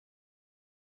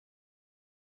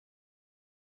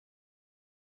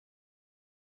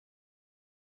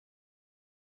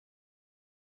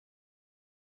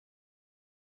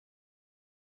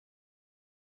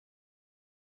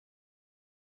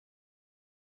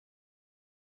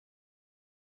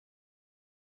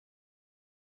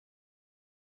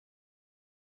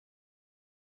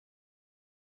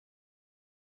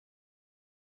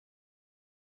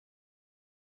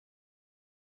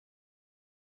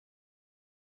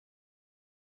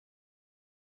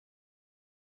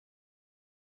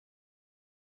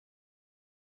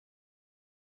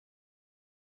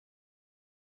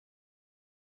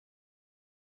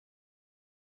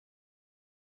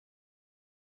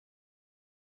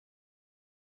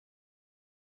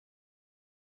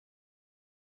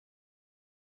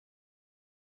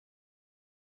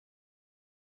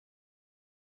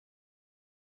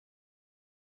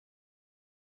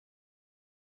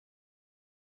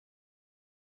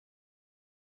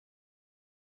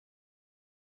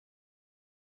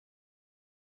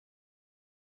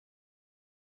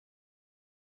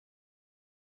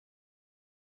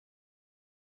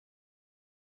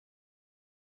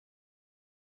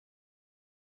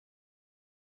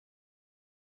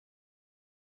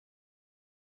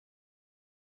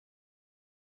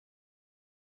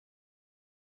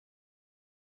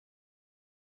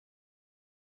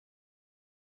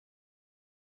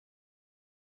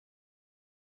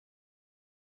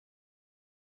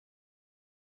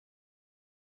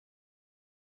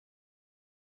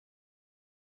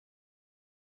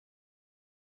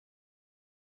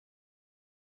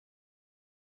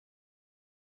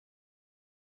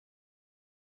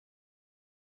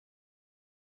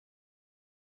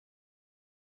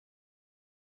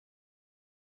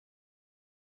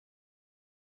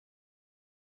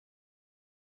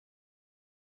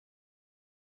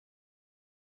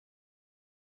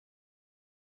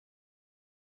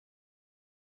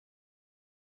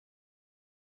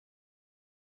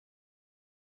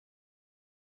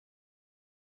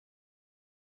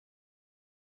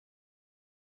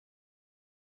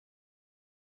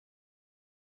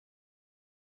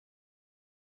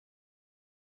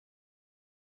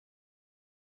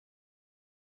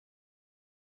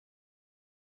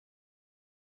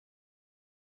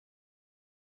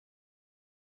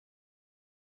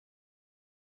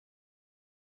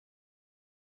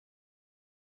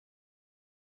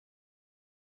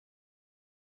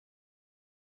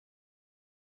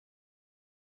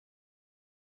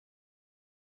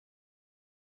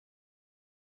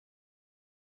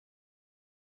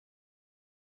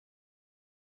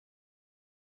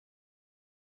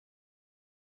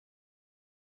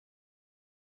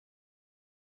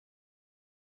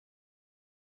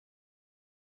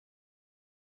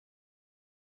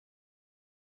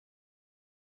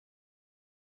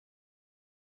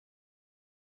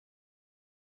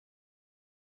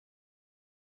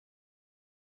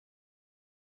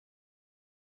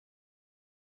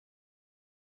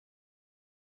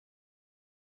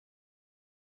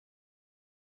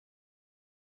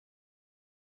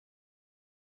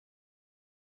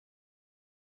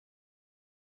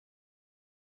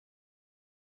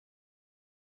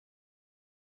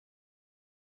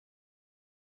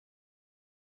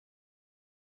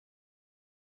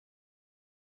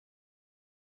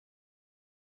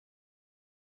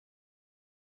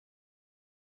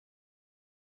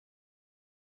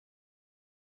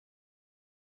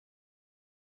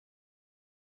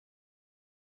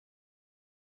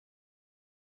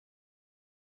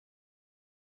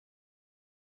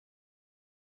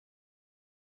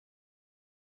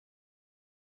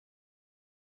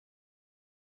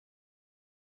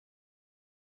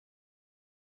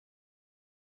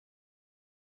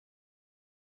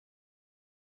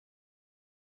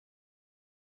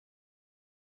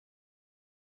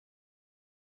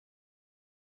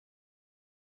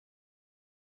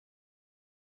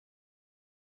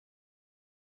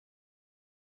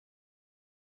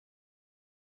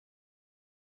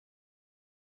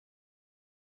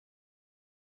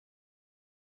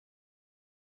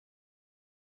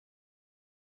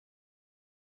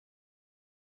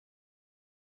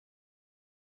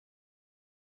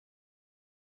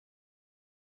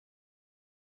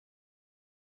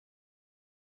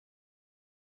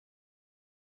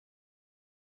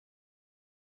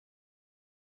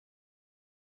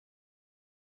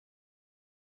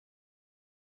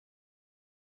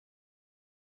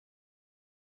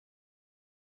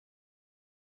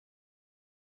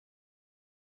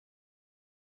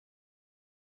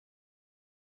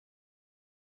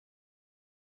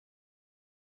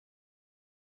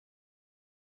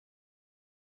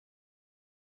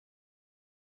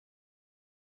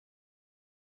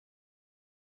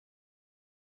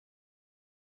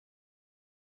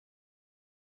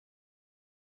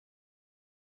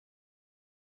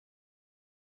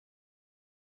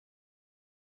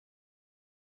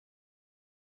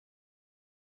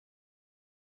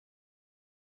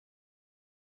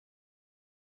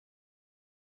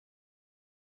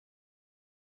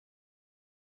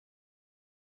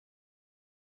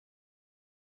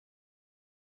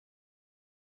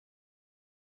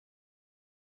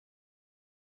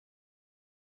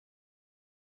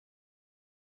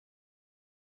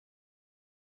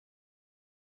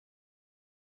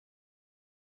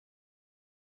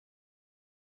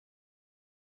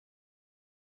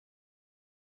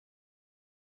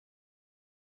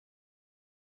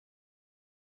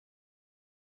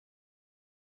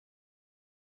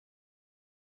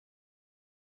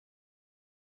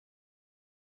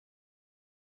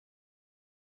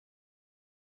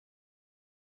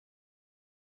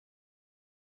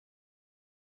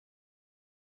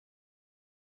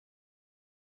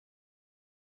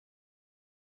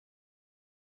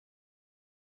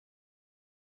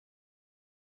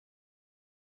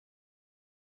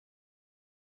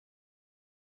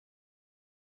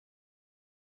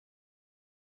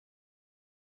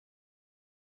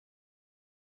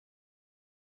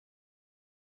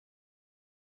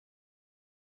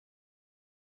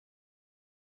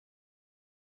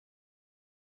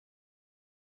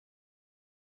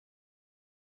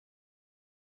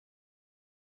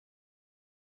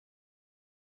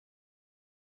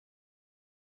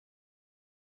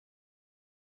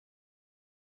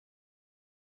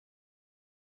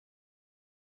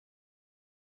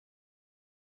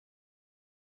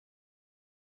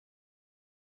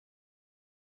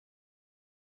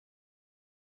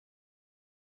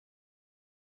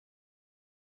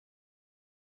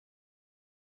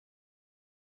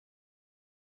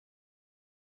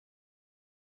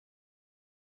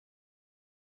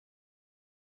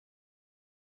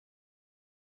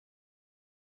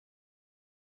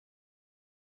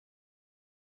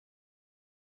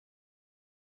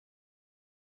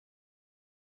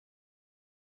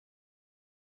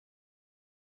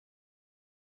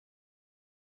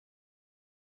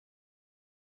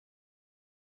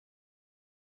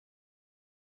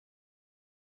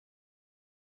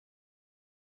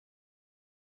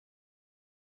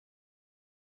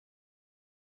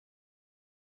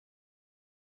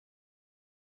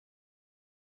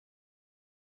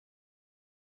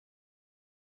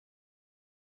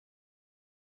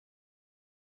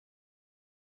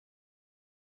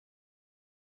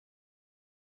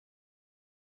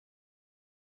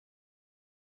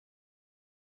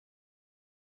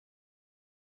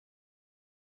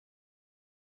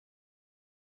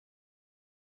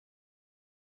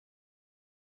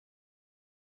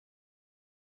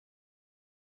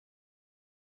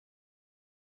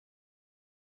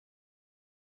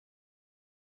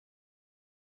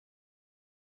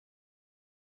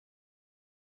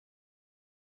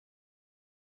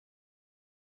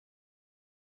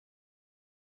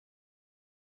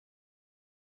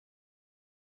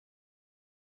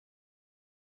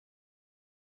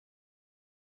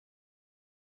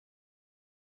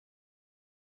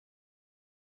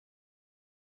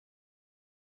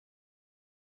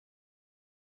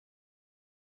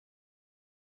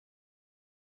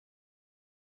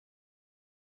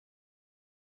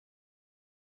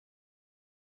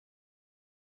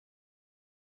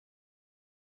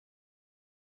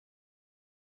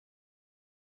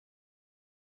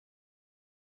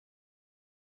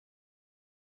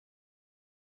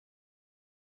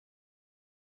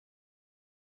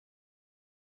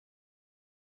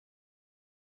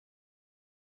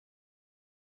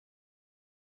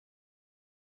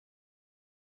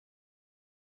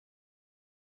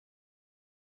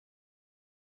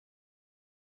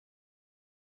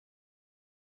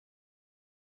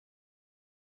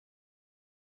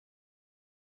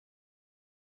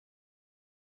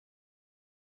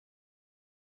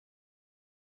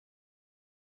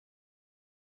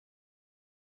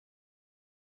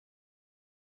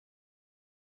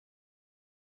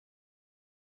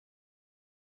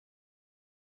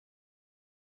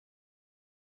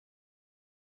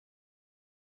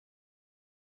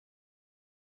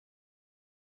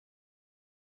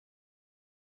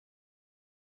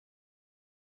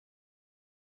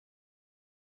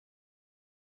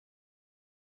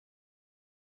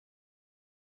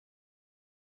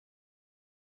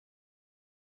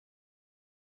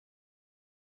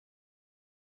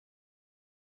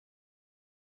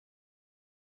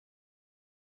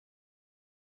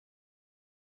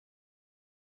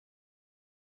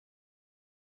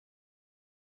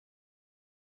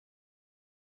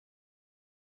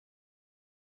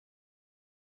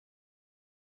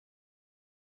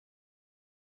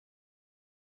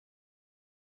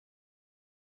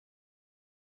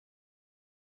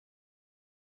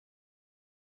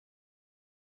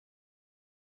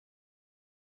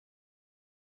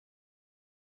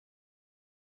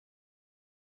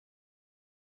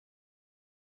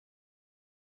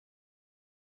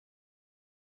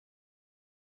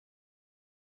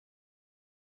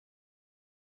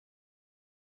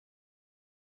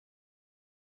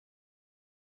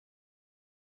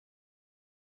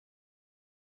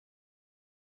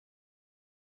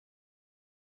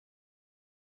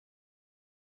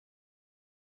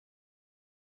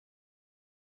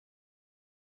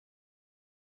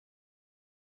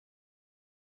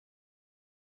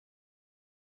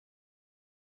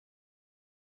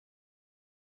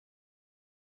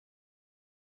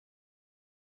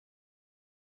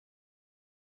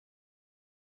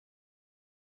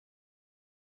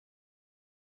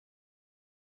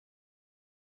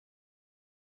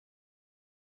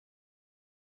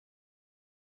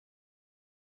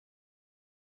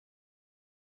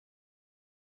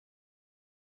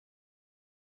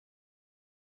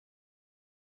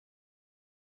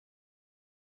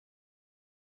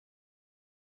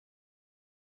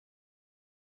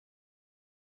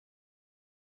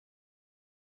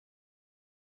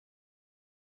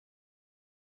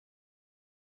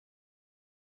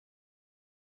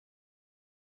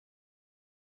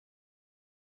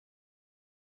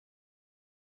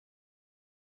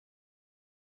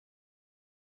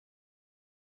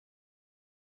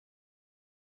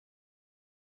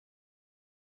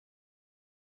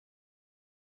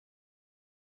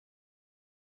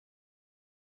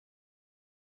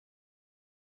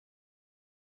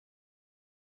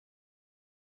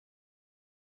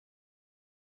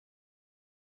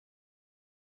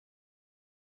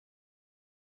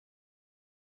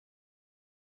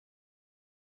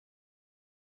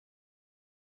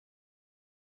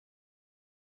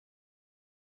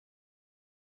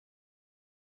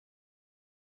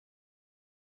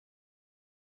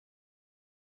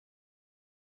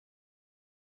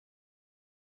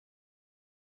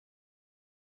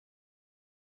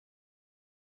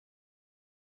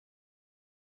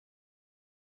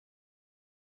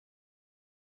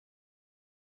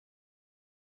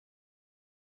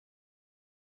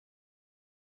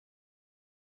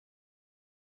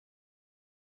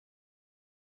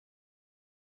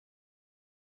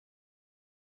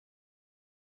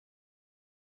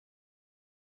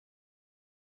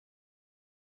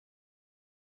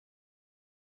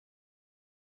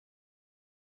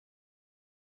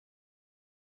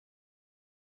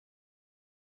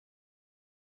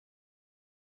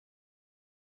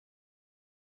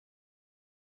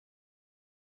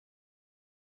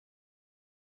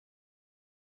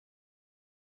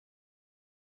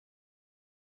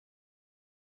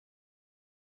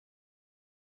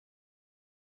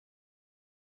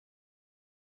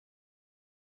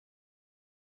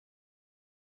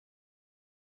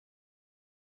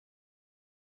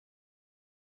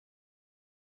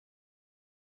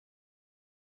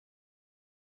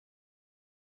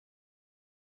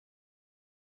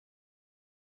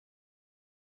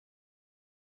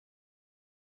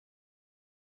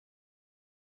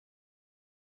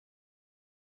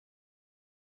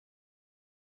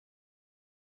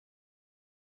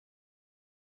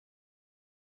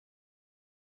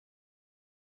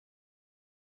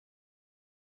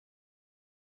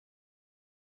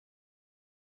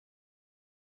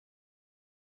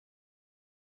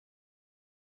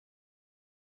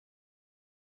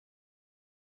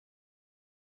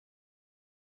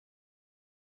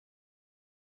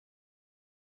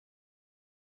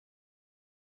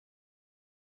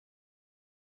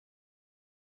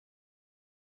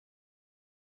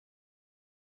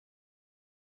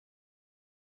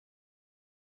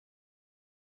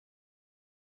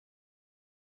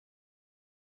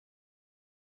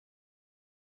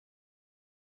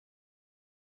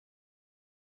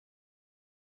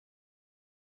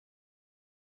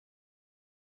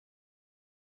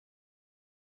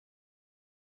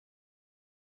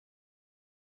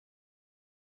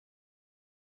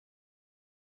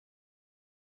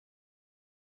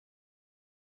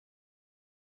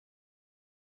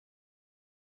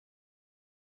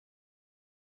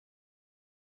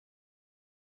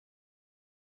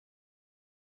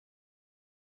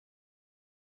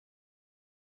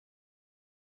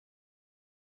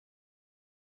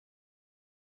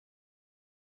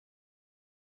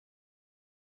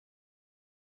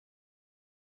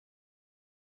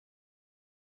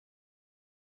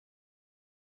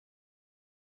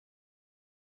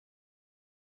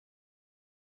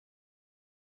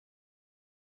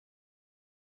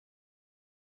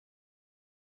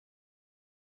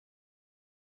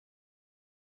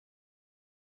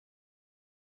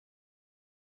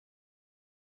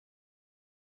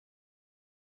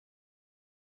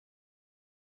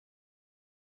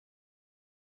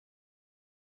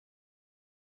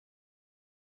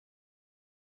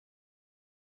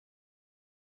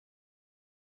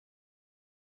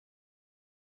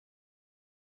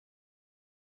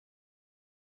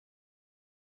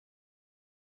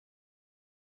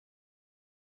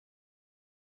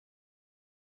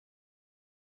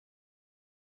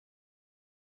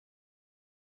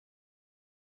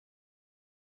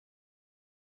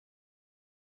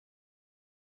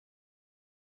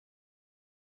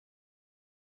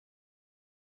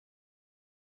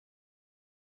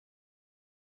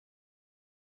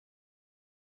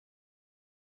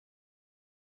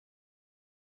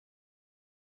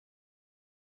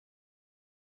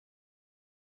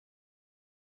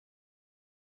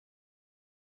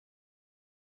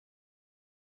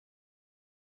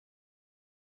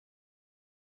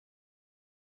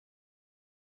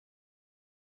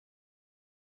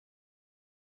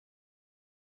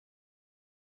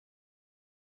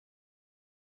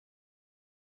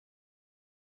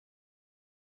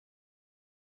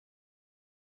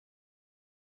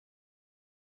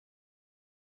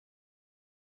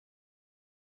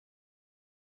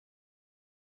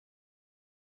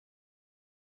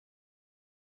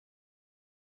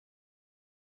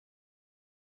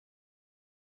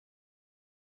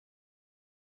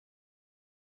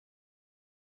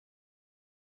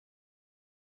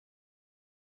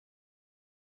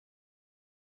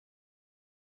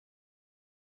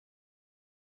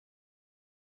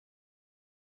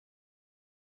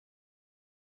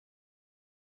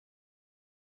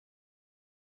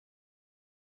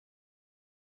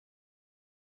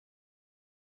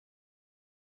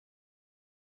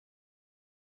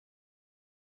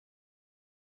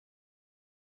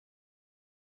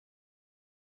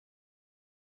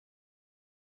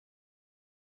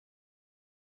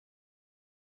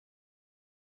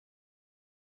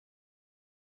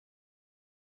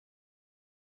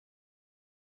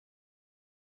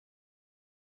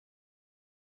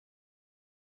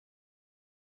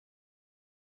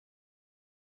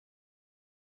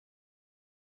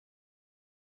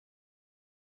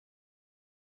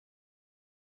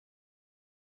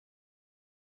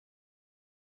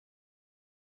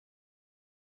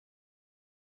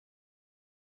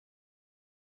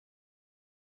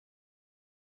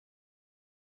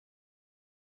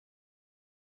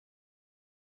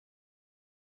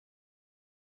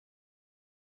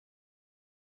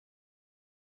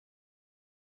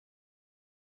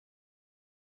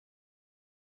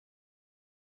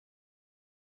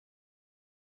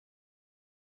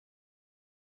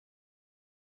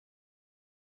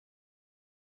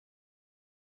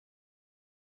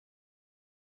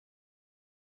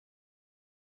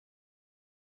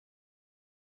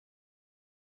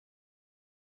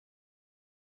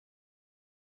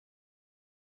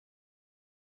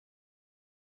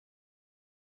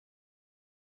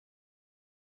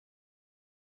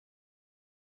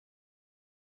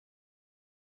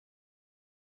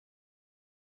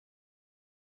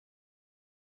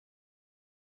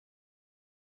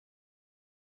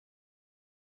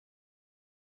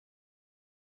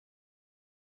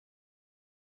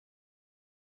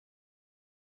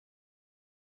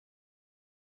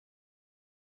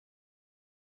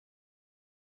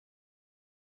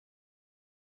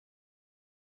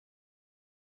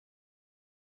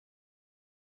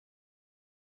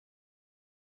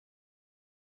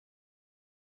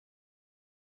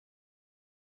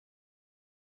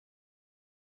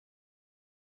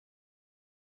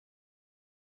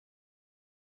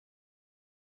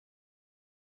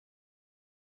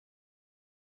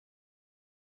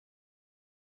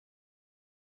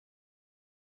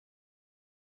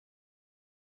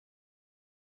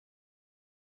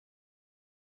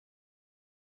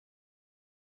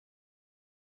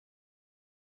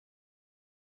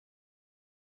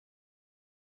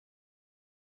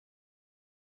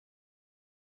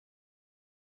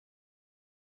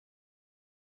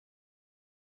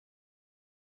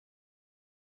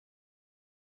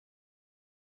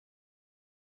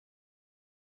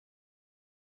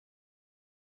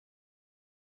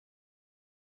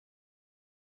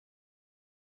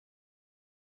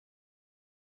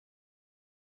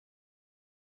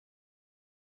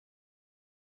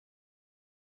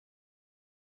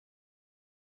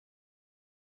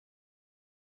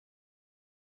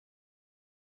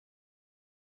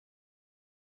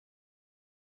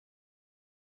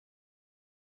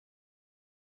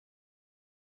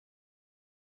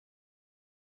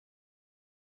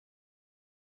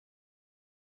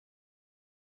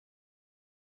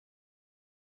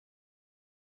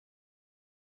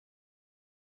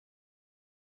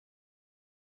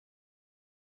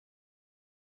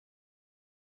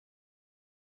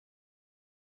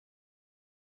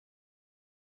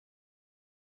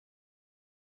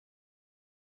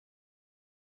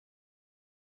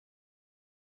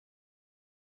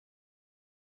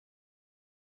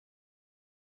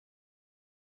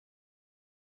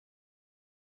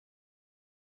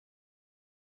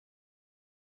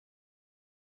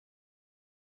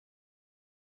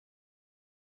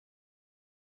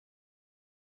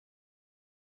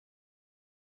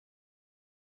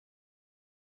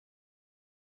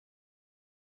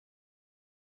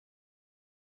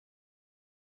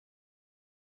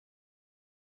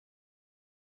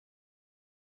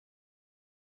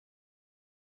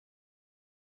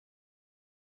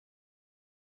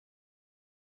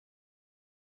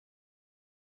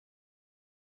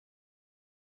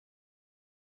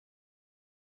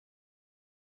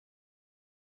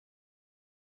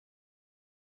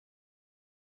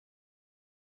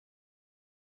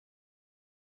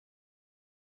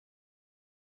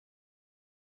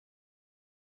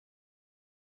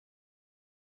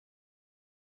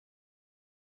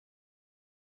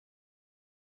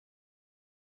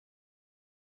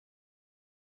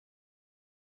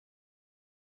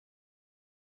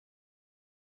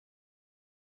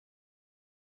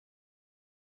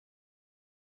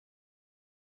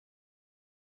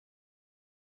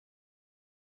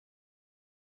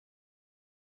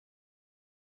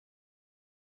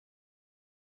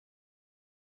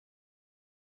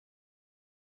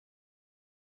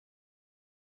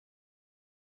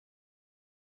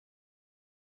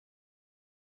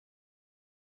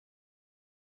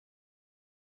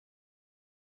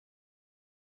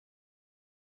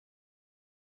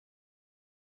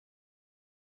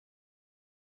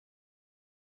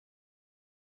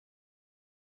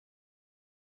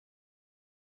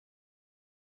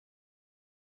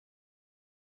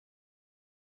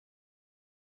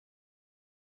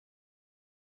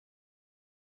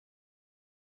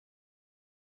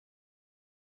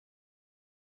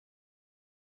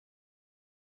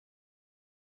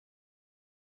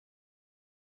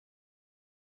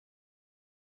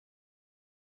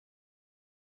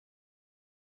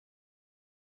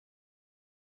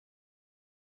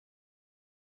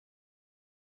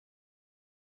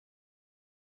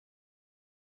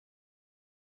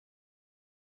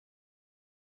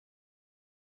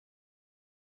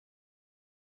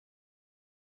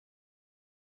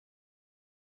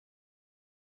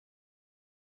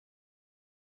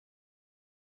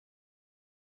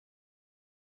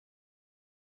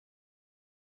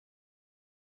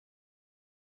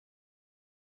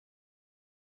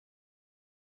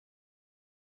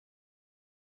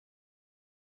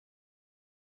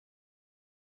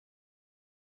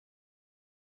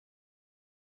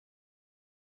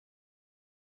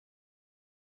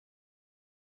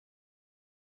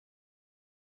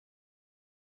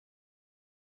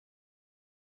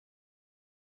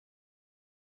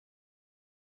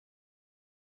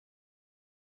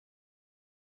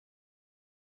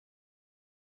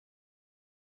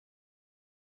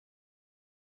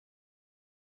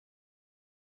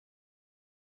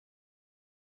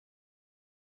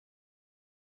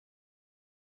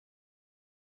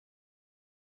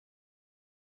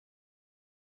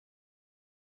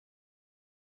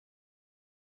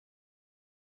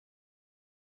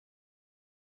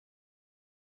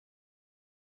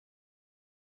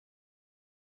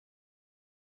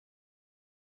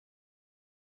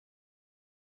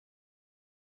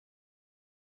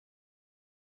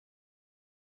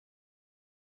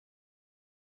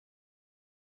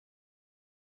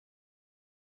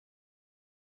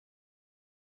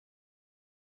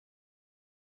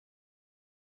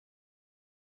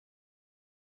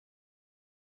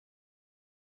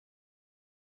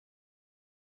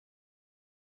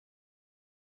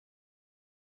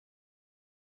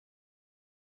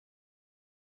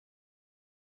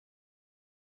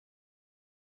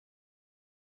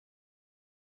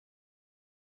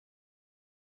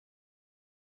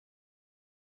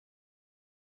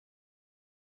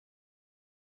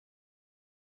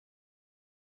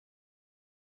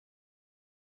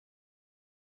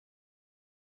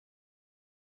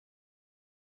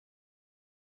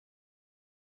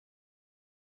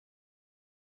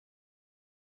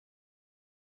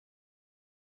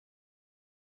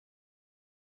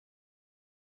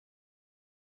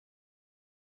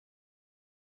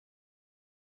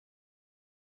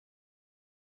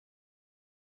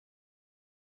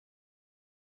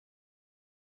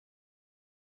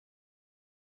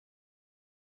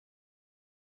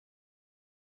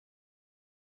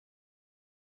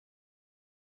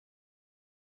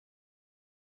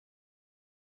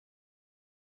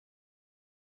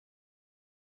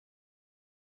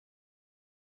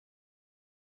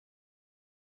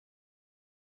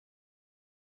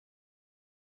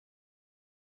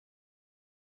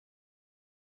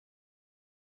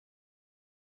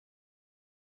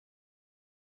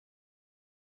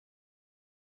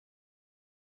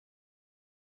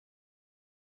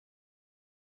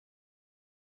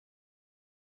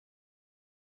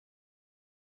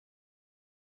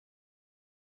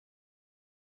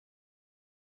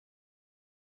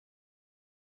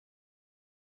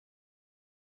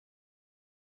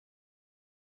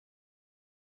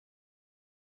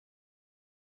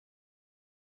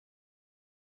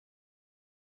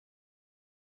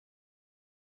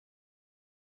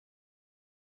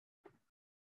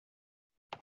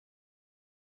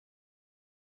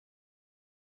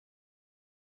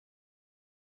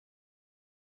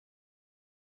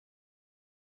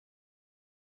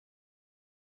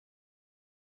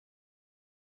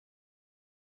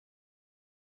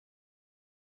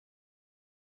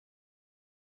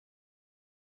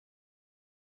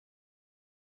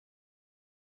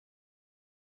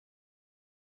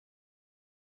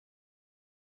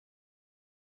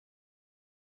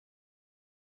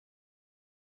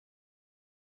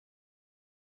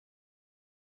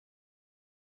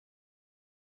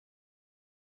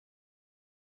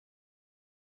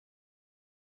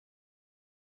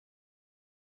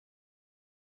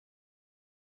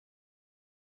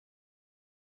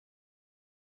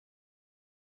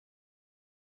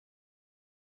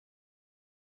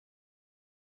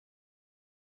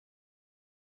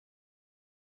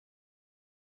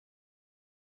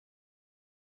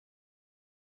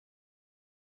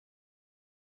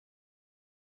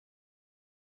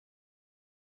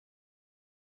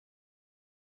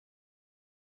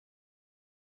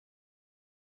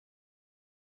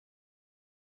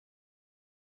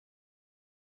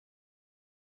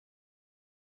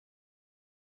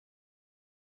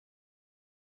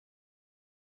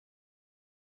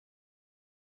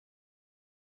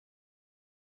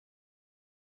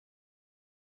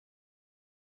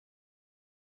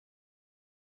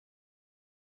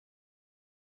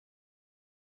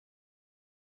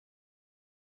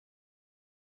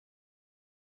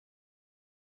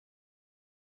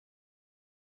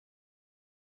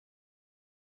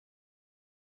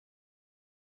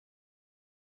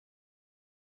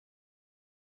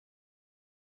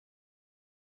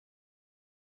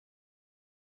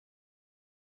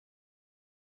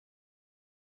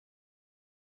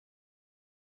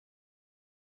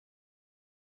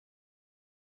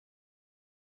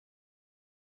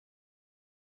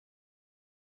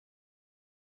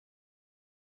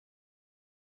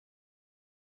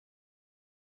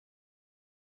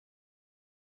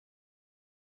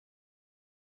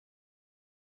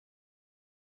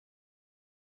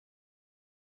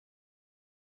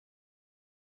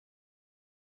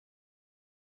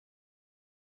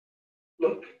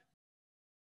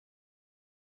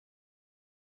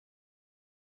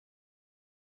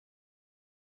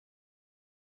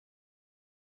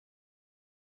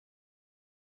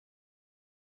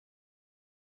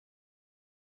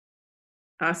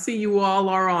I see you all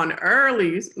are on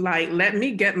early. Like, let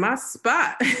me get my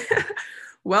spot.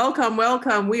 Welcome,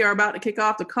 welcome. We are about to kick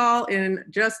off the call in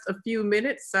just a few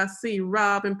minutes. I see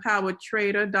Rob, Empowered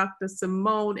Trader, Dr.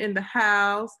 Simone in the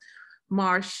house,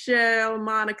 Marshall,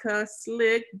 Monica,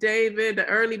 Slick, David, the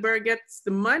early bird gets the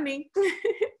money.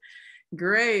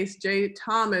 Grace, Jay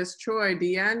Thomas, Troy,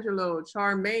 D'Angelo,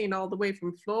 Charmaine, all the way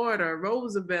from Florida,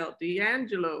 Roosevelt,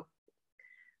 D'Angelo.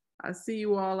 I see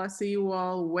you all. I see you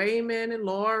all. Wayman and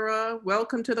Laura,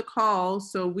 welcome to the call.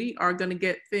 So we are going to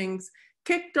get things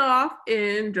kicked off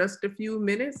in just a few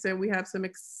minutes, and we have some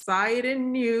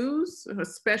exciting news, a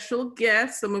special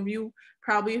guest. Some of you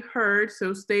probably heard,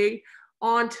 so stay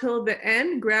on till the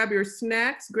end. Grab your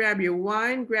snacks, grab your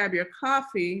wine, grab your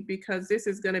coffee, because this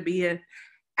is going to be an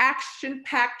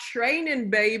action-packed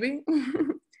training, baby.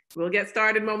 We'll get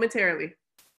started momentarily.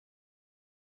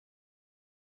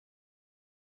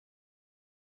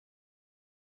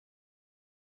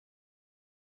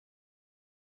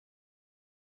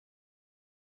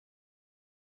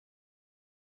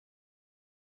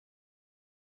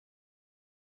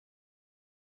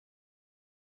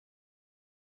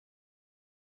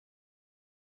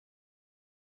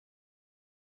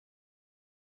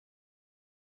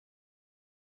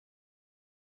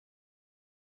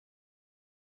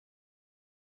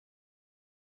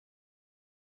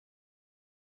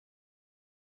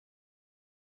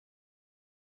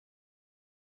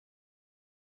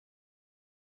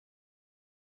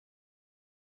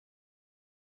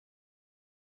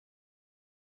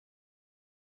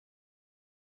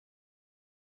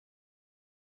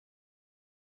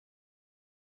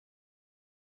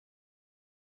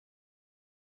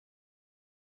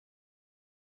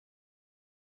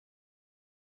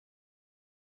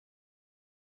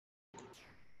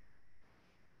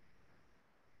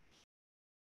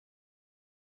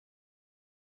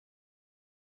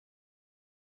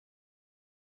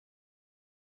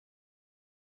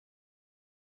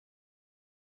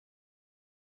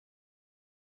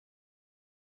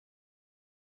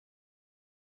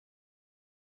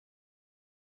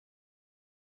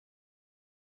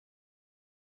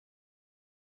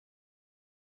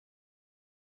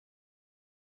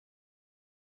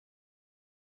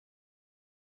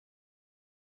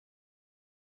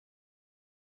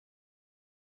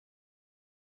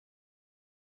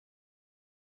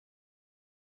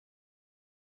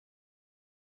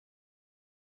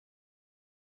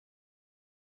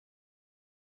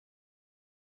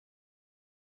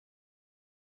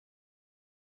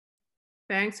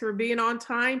 Thanks for being on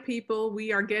time, people.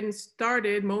 We are getting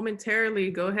started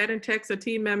momentarily. Go ahead and text a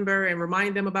team member and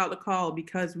remind them about the call,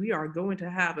 because we are going to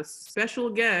have a special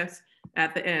guest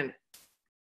at the end.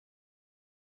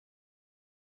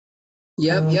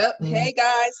 Yep. Hey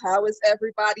guys, how is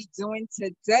everybody doing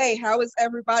today?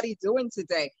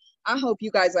 I hope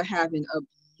you guys are having a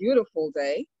beautiful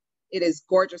day. It is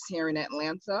gorgeous here in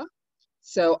Atlanta.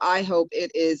 So I hope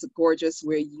it is gorgeous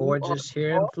where you are. Gorgeous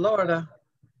here in Florida.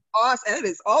 Awesome. And it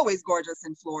is always gorgeous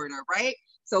in Florida, right?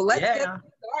 So let's get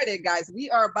started, guys. We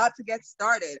are about to get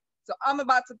started. So I'm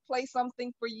about to play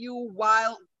something for you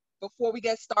before we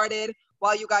get started,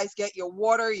 while you guys get your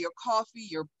water, your coffee,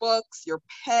 your books, your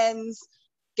pens.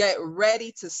 Get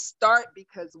ready to start,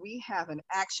 because we have an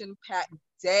action-packed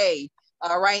day.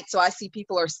 All right. So I see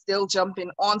people are still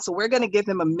jumping on. So we're going to give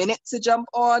them a minute to jump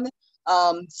on.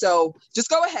 So just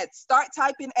go ahead, start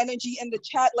typing energy in the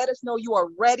chat. Let us know you are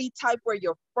ready. Type where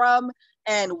you're from,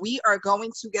 and we are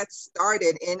going to get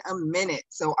started in a minute.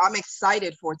 So I'm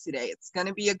excited for today. It's going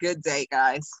to be a good day,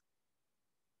 guys.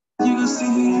 You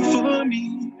see for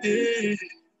me, yeah.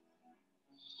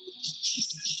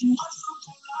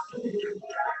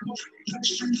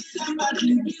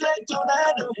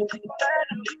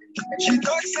 She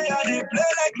talk say I dey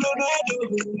play like Ronaldo.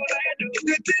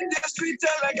 The thing dey sweet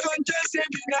like Concha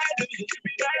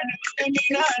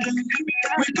Eminado.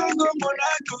 We gon' go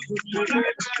Monaco.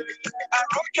 I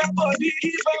rock your body,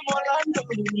 give her Monaco.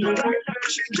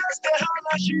 She just a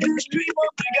holla, she dey scream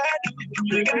up Brigado.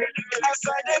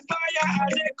 Outside the fire, I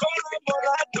dey call her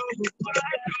Monaco.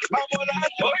 I'm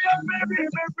Monaco, yeah, baby,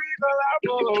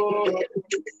 collabo.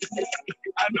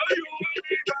 I know you want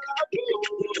me collabo.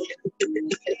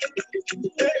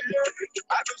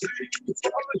 I can see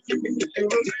for you, it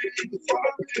was for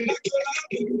me,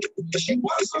 collabo. She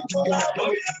wants some collabo,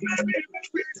 yeah,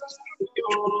 baby,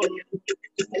 collabo.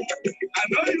 I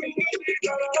know you want me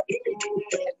collabo.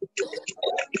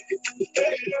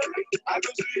 I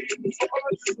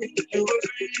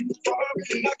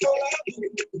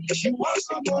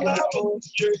collabo.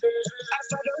 As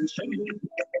I don't show you.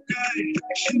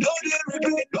 She know the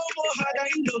regret no more hard I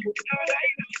know.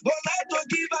 But I don't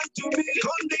give up to me,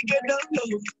 only get down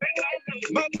low.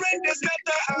 My brain is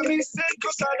scatter, I'm insane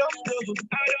cause I don't know.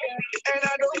 And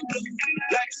I don't know,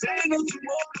 like say no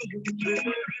tomorrow.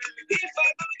 If I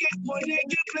don't get money, I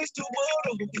get place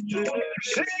tomorrow.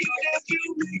 Say you dey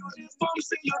feel me, you dey form,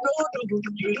 say you don't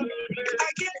know. I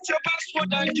get your passport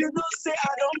and you don't say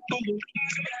I don't know.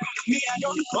 Me, I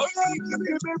don't know.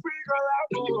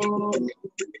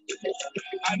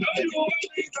 I know you want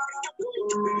me,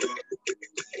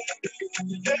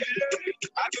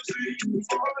 I just see you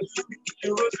for you.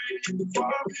 You will see you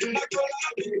for me. Like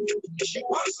a she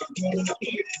wants to go to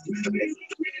me.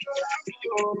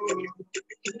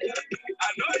 I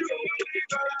know you want me,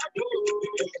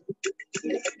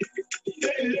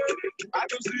 I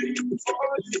just see you for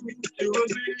you. You will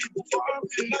see you for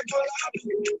me. Like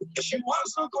a she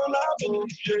wants to collabo.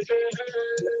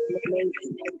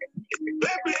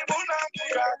 Baby, Mona,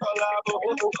 collabo.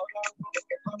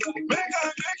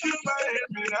 Make you my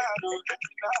Emirado.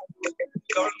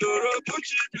 Don't know put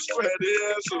you square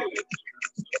there. So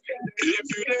if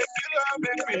you didn't feel I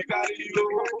make me carry you.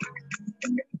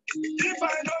 If I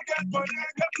don't get money,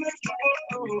 I get place to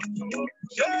go.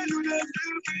 Yeah, you didn't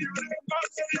feel me, you didn't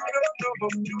say you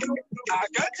don't know. I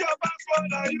got your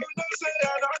passport and you don't say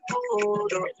I don't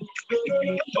know.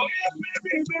 Oh yeah,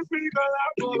 baby,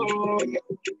 collabo.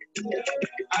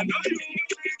 I know you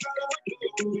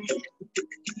collabo.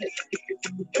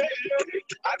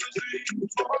 I just see you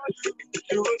for you.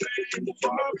 You will see you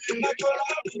for me. Like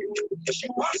collabo. She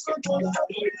wants to collabo.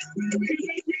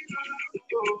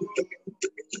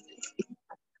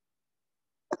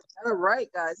 All right,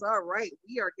 guys. All right.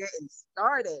 We are getting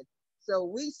started. So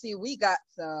we got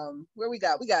some, where we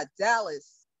got? We got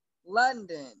Dallas,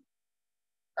 London,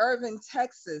 Irving,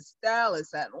 Texas,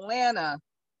 Dallas, Atlanta,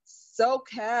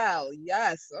 SoCal.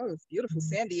 Yes. Oh, it's beautiful.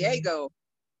 San Diego,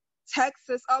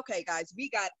 Texas. Okay, guys, we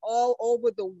got all over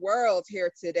the world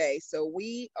here today. So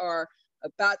we are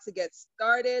about to get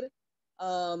started.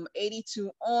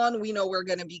 82 on, we know we're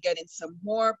going to be getting some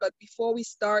more, but before we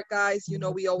start, guys, you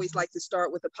know, we always like to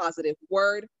start with a positive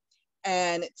word.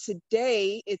 And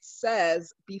today it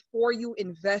says, before you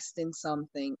invest in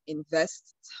something,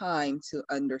 invest time to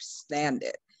understand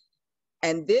it.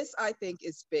 And this, I think,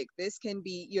 is big. This can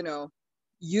be, you know,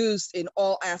 used in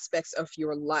all aspects of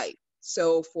your life.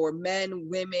 So for men,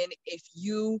 women, if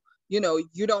you know,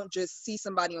 you don't just see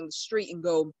somebody on the street and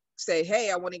go say, hey,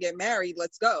 I want to get married,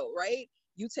 let's go, right?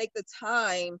 You take the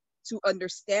time to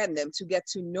understand them, to get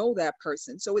to know that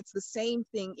person. So it's the same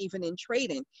thing even in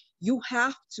trading. You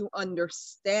have to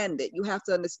understand it. You have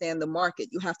to understand the market.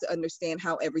 You have to understand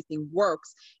how everything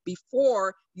works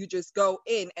before you just go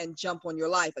in and jump on your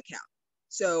live account.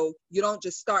 So you don't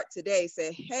just start today,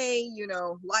 say, hey, you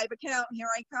know, live account, here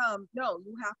I come. No,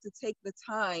 you have to take the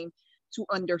time to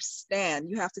understand.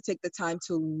 You have to take the time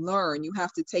to learn. You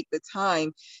have to take the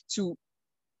time to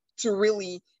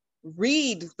really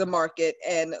read the market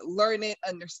and learn it,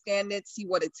 understand it, see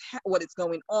what it's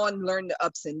going on, learn the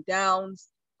ups and downs,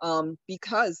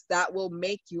 because that will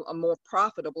make you a more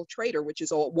profitable trader, which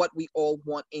is all what we all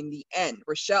want in the end.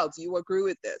 Rochelle, do you agree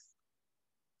with this?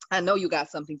 I know you got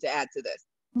something to add to this.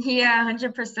 Yeah,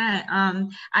 100%.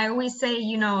 I always say,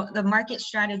 you know, the market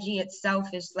strategy itself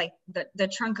is like the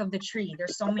trunk of the tree.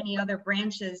 There's so many other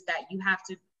branches that you have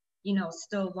to, you know,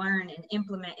 still learn and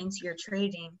implement into your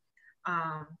trading,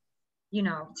 you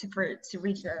know, to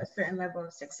reach a certain level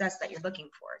of success that you're looking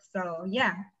for. So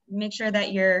yeah, make sure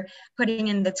that you're putting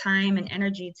in the time and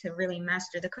energy to really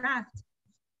master the craft.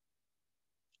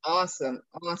 Awesome,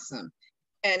 awesome.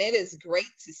 And it is great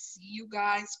to see you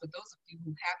guys. For those of you who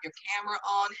have your camera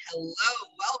on, hello,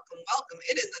 welcome.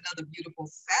 It is another beautiful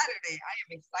Saturday. I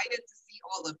am excited to see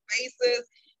all the faces.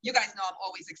 You guys know I'm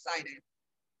always excited.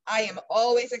 I am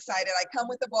always excited. I come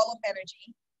with a ball of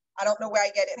energy. I don't know where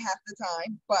I get it half the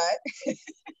time, but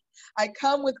I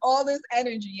come with all this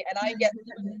energy and I get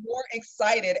more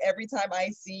excited every time I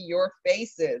see your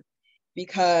faces,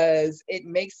 because it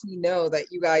makes me know that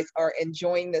you guys are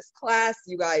enjoying this class.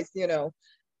 You guys, you know,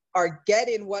 are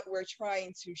getting what we're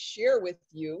trying to share with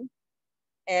you.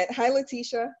 And hi,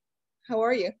 Letitia. How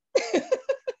are you?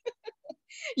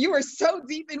 You were so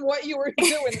deep in what you were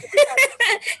doing.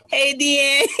 Hey,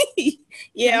 Deanne.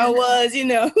 Yeah, I was, you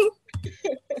know.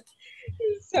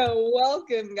 So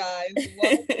welcome, guys.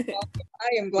 Welcome. I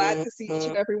am glad to see each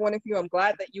and every one of you. I'm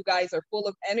glad that you guys are full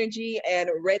of energy and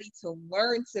ready to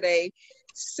learn today.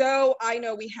 So I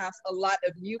know we have a lot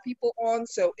of new people on.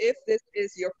 So if this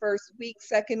is your first week,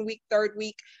 second week, third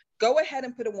week, go ahead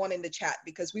and put a 1 in the chat,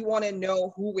 because we want to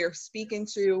know who we're speaking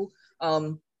to.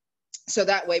 So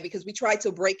that way, because we try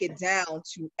to break it down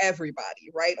to everybody,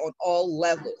 right, on all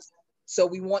levels. So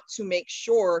we want to make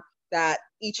sure that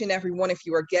each and every one of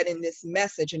you are getting this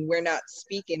message, and we're not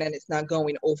speaking and it's not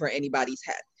going over anybody's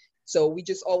head. So we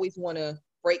just always want to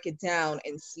break it down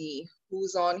and see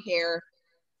who's on here,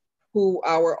 who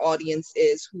our audience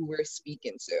is, who we're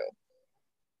speaking to.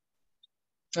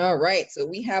 All right, so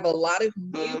we have a lot of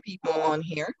new people on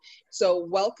here. So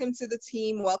welcome to the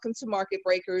team, welcome to Market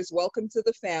Breakers, welcome to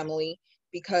the family,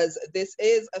 because this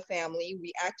is a family.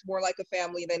 We act more like a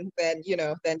family than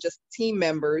just team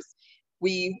members.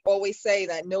 We always say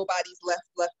that nobody's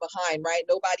left behind, right?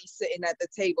 Nobody's sitting at the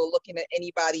table looking at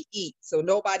anybody eat. So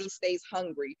nobody stays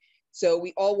hungry. So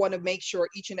we all want to make sure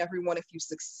each and every one of you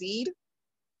succeed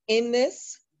in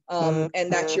this, and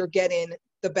that you're getting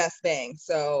the best bang.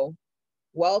 So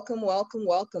welcome, welcome,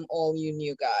 welcome, all you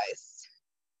new guys.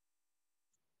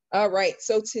 All right,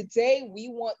 so today we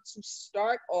want to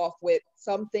start off with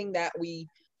something that we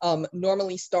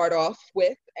normally start off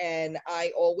with. And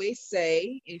I always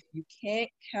say, if you can't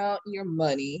count your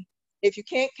money, if you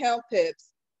can't count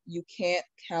pips, you can't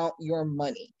count your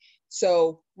money.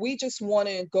 So we just want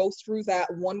to go through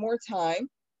that one more time,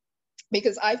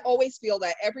 because I always feel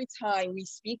that every time we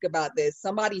speak about this,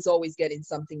 somebody's always getting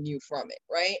something new from it,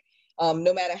 right?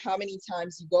 No matter how many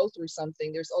times you go through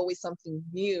something, there's always something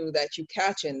new that you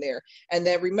catch in there. And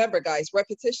then remember, guys,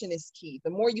 repetition is key. The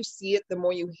more you see it, the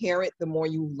more you hear it, the more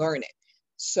you learn it.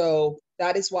 So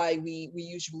that is why we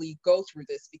usually go through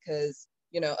this, because,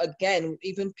 you know, again,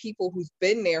 even people who've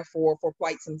been there for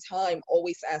quite some time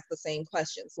always ask the same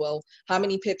questions. Well, how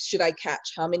many pips should I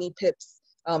catch? How many pips?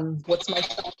 What's my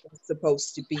stop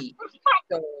supposed to be?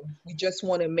 So we just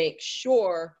want to make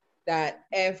sure that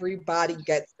everybody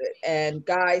gets it. And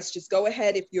guys, just go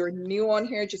ahead. If you're new on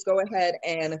here, just go ahead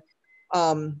and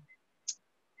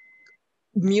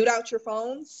mute out your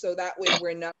phones, so that way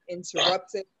we're not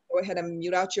interrupted. Go ahead and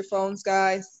mute out your phones,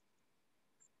 guys.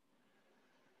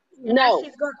 No.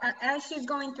 As she's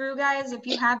going through, guys, if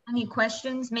you have any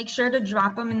questions, make sure to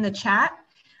drop them in the chat.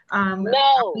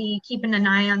 I'll be keeping an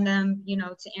eye on them, you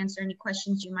know, to answer any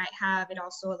questions you might have. It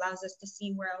also allows us to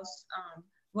see where else,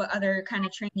 what other kind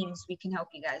of trainings we can help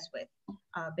you guys with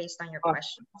based on your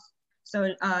questions.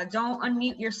 So don't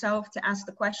unmute yourself to ask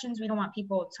the questions. We don't want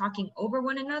people talking over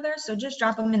one another. So just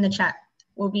drop them in the chat.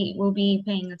 We'll be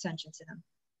paying attention to them.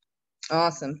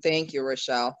 Awesome. Thank you,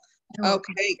 Rochelle.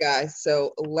 Okay, guys,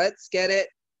 so let's get it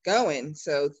going.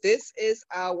 So this is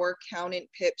our counting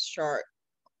pips chart.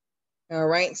 All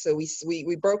right, so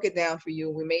we broke it down for you.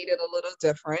 We made it a little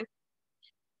different.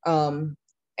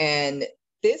 And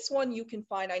this one you can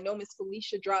find, I know Miss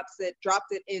Felicia dropped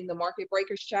it in the Market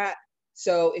Breakers chat.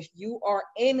 So if you are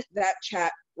in that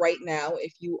chat right now,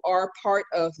 if you are part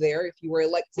of there, if you were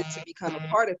elected to become a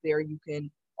part of there, you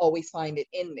can always find it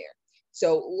in there.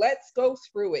 So let's go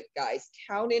through it, guys.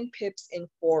 Counting pips in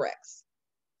forex.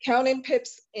 Counting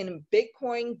pips in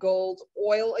Bitcoin, gold,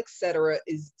 oil, etc.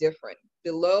 is different.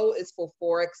 Below is for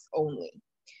forex only.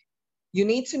 You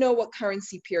need to know what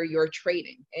currency pair you're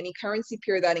trading. Any currency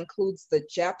pair that includes the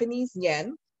Japanese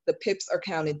yen, the pips are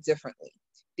counted differently.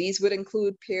 These would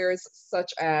include pairs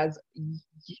such as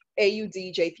AUD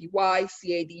JPY,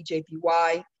 CAD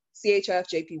JPY, CHF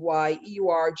JPY,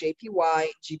 EUR JPY,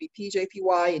 GBP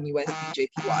JPY, and USD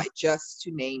JPY, just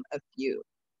to name a few.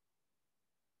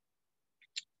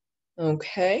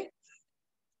 Okay,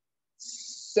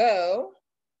 so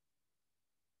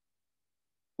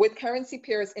with currency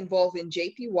pairs involving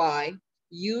JPY,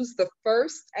 use the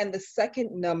first and the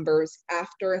second numbers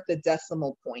after the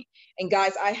decimal point. And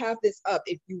guys, I have this up.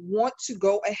 If you want to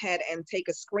go ahead and take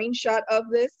a screenshot of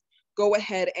this, go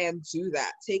ahead and do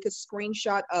that. Take a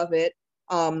screenshot of it.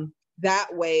 That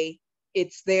way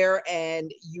it's there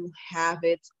and you have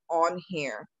it on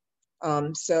here.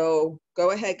 So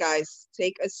go ahead, guys,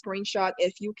 take a screenshot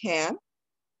if you can.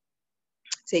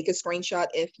 Take a screenshot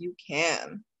if you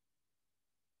can.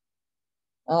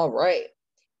 All right.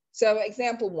 So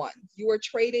example one, you are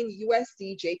trading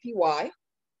USD JPY,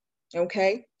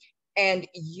 okay? And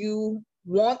you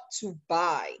want to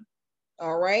buy,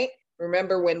 all right?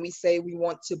 Remember, when we say we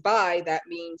want to buy, that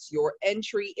means your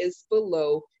entry is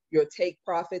below, your take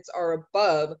profits are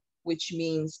above, which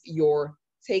means your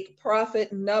take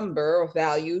profit number or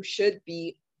value should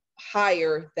be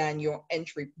higher than your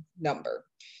entry number.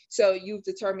 So you've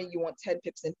determined you want 10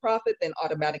 pips in profit, then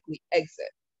automatically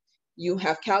exit. You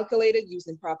have calculated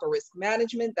using proper risk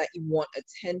management that you want a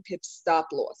 10 pip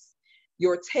stop loss.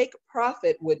 Your take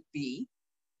profit would be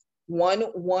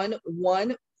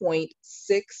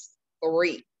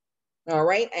 111.63. All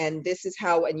right, and this is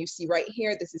how, and you see right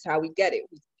here, this is how we get it.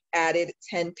 We added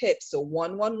 10 pips, so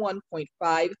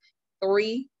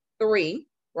 111.533,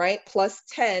 right, plus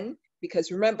 10,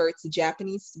 because remember, it's a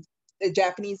Japanese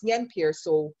yen pair,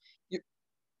 so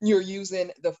you're using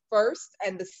the first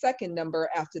and the second number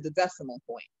after the decimal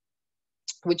point,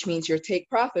 which means your take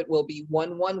profit will be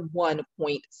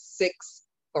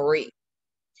 111.63.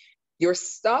 Your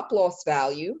stop loss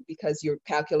value, because you're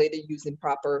calculated using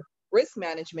proper risk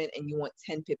management and you want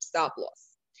 10 pip stop loss,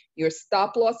 your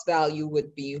stop loss value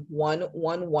would be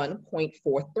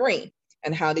 111.43.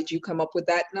 And how did you come up with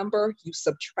that number? You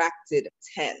subtracted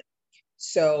 10.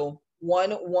 So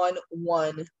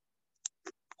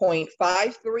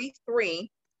 111.533,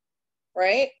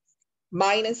 right,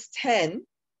 minus 10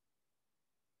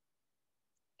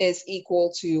 is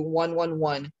equal to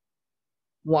 111.43.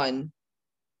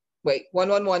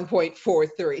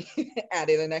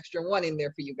 Added an extra 1 in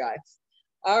there for you guys.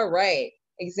 All right,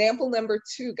 example number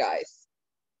 2, guys.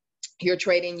 You're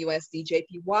trading USD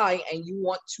JPY and you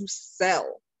want to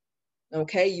sell.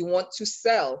 Okay, you want to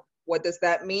sell. What does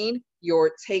that mean?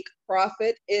 Your take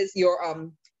profit is, your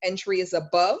entry is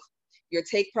above. Your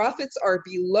take profits are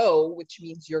below, which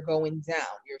means you're going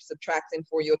down. You're subtracting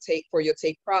for your take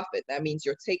profit. That means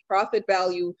your take profit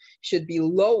value should be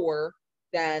lower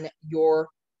than your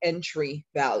entry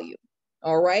value.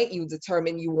 All right, you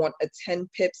determine you want a 10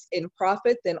 pips in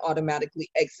profit, then automatically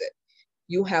exit.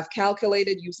 You have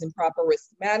calculated using proper risk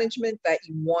management that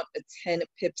you want a 10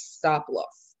 pips stop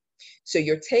loss. So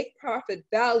your take profit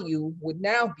value would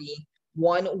now be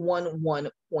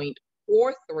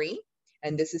 111.43.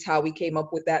 And this is how we came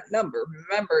up with that number.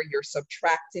 Remember, you're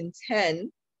subtracting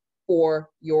 10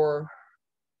 for your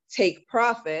take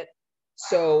profit.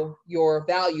 So your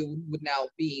value would now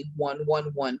be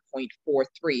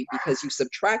 111.43 because you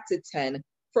subtracted 10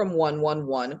 from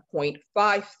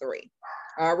 111.53.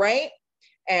 All right.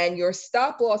 And your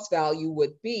stop loss value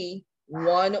would be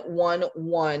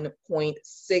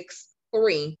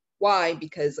 111.63. Why?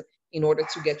 Because in order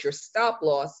to get your stop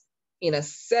loss in a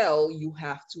sell, you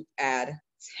have to add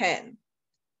 10.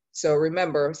 So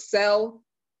remember, sell,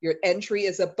 your entry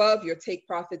is above, your take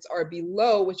profits are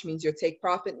below, which means your take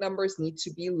profit numbers need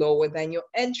to be lower than your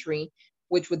entry,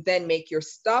 which would then make your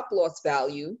stop loss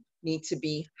value need to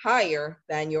be higher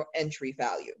than your entry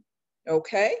value.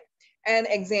 Okay? And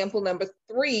example number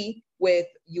 3 with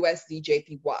USD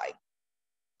JPY.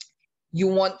 You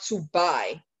want to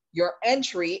buy. Your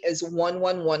entry is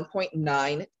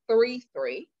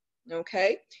 111.933.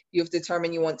 Okay? You've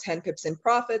determined you want 10 pips in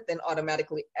profit, then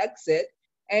automatically exit.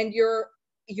 And you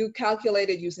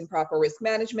calculated using proper risk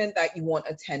management that you want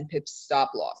a 10 pips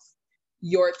stop loss.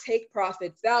 Your take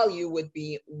profit value would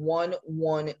be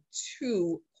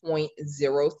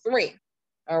 112.03.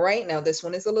 All right, now this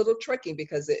one is a little tricky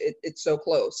because it's so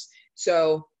close.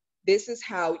 So this is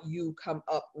how you come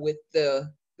up with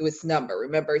this number.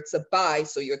 Remember, it's a buy,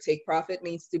 so your take profit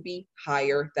needs to be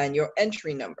higher than your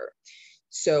entry number.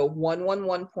 So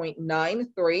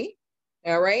 111.93,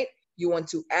 all right? You want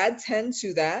to add 10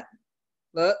 to that.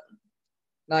 Look,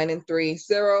 9 and 3,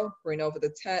 0, bring over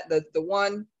the 10, the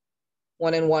 1,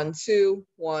 1 and 1, 2,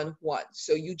 1, 1.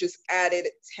 So you just added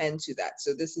 10 to that.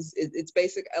 So this is, it's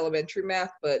basic elementary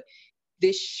math, but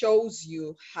this shows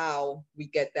you how we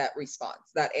get that response,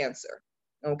 that answer,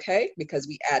 okay? Because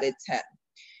we added 10.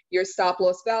 Your stop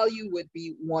loss value would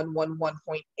be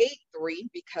 111.83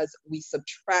 because we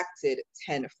subtracted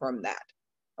 10 from that.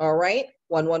 All right,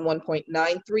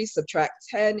 111.93, subtract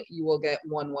 10, you will get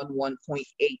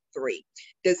 111.83.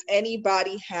 Does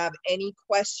anybody have any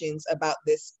questions about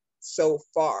this so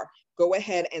far? Go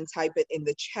ahead and type it in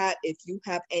the chat if you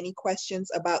have any questions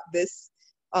about this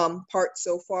part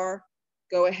so far.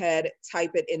 Go ahead,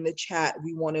 type it in the chat.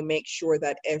 We want to make sure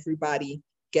that everybody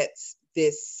gets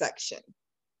this section.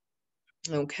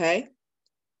 Okay.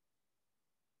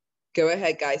 Go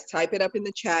ahead, guys. Type it up in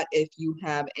the chat if you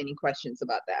have any questions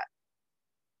about that,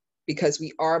 because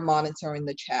we are monitoring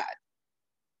the chat.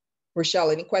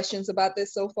 Rochelle, any questions about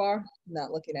this so far? I'm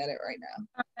not looking at it right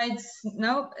now.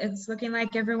 Nope, it's looking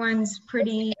like everyone's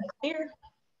pretty clear.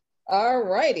 All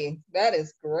righty, that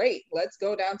is great. Let's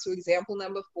go down to example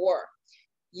number 4.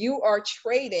 You are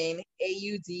trading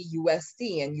AUD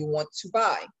USD and you want to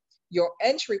buy. Your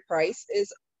entry price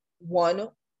is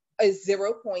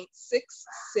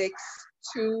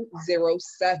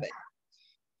 0.66207.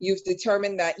 You've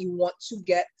determined that you want to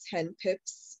get 10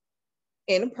 pips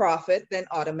in profit, then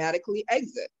automatically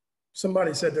exit.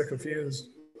 Somebody said they're confused.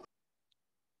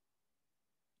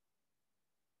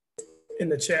 In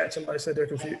the chat, somebody said they're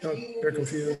confused.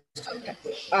 Okay.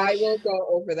 I will go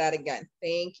over that again.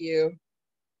 Thank you.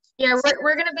 Yeah,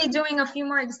 we're going to be doing a few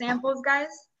more examples, guys.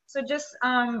 So just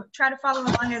try to follow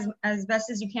along as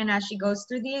best as you can as she goes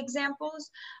through the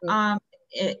examples.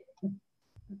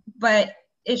 But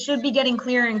it should be getting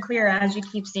clearer and clearer as you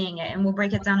keep seeing it, and we'll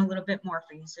break it down a little bit more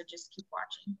for you. So just keep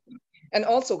watching. And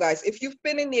also, guys, if you've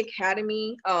been in the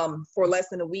academy for less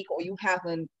than a week, or you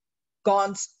haven't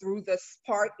gone through this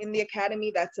part in the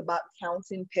academy that's about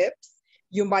counting pips,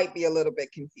 you might be a little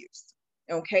bit confused.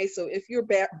 Okay, so if you're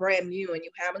brand new and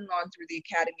you haven't gone through the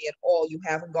academy at all, you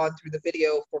haven't gone through the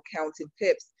video for counting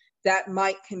pips, that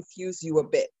might confuse you a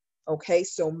bit. Okay,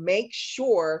 so make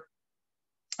sure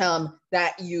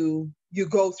that you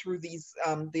go through these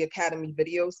the academy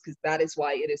videos, because that is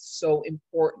why it is so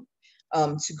important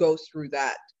to go through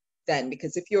that then,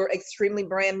 because if you're extremely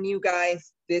brand new,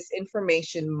 guys, this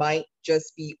information might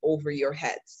just be over your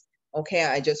heads. Okay,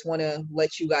 I just want to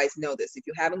let you guys know this. If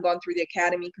you haven't gone through the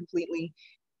academy completely,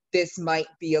 this might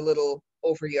be a little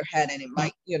over your head and it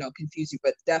might, you know, confuse you,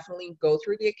 but definitely go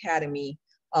through the academy.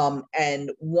 And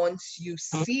once you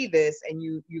see this and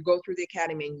you go through the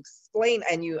academy and you explain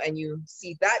and you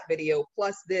see that video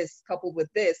plus this coupled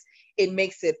with this, it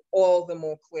makes it all the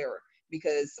more clearer,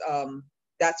 because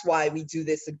that's why we do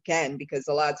this again, because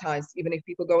a lot of times, even if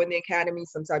people go in the academy,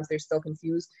 sometimes they're still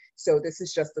confused. So this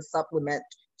is just a supplement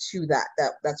to that.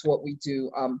 That's what we do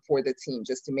for the team,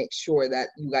 just to make sure that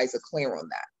you guys are clear on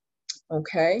that.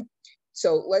 Okay,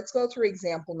 so let's go through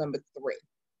example number 3.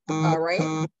 All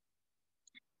right.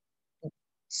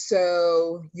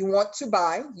 So you want to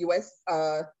buy US,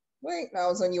 wait, now I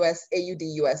was on US, AUD,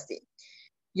 USD.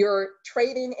 You're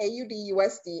trading AUD,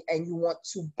 USD, and you want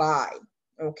to buy,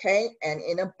 okay? And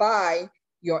in a buy,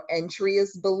 your entry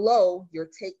is below, your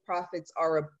take profits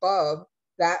are above.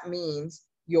 That means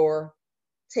your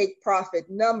take profit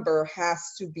number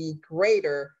has to be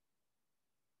greater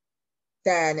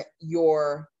than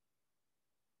your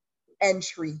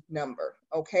entry number,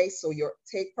 okay? So your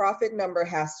take profit number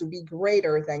has to be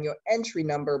greater than your entry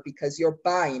number because you're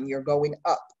buying, you're going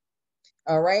up,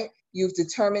 all right? You've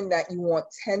determined that you want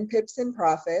 10 pips in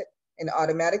profit and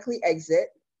automatically exit.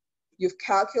 You've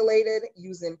calculated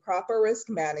using proper risk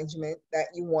management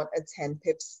that you want a 10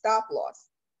 pip stop loss.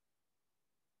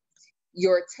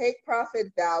 Your take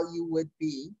profit value would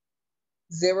be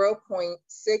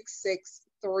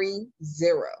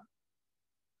 0.6630,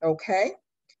 okay?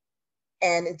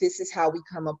 And this is how we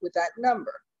come up with that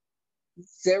number,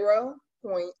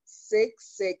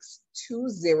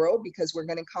 0.6620, because we're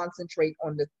going to concentrate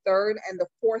on the third and the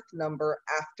fourth number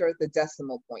after the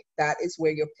decimal point. That is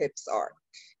where your pips are.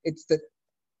 It's the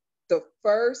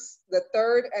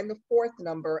third and the fourth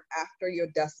number after your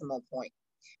decimal point.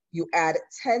 You add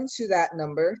 10 to that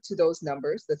number, to those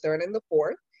numbers, the third and the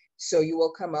fourth, so you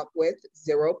will come up with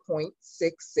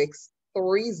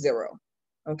 0.6630.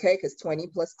 Okay, because 20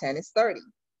 plus 10 is 30.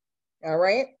 All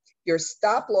right, your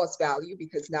stop loss value,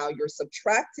 because now you're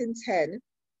subtracting 10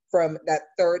 from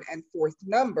that third and fourth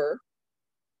number,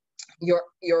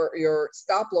 your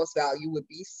stop loss value would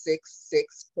be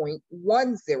 66.10,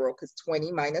 because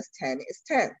 20 minus 10 is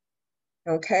 10.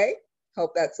 Okay,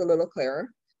 hope that's a little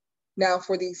clearer. Now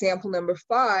for the example number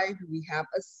 5, we have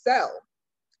a sell.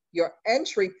 Your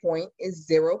entry point is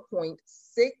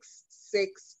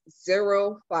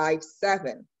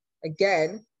 0.66057.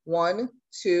 Again, 1,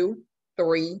 2,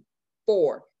 3,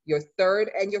 4. Your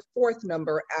third and your fourth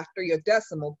number after your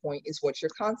decimal point is what you're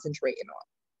concentrating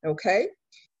on. Okay?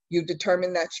 You've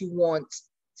determined that you want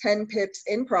 10 pips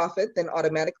in profit, then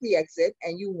automatically exit,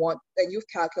 and you've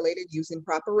calculated using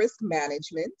proper risk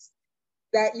management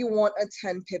that you want a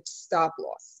 10 pip stop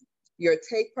loss. Your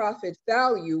take profit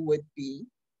value would be,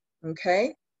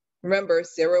 okay, remember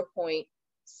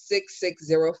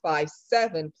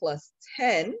 0.66057 plus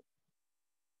 10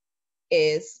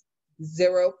 is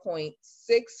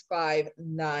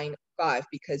 0.6595,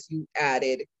 because you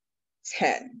added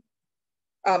 10.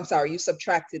 I'm sorry, you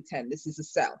subtracted 10. This is a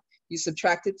sell. You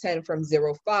subtracted 10 from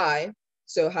 0.5.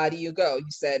 So how do you go? You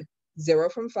said 0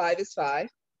 from 5 is 5.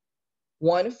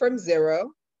 1 from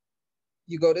 0,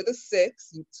 you go to the 6,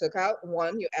 you took out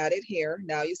 1, you added here.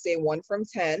 Now you say 1 from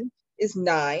 10 is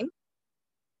 9.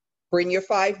 Bring your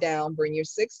 5 down, bring your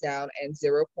 6 down, and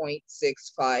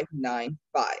 0.6595.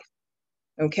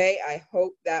 Okay, I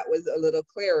hope that was a little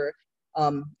clearer.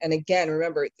 And again,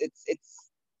 remember,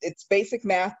 it's basic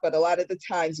math, but a lot of the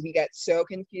times we get so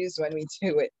confused when we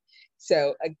do it.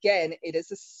 So again, it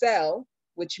is a sell,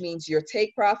 which means your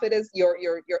take profit is, your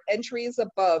entry is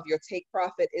above, your take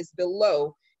profit is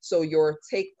below. So your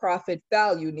take profit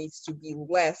value needs to be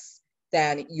less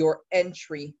than your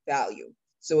entry value.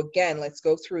 So again, let's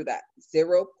go through that.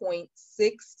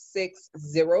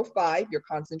 0.6605, you're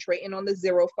concentrating on the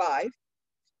 0.5,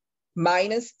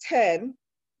 minus 10,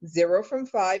 0 from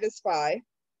 5 is 5,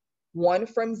 1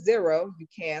 from 0, you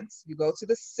can't. You go to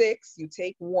the 6, you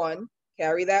take 1,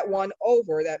 carry that 1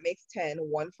 over, that makes 10.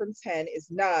 1 from 10 is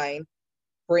 9.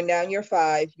 Bring down your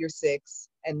 5, your 6,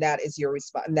 and that is your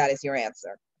response. That is your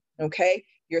answer. Okay?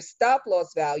 Your stop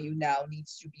loss value now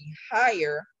needs to be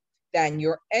higher than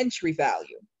your entry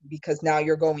value, because now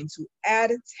you're going to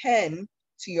add 10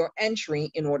 to your entry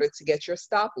in order to get your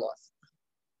stop loss.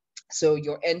 So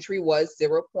your entry was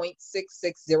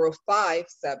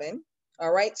 0.66057.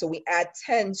 All right, so we add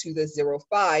 10 to the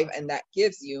 0.5, and that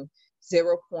gives you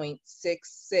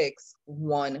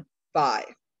 0.6615.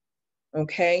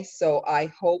 Okay, so I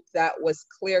hope that was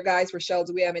clear, guys. Rochelle,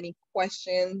 do we have any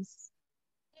questions?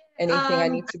 Anything I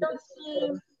need to do?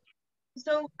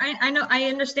 So I know, I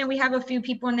understand we have a few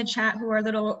people in the chat who are a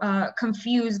little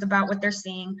confused about what they're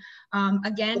seeing.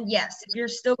 Again, yes, if you're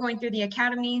still going through the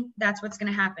academy, that's what's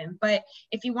going to happen. But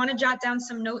if you want to jot down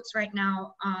some notes right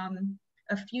now,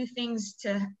 a few things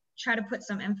to try to put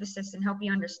some emphasis and help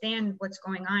you understand what's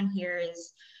going on here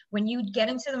is when you get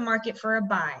into the market for a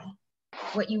buy,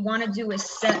 what you want to do is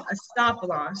set a stop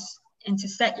loss and to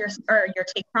set your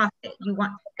take profit. You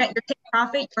want to set your take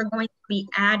profit, you're going to be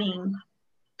adding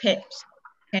pips.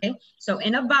 Okay, so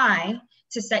in a buy,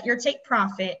 to set your take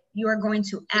profit, you are going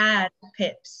to add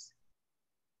pips.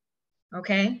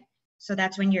 Okay, so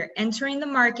that's when you're entering the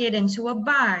market into a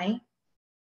buy,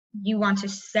 you want to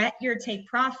set your take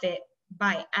profit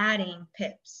by adding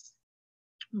pips.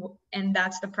 And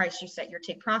that's the price you set your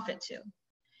take profit to.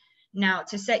 Now,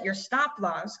 to set your stop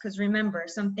loss, because remember,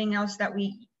 something else that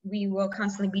we will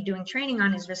constantly be doing training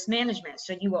on is risk management.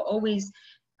 So you will always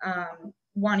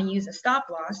want to use a stop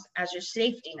loss as your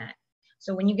safety net.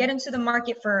 So when you get into the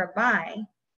market for a buy,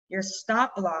 your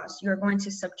stop loss, you're going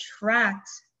to subtract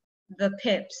the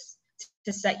pips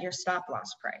to set your stop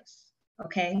loss price.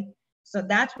 Okay, so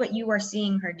that's what you are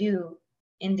seeing her do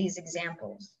in these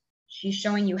examples. She's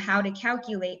showing you how to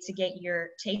calculate to get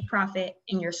your take profit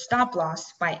and your stop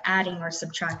loss by adding or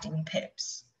subtracting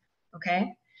pips.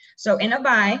 Okay, so in a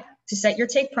buy, to set your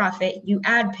take profit, you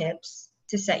add pips.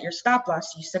 To set your stop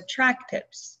loss, you subtract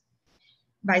pips.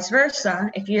 Vice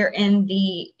versa, if you're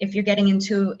getting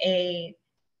into a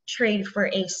trade for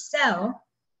a sell,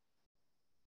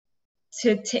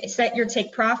 to set your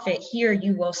take profit here,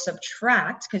 you will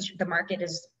subtract, because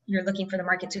you're looking for the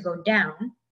market to go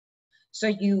down. So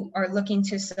you are looking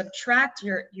to subtract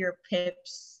your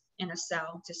pips in a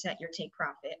sell to set your take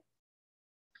profit.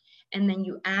 And then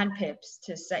you add pips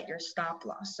to set your stop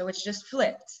loss. So it's just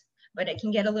flipped, but it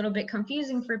can get a little bit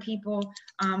confusing for people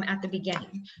at the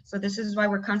beginning. So this is why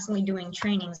we're constantly doing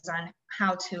trainings on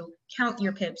how to count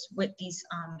your pips with these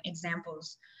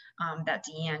examples that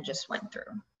Deanne just went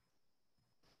through.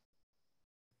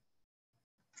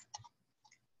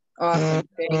 Awesome,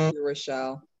 thank you,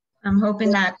 Rochelle. I'm hoping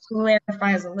that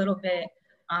clarifies a little bit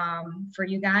for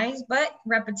you guys, but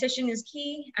repetition is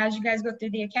key as you guys go through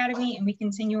the academy and we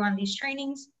continue on these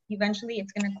trainings. Eventually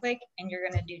it's going to click and you're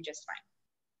going to do just fine.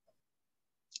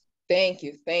 Thank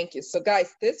you, thank you. So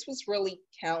guys, this was really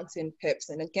counting pips.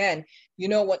 And again, you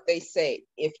know what they say,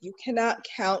 if you cannot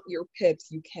count your pips,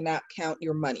 you cannot count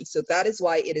your money. So that is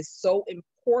why it is so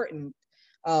important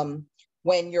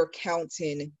when you're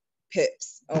counting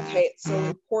pips, okay? It's so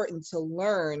important to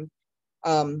learn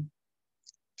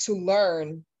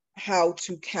how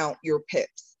to count your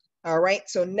pips. All right,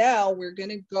 so now we're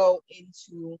gonna go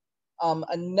into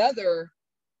another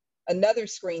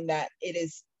screen that it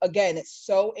is, again, it's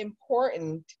so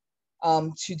important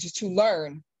to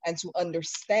learn and to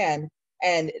understand,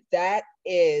 and that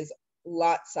is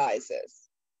lot sizes.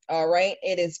 All right,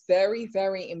 it is very,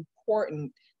 very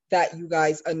important that you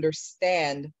guys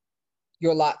understand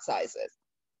your lot sizes.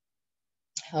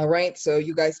 All right, so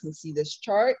you guys can see this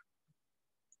chart.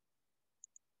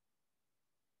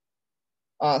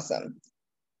 Awesome.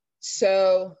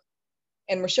 So,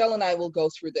 and Rochelle and I will go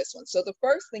through this one. So the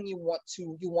first thing you want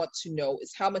to know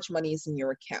is how much money is in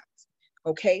your account.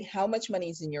 Okay, how much money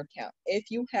is in your account?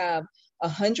 If you have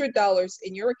 $100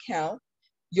 in your account,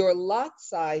 your lot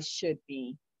size should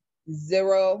be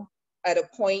 0 at a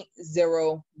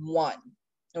 0.01.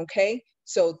 Okay,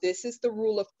 so this is the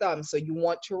rule of thumb. So you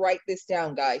want to write this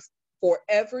down, guys. For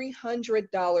every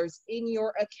 $100 in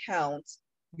your account,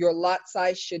 your lot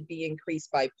size should be increased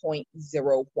by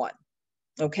 0.01.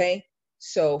 Okay,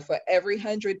 so for every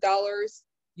 $100,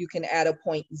 you can add a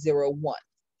 0.01.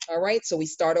 All right, so we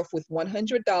start off with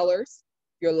 $100.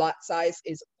 Your lot size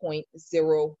is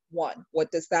 0.01.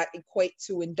 What does that equate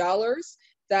to in dollars?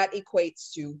 that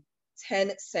equates to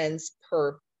 10 cents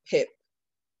per pip.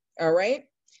 All right.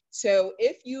 So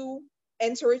if you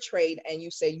enter a trade and you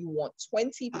say you want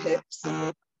 20 pips,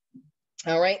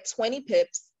 all right, 20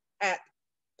 pips at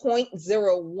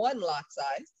 0.01 lot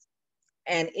size,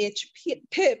 and each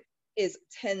pip is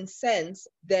 10 cents,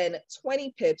 then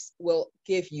 20 pips will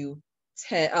give you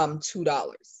 $2.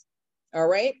 All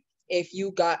right. If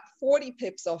you got 40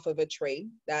 pips off of a trade,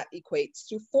 that equates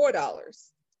to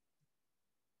 $4.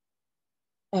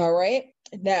 All right.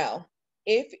 Now,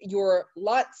 if your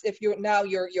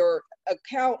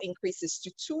account increases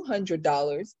to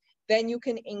 $200, then you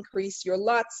can increase your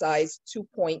lot size to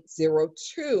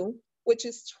 0.02, which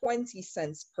is 20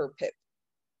 cents per pip.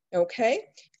 Okay.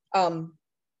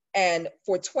 And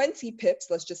for 20 pips,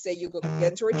 let's just say you go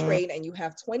enter a trade and you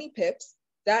have 20 pips,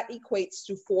 that equates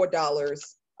to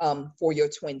 $4 for your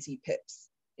 20 pips.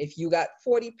 If you got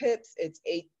 40 pips, it's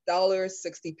 $8.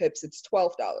 60 pips, it's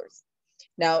 $12.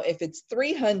 Now, if it's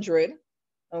 300,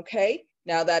 okay,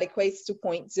 now that equates to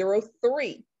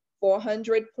 0.03,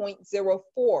 400,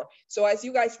 0.04. So as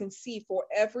you guys can see, for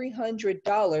every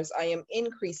 $100, I am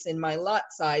increasing my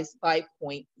lot size by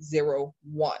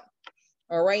 0.01.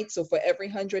 All right, so for every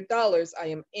 $100, I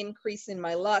am increasing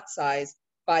my lot size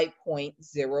by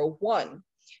 0.01.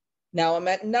 Now I'm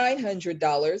at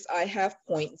 $900, I have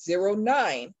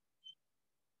 0.09.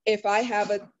 If I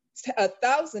have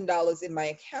 $1,000 in my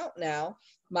account now,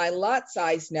 my lot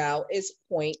size now is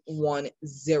 0.10.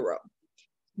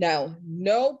 Now,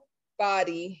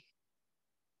 nobody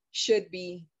should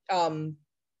be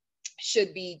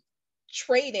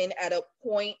trading at a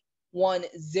 0.10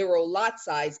 lot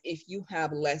size if you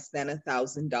have less than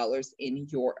 $1,000 in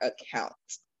your account.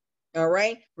 All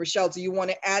right, Rochelle, do you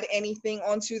want to add anything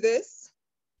onto this?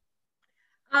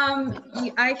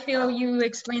 I feel you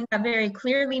explained that very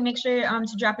clearly. Make sure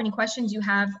to drop any questions you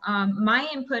have. My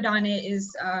input on it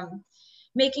is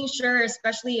making sure,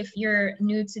 especially if you're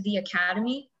new to the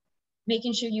academy,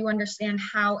 making sure you understand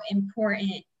how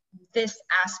important this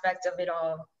aspect of it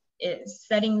all is,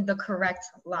 setting the correct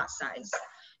lot size.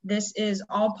 This is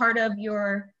all part of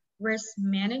your risk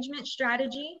management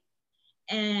strategy,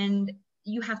 and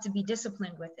you have to be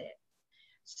disciplined with it.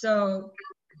 So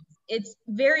it's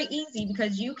very easy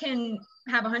because you can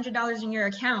have $100 in your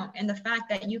account, and the fact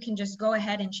that you can just go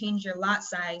ahead and change your lot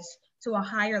size to a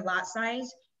higher lot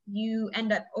size, you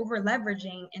end up over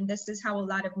leveraging, and this is how a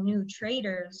lot of new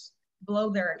traders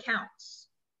blow their accounts.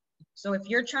 So if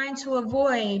you're trying to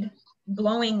avoid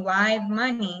blowing live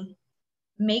money,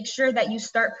 make sure that you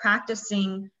start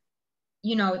practicing,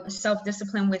 you know,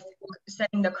 self-discipline with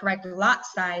setting the correct lot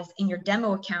size in your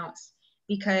demo accounts,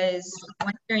 because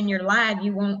once you're in your live,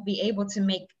 you won't be able to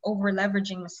make over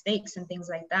leveraging mistakes and things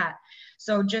like that.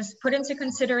 So just put into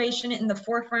consideration in the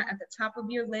forefront at the top of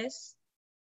your list,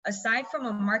 aside from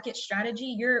a market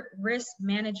strategy, your risk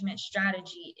management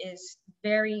strategy is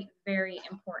very, very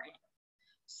important.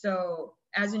 So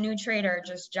as a new trader,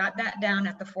 just jot that down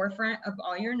at the forefront of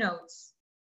all your notes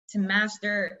to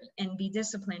master and be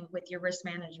disciplined with your risk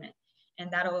management.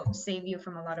 And that'll save you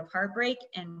from a lot of heartbreak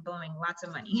and blowing lots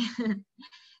of money.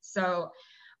 So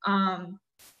I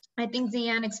think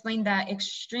Deanne explained that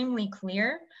extremely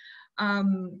clear.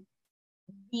 When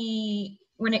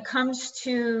it comes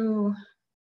to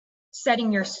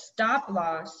setting your stop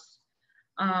loss,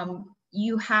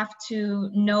 you have to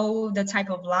know the type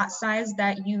of lot size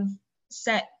that you've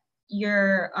set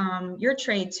your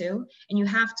trade to, and you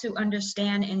have to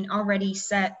understand and already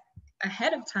set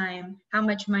ahead of time how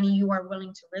much money you are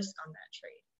willing to risk on that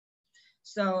trade.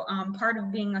 So part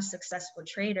of being a successful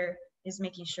trader is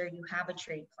making sure you have a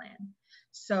trade plan.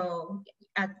 So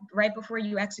right before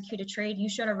you execute a trade, you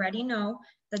should already know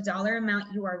the dollar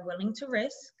amount you are willing to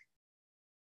risk.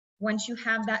 Once you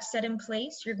have that set in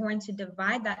place, you're going to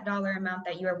divide that dollar amount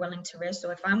that you are willing to risk. So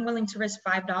if I'm willing to risk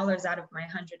 $5 out of my $100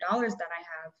 that I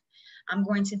have, I'm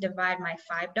going to divide my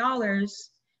 $5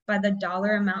 by the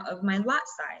dollar amount of my lot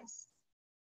size.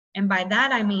 And by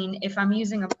that, I mean, if I'm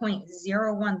using a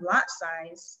 0.01 lot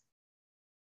size,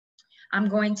 I'm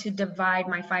going to divide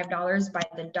my $5 by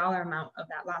the dollar amount of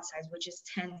that lot size, which is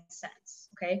 10 cents,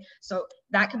 okay? So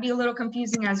that could be a little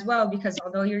confusing as well, because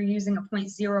although you're using a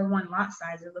 0.01 lot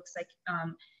size, it looks like,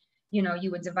 you know,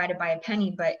 you would divide it by a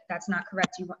penny, but that's not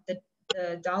correct. You want the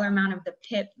dollar amount of the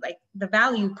pip, like the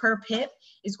value per pip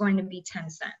is going to be 10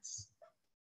 cents,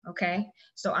 okay?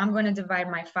 So I'm going to divide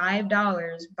my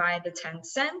 $5 by the 10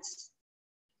 cents.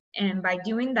 And by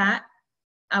doing that,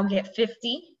 I'll get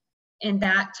 50. And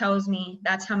that tells me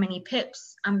that's how many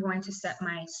pips I'm going to set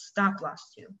my stop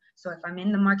loss to. So if I'm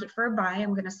in the market for a buy,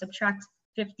 I'm going to subtract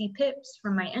 50 pips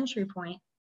from my entry point.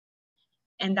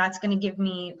 And that's going to give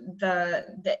me the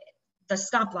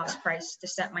stop loss price to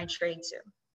set my trade to.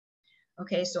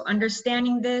 Okay, so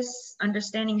understanding this,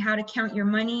 understanding how to count your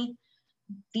money,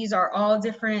 these are all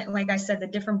different, like I said, the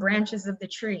different branches of the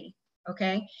tree.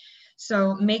 Okay,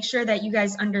 so make sure that you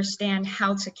guys understand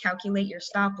how to calculate your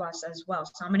stop loss as well.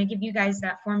 So I'm going to give you guys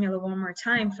that formula one more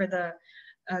time for the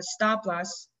stop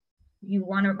loss. You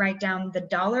want to write down the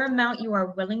dollar amount you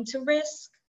are willing to risk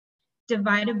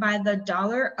divided by the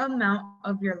dollar amount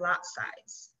of your lot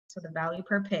size, so the value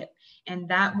per pip, and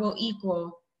that will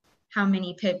equal how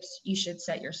many pips you should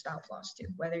set your stop loss to,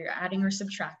 whether you're adding or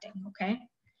subtracting. Okay,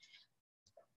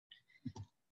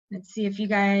 let's see if you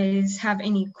guys have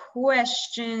any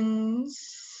questions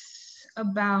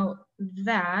about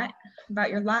that, about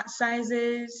your lot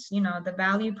sizes, you know, the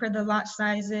value per the lot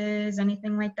sizes,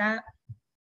 anything like that.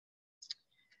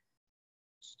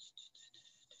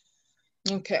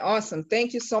 Okay, awesome.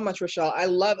 Thank you so much, Rochelle.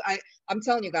 I'm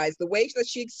telling you guys, the way that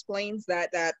she explains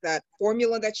that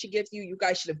formula that she gives you, you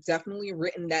guys should have definitely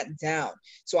written that down.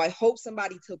 So I hope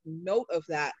somebody took note of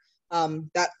that,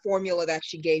 that formula that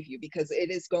she gave you, because it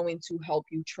is going to help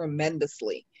you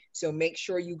tremendously. So make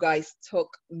sure you guys took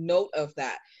note of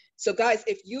that. So guys,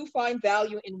 if you find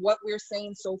value in what we're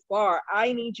saying so far,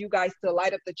 I need you guys to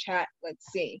light up the chat. Let's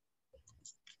see.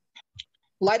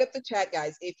 Light up the chat,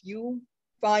 guys. If you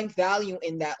find value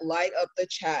in that, light up the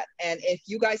chat. And if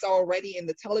you guys are already in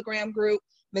the Telegram group,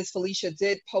 Ms. Felicia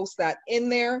did post that in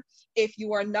there. If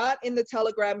you are not in the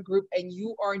Telegram group and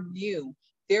you are new,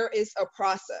 there is a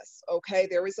process, okay?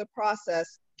 There is a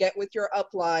process. Get with your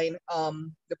upline,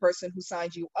 the person who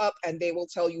signed you up, and they will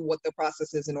tell you what the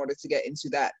process is in order to get into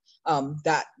that,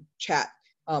 that chat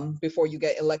before you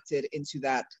get elected into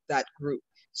that group.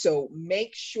 So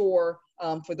make sure,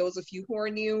 for those of you who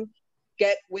are new,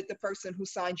 get with the person who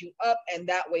signed you up, and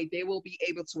that way they will be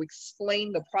able to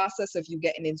explain the process of you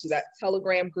getting into that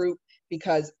Telegram group,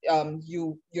 because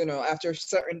you know, after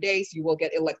certain days, you will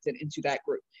get elected into that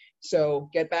group. So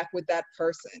get back with that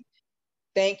person.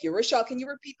 Thank you. Rochelle, can you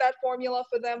repeat that formula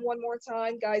for them one more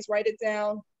time? Guys, write it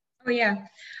down. Oh yeah,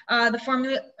 the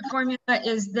formula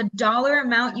is the dollar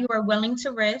amount you are willing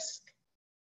to risk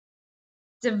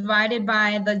divided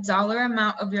by the dollar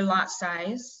amount of your lot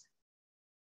size,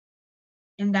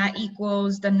 and that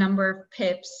equals the number of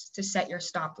pips to set your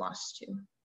stop loss to.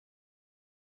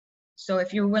 So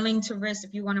if you're willing to risk,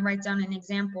 if you want to write down an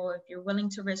example, if you're willing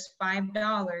to risk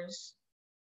 $5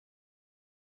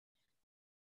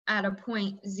 at a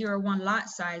 0.01 lot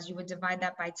size, you would divide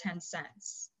that by 10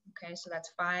 cents. Okay, so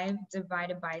that's 5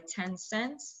 divided by 10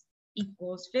 cents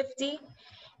equals 50.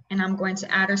 And I'm going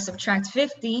to add or subtract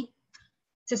 50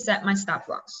 to set my stop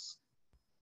loss.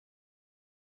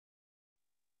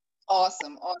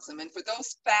 Awesome, awesome. And for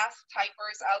those fast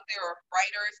typers out there, or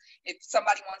writers, if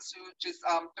somebody wants to just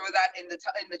throw that in the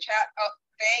chat. Oh,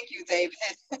 thank you, David.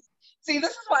 See,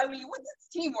 this is why this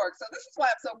teamwork. So this is why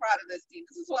I'm so proud of this team.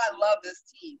 This is why I love this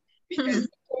team, because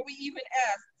before we even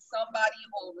asked, somebody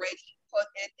already put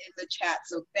it in the chat.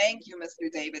 So thank you, Mr.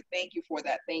 David. Thank you for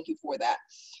that. Thank you for that.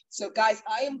 So guys,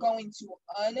 I am going to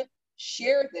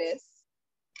unshare this.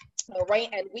 All right,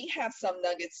 and we have some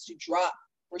nuggets to drop.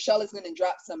 Rochelle is going to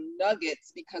drop some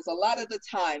nuggets, because a lot of the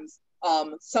times,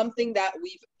 something that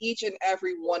each and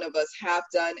every one of us have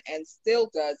done and still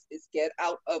does is get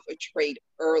out of a trade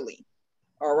early.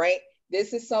 All right.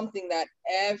 This is something that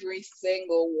every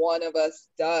single one of us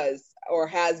does or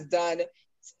has done,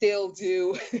 still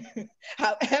do,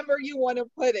 however you want to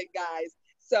put it, guys.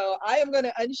 So I am going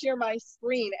to unshare my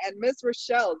screen, and Miss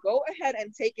Rochelle, go ahead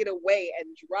and take it away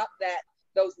and drop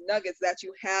those nuggets that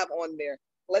you have on there.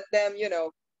 Let them, you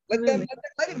know, let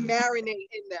it marinate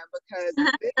in them, because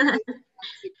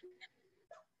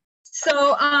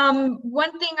So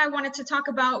one thing I wanted to talk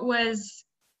about was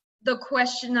the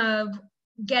question of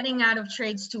getting out of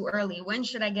trades too early. When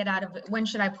should I get out of it? When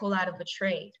should I pull out of a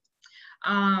trade?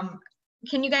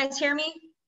 Can you guys hear me?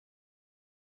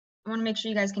 I want to make sure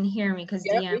you guys can hear me, because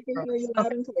yeah, we can hear you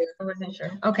loud and clear. I wasn't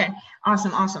sure. Okay,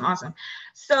 awesome.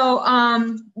 So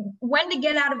when to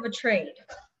get out of a trade?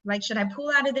 Like, should I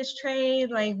pull out of this trade?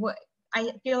 Like, what?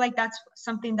 I feel like that's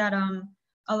something that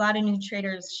a lot of new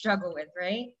traders struggle with,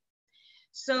 right?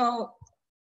 So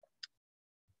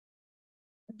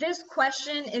this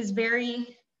question is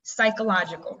very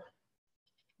psychological,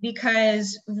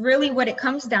 because really what it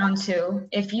comes down to,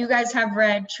 if you guys have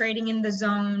read Trading in the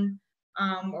Zone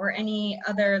or any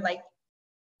other like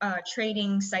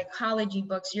trading psychology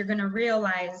books, you're going to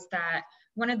realize that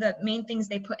one of the main things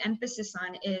they put emphasis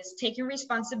on is taking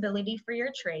responsibility for your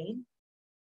trade.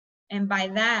 And by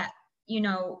that, you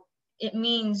know, it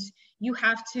means you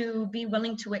have to be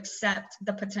willing to accept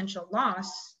the potential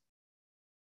loss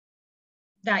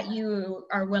that you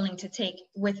are willing to take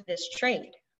with this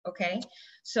trade, okay?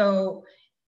 So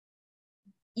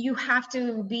you have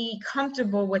to be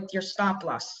comfortable with your stop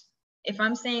loss. If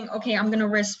I'm saying, okay, I'm gonna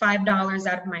risk $5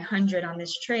 out of my 100 on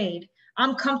this trade,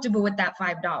 I'm comfortable with that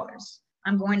 $5.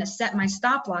 I'm going to set my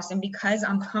stop loss, and because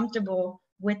I'm comfortable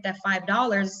with that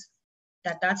 $5,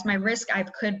 that's my risk I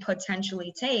could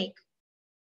potentially take,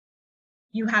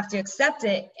 you have to accept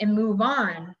it and move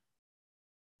on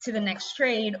to the next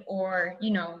trade, or,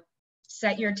 you know,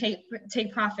 set your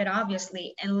take profit,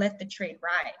 obviously, and let the trade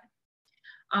ride.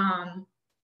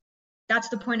 That's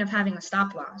the point of having a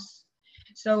stop loss.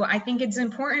 So I think it's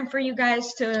important for you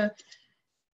guys to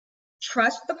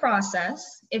trust the process.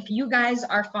 If you guys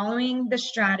are following the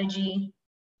strategy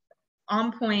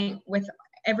on point with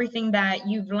everything that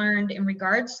you've learned in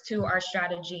regards to our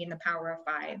strategy in the Power of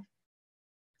Five,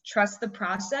 trust the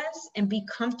process and be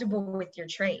comfortable with your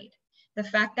trade. The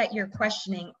fact that you're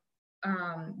questioning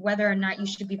whether or not you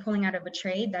should be pulling out of a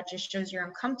trade, that just shows you're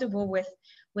uncomfortable with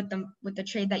the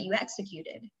trade that you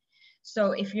executed.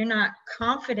 So if you're not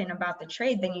confident about the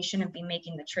trade, then you shouldn't be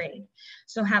making the trade.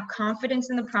 So have confidence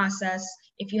in the process.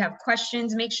 If you have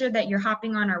questions, make sure that you're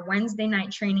hopping on our Wednesday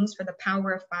night trainings for the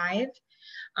Power of Five,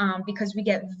 because we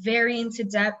get very into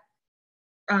depth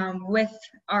with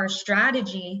our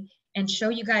strategy and show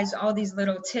you guys all these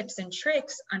little tips and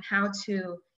tricks on how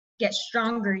to get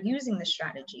stronger using the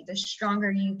strategy. The stronger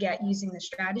you get using the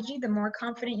strategy, the more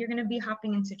confident you're going to be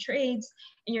hopping into trades,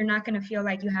 and you're not going to feel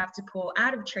like you have to pull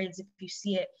out of trades if you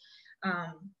see it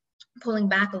pulling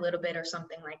back a little bit or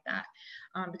something like that,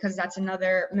 because that's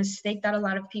another mistake that a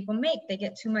lot of people make. They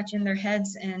get too much in their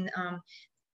heads, and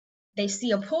they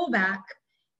see a pullback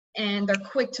and they're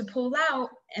quick to pull out,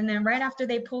 and then right after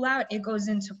they pull out, it goes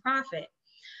into profit.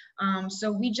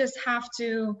 So we just have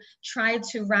to try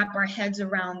to wrap our heads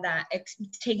around that,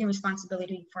 taking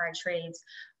responsibility for our trades,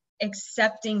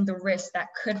 accepting the risk that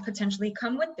could potentially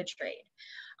come with the trade.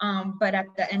 But at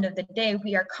the end of the day,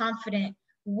 we are confident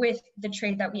with the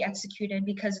trade that we executed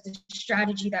because the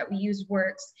strategy that we use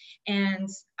works, and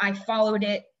I followed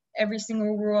it, every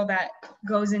single rule that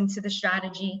goes into the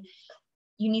strategy.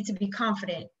 You need to be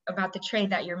confident about the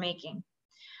trade that you're making.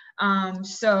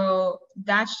 So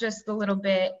that's just a little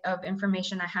bit of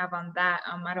information I have on that.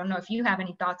 I don't know if you have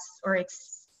any thoughts or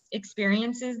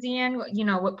experiences, Deanne, you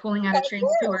know, with pulling out of trades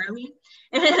too early.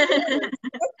 Of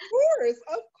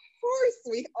course,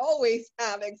 we always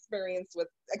have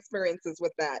experiences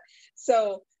with that.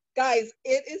 So guys,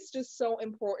 it is just so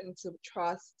important to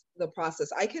trust the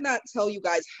process. I cannot tell you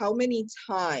guys how many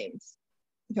times,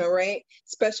 all right,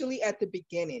 especially at the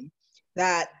beginning,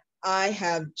 that I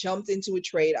have jumped into a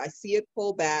trade, I see it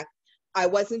pull back, I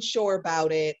wasn't sure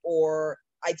about it, or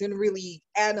I didn't really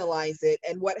analyze it.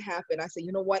 And what happened? I said,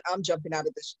 you know what? I'm jumping out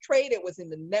of this trade. It was in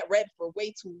the net red for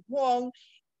way too long.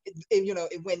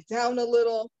 It went down a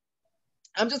little.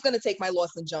 I'm just going to take my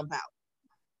loss and jump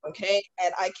out. Okay.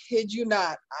 And I kid you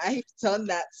not, I've done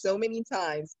that so many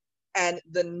times. And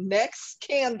the next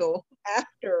candle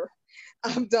after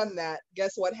I've done that,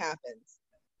 guess what happens?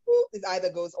 It either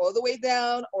goes all the way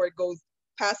down or it goes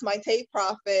past my take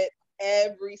profit.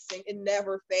 It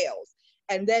never fails.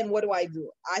 And then what do?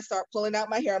 I start pulling out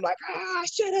my hair. I'm like, I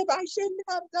shouldn't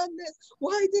have done this.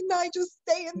 Why didn't I just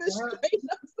stay in this trade?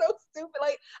 I'm so stupid.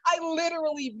 Like, I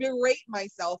literally berate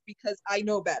myself because I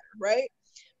know better, right?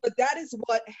 But that is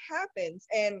what happens.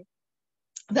 And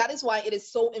that is why it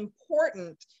is so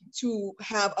important to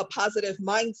have a positive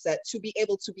mindset, to be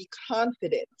able to be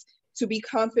confident. To be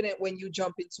confident when you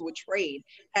jump into a trade.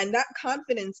 And that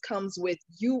confidence comes with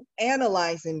you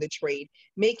analyzing the trade,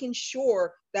 making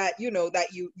sure that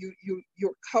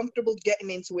you're comfortable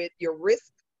getting into it, your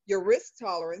risk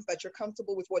tolerance, that you're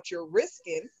comfortable with what you're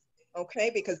risking, okay?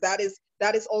 Because that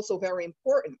is also very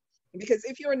important. Because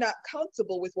if you're not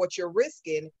comfortable with what you're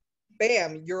risking,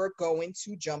 bam, you're going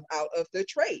to jump out of the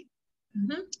trade.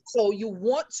 Mm-hmm. So you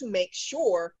want to make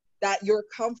sure that you're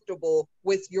comfortable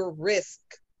with your risk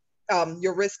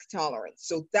tolerance.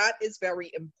 So that is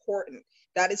very important.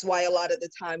 That is why a lot of the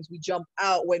times we jump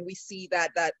out when we see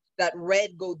that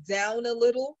red go down a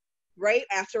little, right?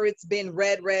 After it's been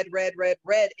red,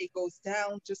 it goes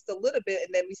down just a little bit.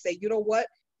 And then we say, you know what?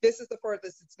 This is the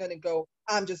furthest it's going to go.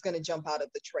 I'm just going to jump out of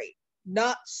the trade.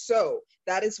 Not so.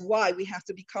 That is why we have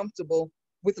to be comfortable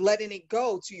with letting it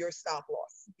go to your stop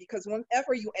loss. Because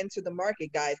whenever you enter the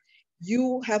market, guys,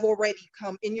 you have already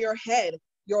come in your head.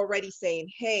 You're already saying,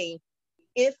 hey,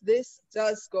 if this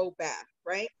does go back,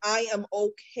 right, I am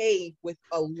okay with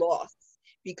a loss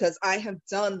because I have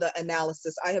done the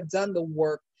analysis. I have done the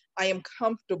work. I am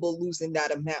comfortable losing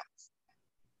that amount.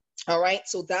 All right.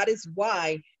 So that is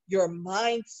why your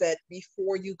mindset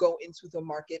before you go into the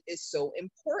market is so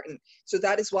important. So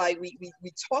that is why we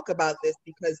talk about this,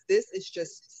 because this is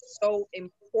just so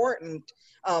important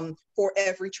for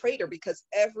every trader, because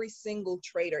every single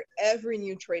trader, every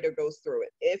new trader goes through it.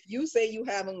 If you say you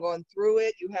haven't gone through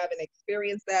it, you haven't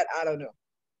experienced that, I don't know.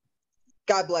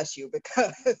 God bless you,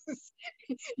 because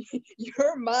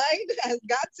your mind has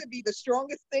got to be the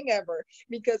strongest thing ever,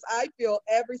 because I feel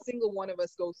every single one of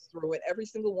us goes through it. Every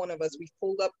single one of us, we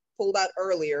pulled out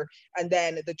earlier, and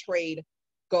then the trade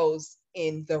goes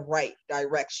in the right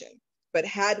direction. But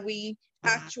had we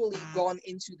actually gone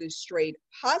into this trade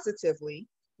positively,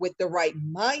 with the right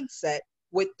mindset,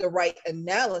 with the right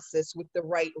analysis, with the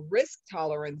right risk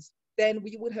tolerance, then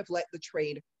we would have let the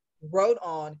trade rode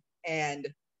on and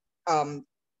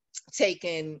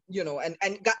taken,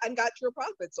 and got your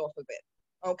profits off of it.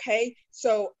 Okay,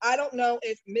 so I don't know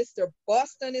if Mr.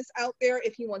 Boston is out there,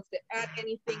 if he wants to add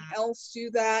anything else to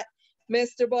that.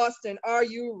 Mr. Boston, are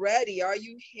you ready? Are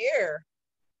you here?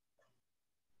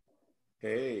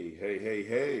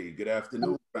 Hey. Good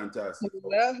afternoon. Fantastic.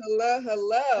 Hello.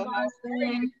 How are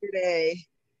you today?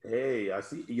 Hey, I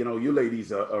see, you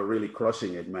ladies are really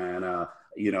crushing it, man.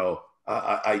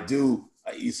 I do.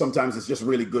 Sometimes it's just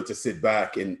really good to sit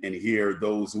back and hear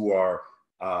those who are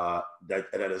that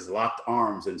has locked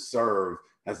arms and serve,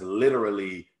 has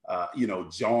literally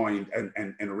joined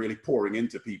and really pouring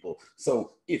into people.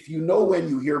 So if when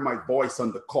you hear my voice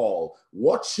on the call,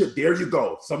 there you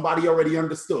go. Somebody already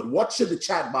understood. What should the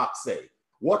chat box say?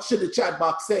 What should the chat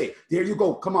box say? There you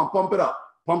go. Come on, pump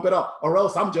it up, or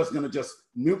else I'm just gonna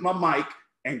mute my mic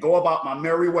and go about my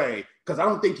merry way, because I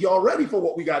don't think y'all ready for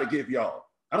what we got to give y'all.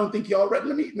 I don't think y'all ready.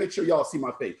 Let me make sure y'all see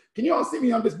my face. Can y'all see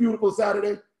me on this beautiful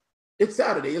Saturday? It's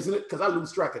Saturday, isn't it? Because I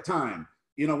lose track of time.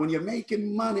 When you're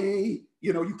making money,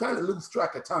 you kind of lose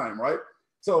track of time, right?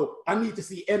 So I need to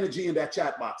see energy in that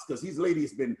chat box, because these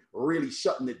ladies have been really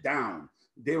shutting it down.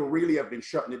 They really have been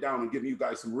shutting it down and giving you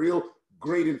guys some real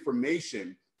great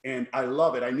information. And I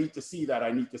love it. I need to see that.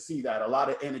 A lot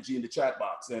of energy in the chat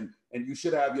box. And you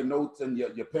should have your notes and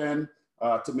your pen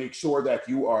to make sure that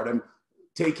you are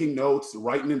taking notes,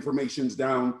 writing informations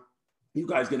down. You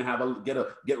guys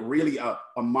gonna get really a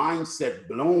mindset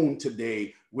blown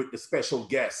today with the special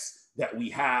guests that we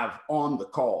have on the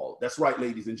call. That's right,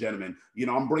 ladies and gentlemen.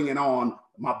 I'm bringing on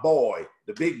my boy,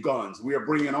 the big guns. We are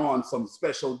bringing on some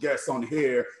special guests on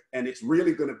here, and it's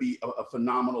really going to be a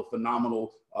phenomenal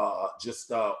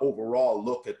overall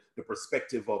look at the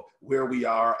perspective of where we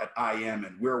are at IM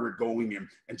and where we're going,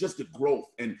 and just the growth.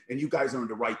 And you guys are in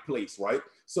the right place, right?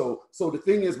 So the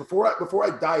thing is, before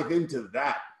I dive into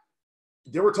that,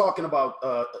 they were talking about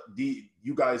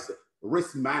you guys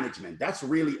risk management. That's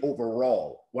really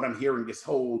overall what I'm hearing this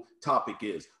whole topic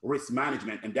is risk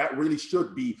management. And that really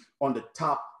should be on the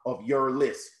top of your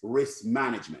list, risk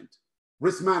management.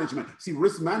 Risk management. See,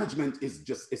 risk management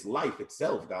it's life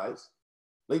itself, guys.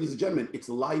 Ladies and gentlemen, it's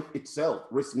life itself,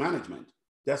 risk management.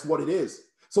 That's what it is.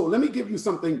 So let me give you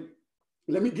something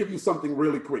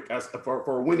really quick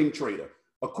for a winning trader.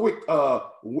 A quick a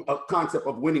concept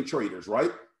of winning traders,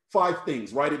 right? 5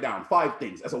 things, write it down. 5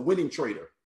 things as a winning trader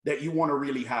that you want to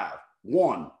really have.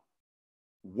 One,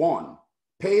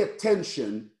 pay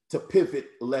attention to pivot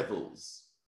levels.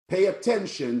 Pay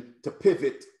attention to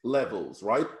pivot levels,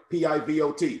 right?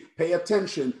 P-I-V-O-T. Pay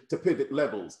attention to pivot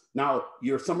levels. Now,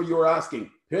 some of you are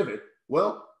asking, pivot?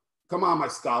 Well, come on, my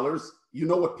scholars. You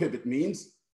know what pivot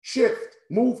means. Shift,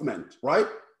 movement, right?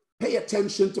 Pay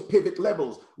attention to pivot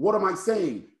levels. What am I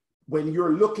saying? When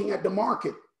you're looking at the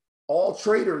market, all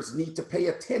traders need to pay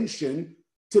attention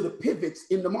to the pivots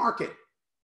in the market.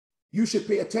 You should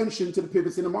pay attention to the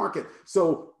pivots in the market.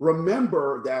 So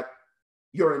remember that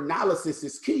your analysis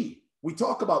is key. We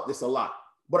talk about this a lot,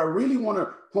 but I really want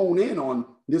to hone in on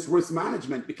this risk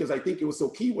management, because I think it was so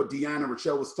key what Deanna and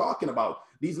Rochelle was talking about.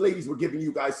 These ladies were giving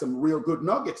you guys some real good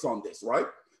nuggets on this, right?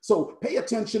 So pay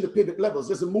attention to pivot levels.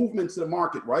 There's a movement to the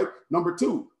market, right? Number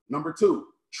two,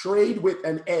 trade with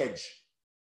an edge.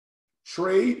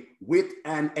 Trade with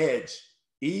an edge.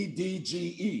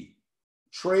 EDGE.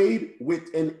 Trade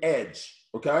with an edge.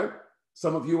 Okay.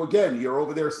 Some of you, again, you're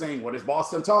over there saying, what is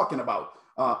Boston talking about?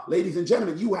 Ladies and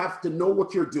gentlemen, you have to know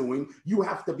what you're doing. You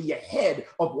have to be ahead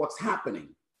of what's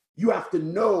happening. You have to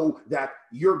know that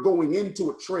you're going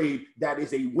into a trade that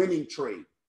is a winning trade.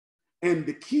 And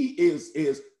the key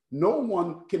is no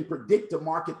one can predict the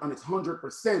market on its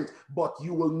 100%, but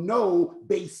you will know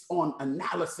based on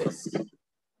analysis.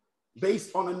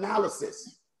 Based on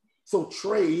analysis. So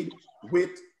trade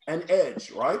with an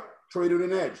edge, right? Trade with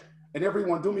an edge. And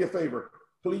everyone, do me a favor.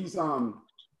 Please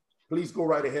Please go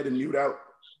right ahead and mute out.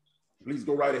 Please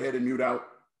go right ahead and mute out.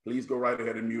 Please go right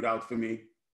ahead and mute out for me.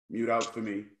 Mute out for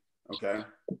me. Okay.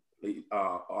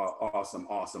 Awesome,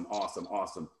 awesome, awesome,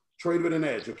 awesome. Trade with an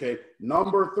edge. Okay.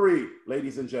 Number 3,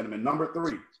 ladies and gentlemen. Number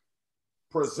 3,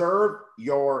 preserve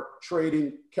your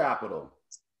trading capital.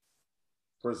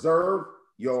 Preserve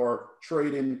your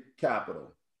trading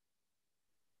capital.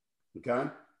 Okay.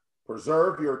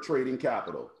 Preserve your trading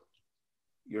capital.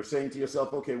 You're saying to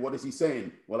yourself, okay, what is he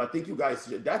saying? Well, I think you guys,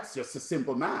 that's just a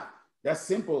simple math. That's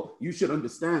simple. You should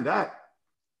understand that.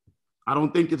 I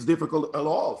don't think it's difficult at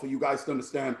all for you guys to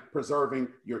understand preserving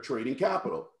your trading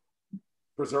capital.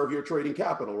 Preserve your trading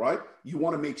capital, right? You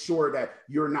want to make sure that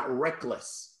you're not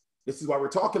reckless. This is why we're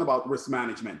talking about risk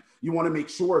management. You want to make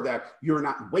sure that you're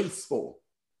not wasteful.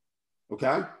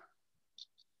 Okay?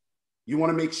 You want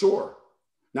to make sure.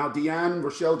 Now, Deanne,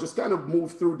 Rochelle, just kind of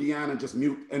move through Deanne and just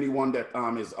mute anyone that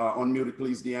is unmuted,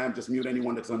 please, Deanne. Just mute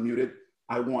anyone that's unmuted.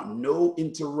 I want no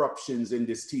interruptions in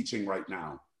this teaching right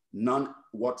now. None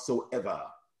whatsoever.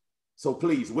 So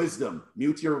please, wisdom,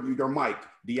 mute your mic.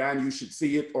 Deanne, you should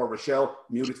see it, or Rochelle,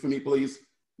 mute it for me, please.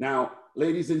 Now,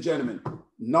 ladies and gentlemen,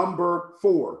 number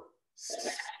 4,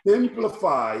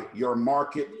 simplify your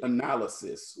market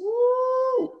analysis.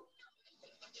 Woo!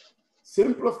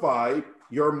 Simplify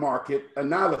your market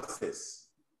analysis.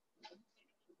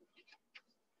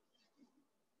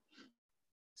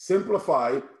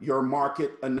 Simplify your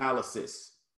market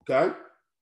analysis, okay?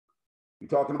 You're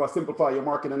talking about simplify your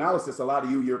market analysis. A lot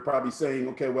of you, you're probably saying,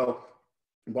 okay, well,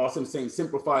 Boston's saying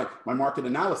simplify my market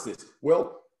analysis.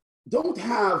 Well, don't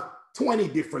have 20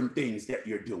 different things that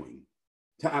you're doing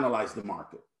to analyze the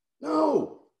market.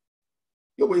 No,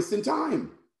 you're wasting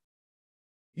time.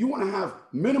 You want to have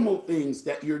minimal things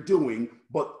that you're doing,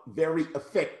 but very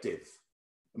effective.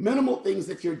 Minimal things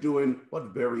that you're doing,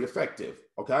 but very effective,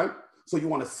 okay? So you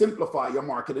want to simplify your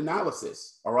market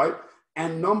analysis, all right?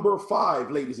 And number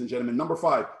 5, ladies and gentlemen, number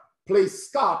 5, place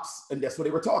stops, and that's what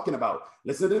they were talking about.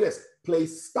 Listen to this,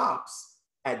 place stops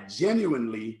at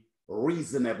genuinely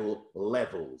reasonable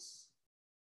levels.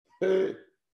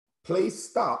 Place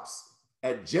stops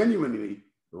at genuinely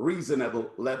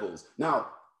reasonable levels. Now,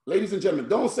 ladies and gentlemen,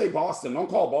 don't say Boston, don't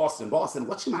call Boston. Boston,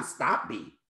 what should my stop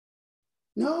be?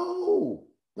 No,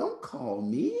 don't call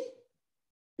me.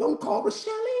 Don't call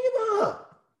Rochelle either.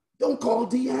 Don't call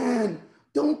Deanne.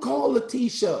 Don't call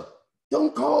Letitia.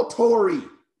 Don't call Tori.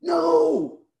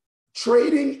 No.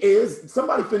 Trading is,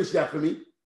 somebody finish that for me.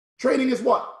 Trading is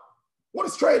what? What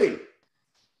is trading?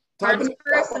 It's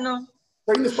personal.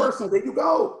 Trading is personal. There you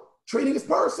go. Trading is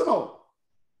personal.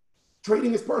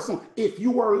 Trading is personal. If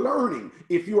you are learning,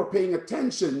 if you are paying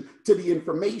attention to the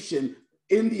information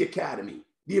in the academy,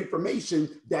 the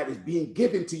information that is being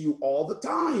given to you all the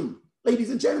time, ladies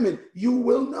and gentlemen, you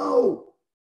will know.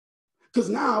 Because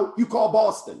now you call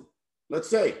Boston. Let's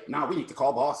say, now we need to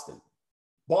call Boston.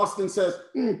 Boston says,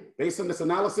 based on this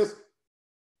analysis,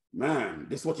 man,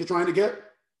 this is what you're trying to get?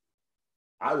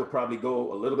 I would probably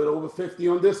go a little bit over 50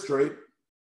 on this trade.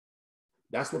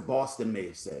 That's what Boston may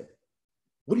have said.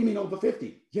 What do you mean over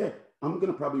 50? Yeah, I'm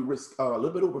going to probably risk a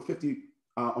little bit over 50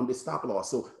 on this stop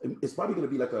loss. So it's probably going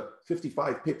to be like a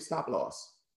 55 pip stop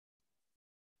loss.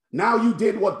 Now you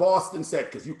did what Boston said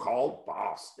because you called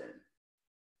Boston.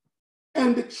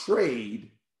 And the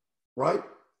trade, right?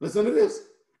 Listen to this.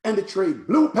 And the trade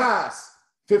blew past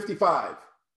 55.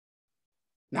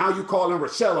 Now you calling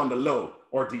Rochelle on the low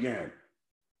or Deanne.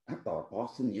 I thought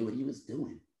Boston knew what he was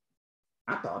doing.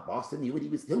 I thought Boston knew what he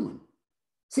was doing.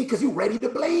 See, because you're ready to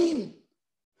blame.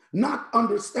 Not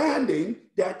understanding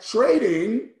that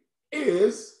trading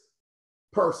is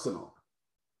personal.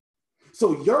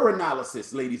 So your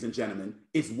analysis, ladies and gentlemen,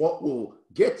 is what will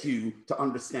get you to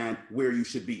understand where you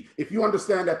should be. If you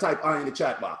understand that, type I in the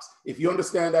chat box. If you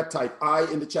understand that, type I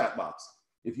in the chat box.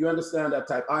 If you understand that,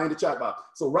 type I in the chat box.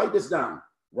 So write this down.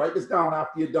 Write this down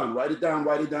after you're done. Write it down,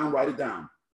 write it down, write it down.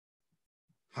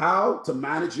 How to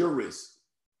manage your risk.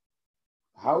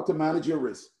 How to manage your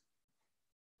risk.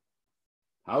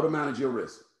 How to manage your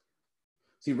risk.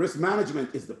 See, risk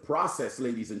management is the process,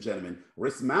 ladies and gentlemen.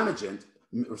 Risk management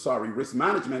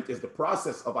is the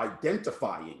process of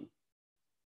identifying,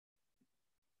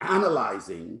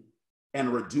 analyzing,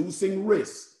 and reducing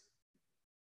risk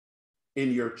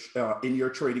in your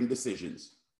trading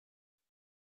decisions.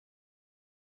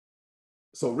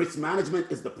 So risk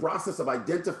management is the process of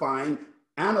identifying,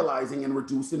 analyzing, and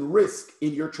reducing risk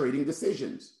in your trading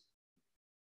decisions.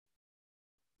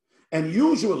 And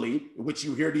usually, which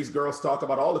you hear these girls talk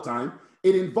about all the time,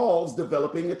 it involves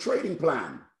developing a trading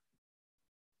plan.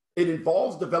 It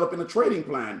involves developing a trading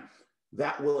plan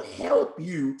that will help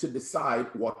you to decide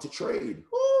what to trade.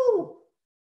 Woo!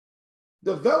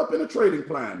 Developing a trading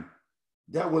plan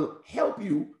that will help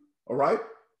you, all right,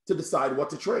 to decide what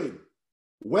to trade,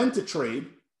 when to trade,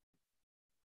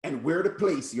 and where to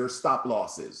place your stop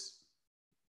losses.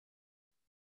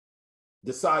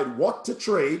 Decide what to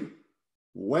trade,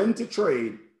 when to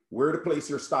trade, where to place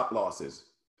your stop losses.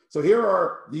 So here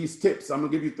are these tips. I'm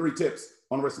gonna give you 3 tips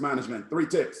on risk management. 3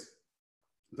 tips.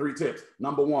 3 tips.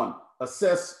 Number 1,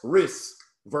 assess risk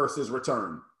versus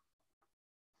return.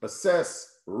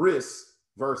 Assess risk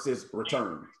versus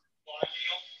return.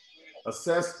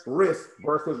 Assess risk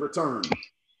versus return.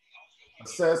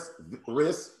 Assess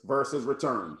risk versus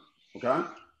return. Okay?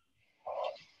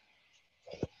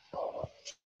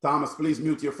 Thomas, please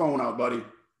mute your phone out, buddy.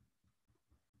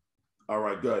 All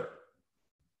right, good.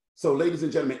 So, ladies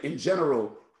and gentlemen, in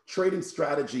general, trading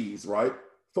strategies, right,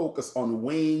 focus on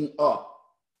weighing up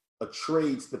a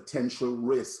trade's potential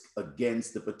risk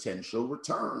against the potential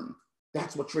return.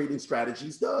 That's what trading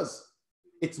strategies does.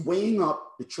 It's weighing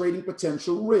up the trading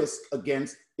potential risk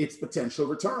against its potential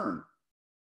return.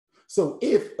 So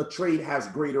if a trade has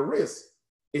greater risk,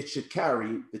 it should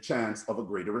carry the chance of a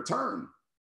greater return,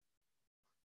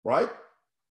 right?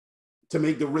 To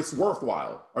make the risk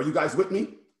worthwhile. Are you guys with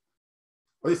me?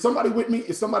 Is somebody with me?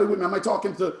 Is somebody with me? Am I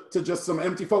talking to just some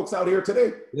empty folks out here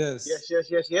today? Yes.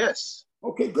 Yes.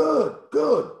 Okay, good.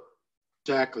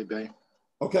 Exactly, babe.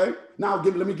 Okay. Now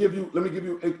let me give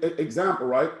you an example,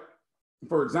 right?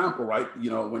 For example, right?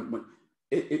 You know,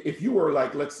 if you were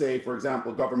like, let's say, for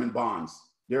example, government bonds,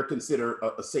 they're considered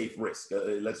a safe risk.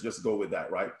 Let's just go with that,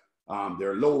 right?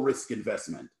 They're low risk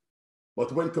investment,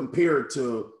 but when compared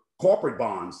to corporate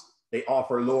bonds, they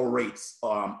offer lower rates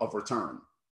of return.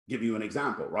 Give you an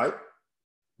example, right?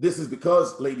 This is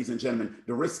because, ladies and gentlemen,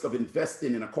 the risk of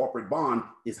investing in a corporate bond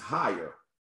is higher.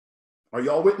 Are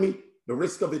y'all with me? The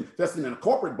risk of investing in a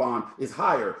corporate bond is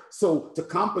higher. So to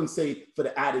compensate for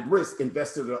the added risk,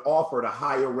 investors are offered a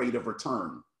higher rate of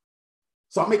return.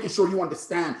 So I'm making sure you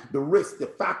understand the risk, the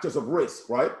factors of risk,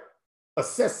 right?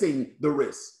 Assessing the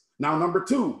risk. Now, number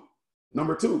two,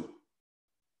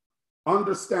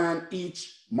 understand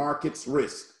each market's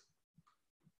risk.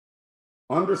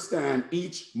 Understand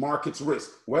each market's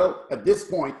risk. Well, at this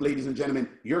point, ladies and gentlemen,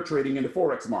 you're trading in the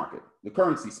forex market, the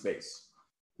currency space.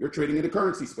 You're trading in the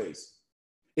currency space.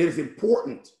 It is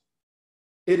important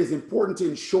to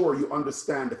ensure you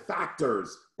understand the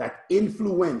factors that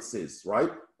influences,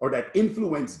 right? Or that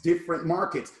influence different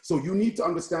markets. So you need to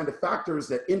understand the factors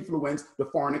that influence the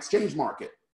foreign exchange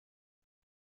market.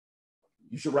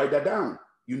 You should write that down.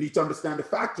 You need to understand the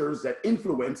factors that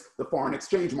influence the foreign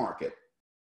exchange market.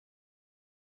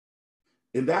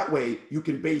 In that way, you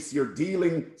can base your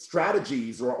dealing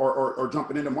strategies or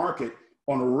jumping in the market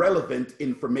on relevant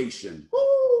information.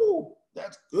 Woo!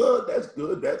 That's good.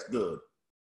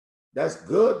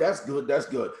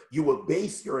 You will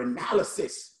base your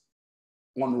analysis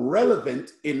on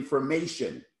relevant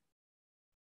information.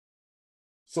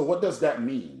 So what does that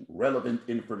mean? Relevant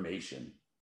information.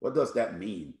 What does that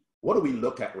mean? What do we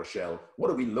look at, Rochelle? What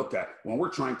do we look at when we're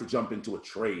trying to jump into a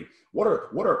trade? What are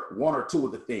 1 or 2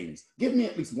 of the things? Give me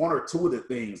at least 1 or 2 of the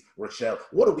things, Rochelle.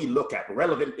 What do we look at?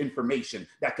 Relevant information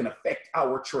that can affect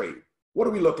our trade. What do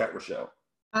we look at, Rochelle?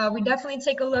 We definitely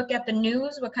take a look at the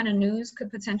news. What kind of news could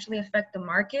potentially affect the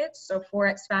market? So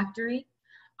Forex Factory.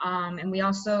 And we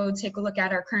also take a look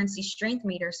at our currency strength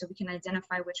meter so we can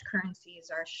identify which currencies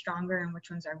are stronger and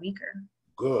which ones are weaker.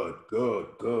 Good.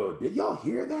 Did y'all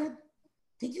hear that?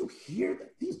 Did you hear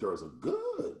that? These girls are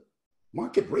good.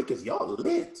 Market Breakers, y'all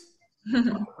lit.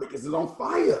 Market Breakers is on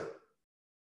fire.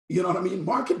 You know what I mean?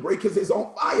 Market Breakers is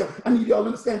on fire. I need y'all to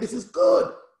understand this is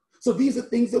good. So these are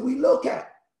things that we look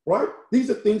at, right?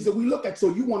 These are things that we look at. So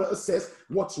you want to assess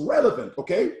what's relevant,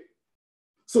 okay?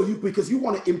 So because you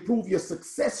want to improve your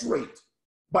success rate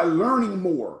by learning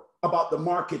more about the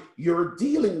market you're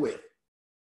dealing with.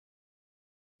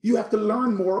 You have to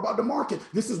learn more about the market.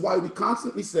 This is why we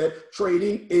constantly said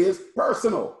trading is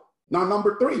personal. Now,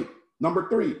 number three,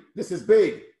 this is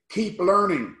big. Keep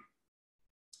learning.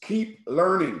 Keep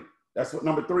learning. That's what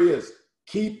number 3 is.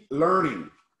 Keep learning.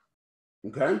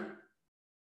 Okay?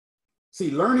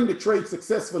 See, learning to trade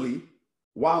successfully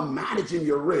while managing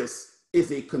your risk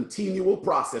is a continual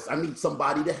process. I need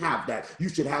somebody to have that. You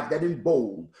should have that in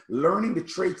bold. Learning to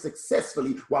trade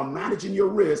successfully while managing your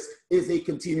risk is a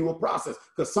continual process.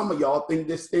 Because some of y'all think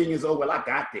this thing is, oh, well, I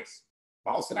got this.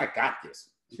 Boston, I got this.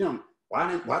 You know,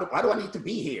 why do I need to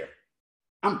be here?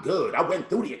 I'm good. I went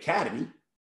through the academy.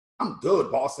 I'm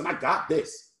good, Boston. I got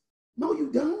this. No,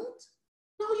 you don't.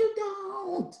 No, you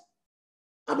don't.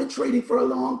 I've been trading for a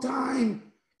long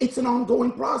time. It's an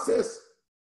ongoing process,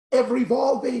 ever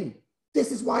evolving.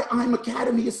 This is why I'm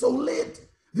Academy is so lit,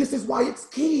 This is why it's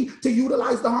key to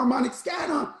utilize the harmonic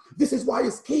scanner. This is why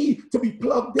it's key to be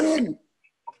plugged in.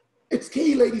 It's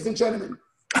key, ladies and gentlemen,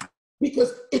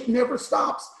 because it never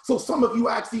stops. So some of you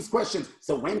ask these questions.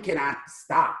 So when can I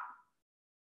stop?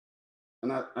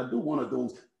 And I do one of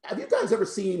those. Have you guys ever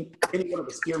seen any one of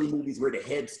the scary movies where the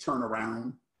heads turn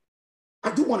around?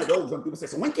 I do one of those when people say,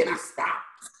 so when can I stop?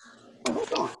 Oh,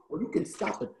 hold on. Well, you can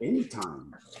stop at any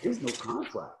time. There's no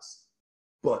contracts.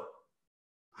 But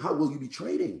how will you be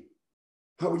trading?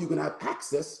 How are you going to have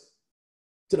access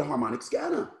to the harmonic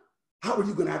scanner? How are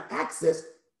you going to have access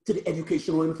to the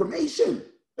educational information?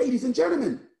 Ladies and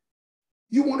gentlemen,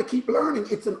 you want to keep learning.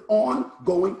 It's an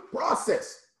ongoing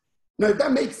process. Now, if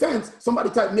that makes sense, somebody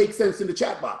type "make sense" in the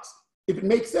chat box. If it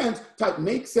makes sense, type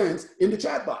 "make sense" in the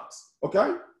chat box,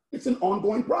 okay? It's an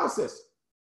ongoing process.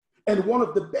 And one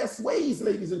of the best ways,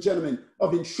 ladies and gentlemen,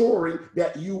 of ensuring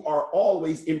that you are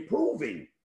always improving.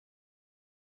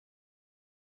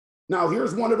 Now,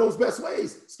 here's one of those best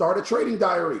ways. Start a trading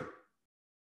diary.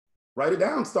 Write it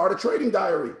down. Start a trading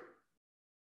diary.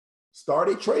 Start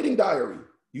a trading diary.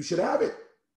 You should have it.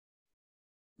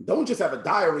 Don't just have a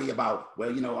diary about,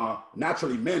 well, you know,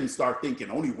 naturally men start thinking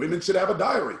only women should have a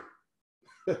diary.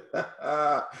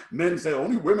 Men say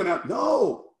only women have.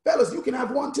 No, fellas, you can have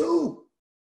one too.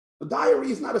 A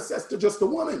diary is not assessed to just a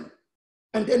woman.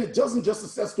 And then it doesn't just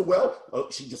assess to, well,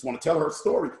 she just want to tell her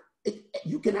story.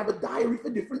 You can have a diary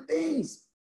for different things.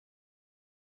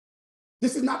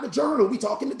 This is not the journal. We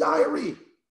talk in the diary.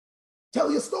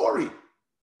 Tell your story.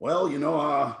 Well, you know,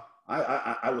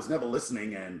 I was never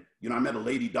listening, and you know, I met a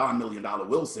lady, Don $1 Million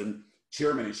Wilson,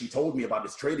 chairman, and she told me about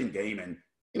this trading game, and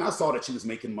you know, I saw that she was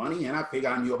making money, and I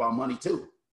figured I knew about money too.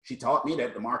 She taught me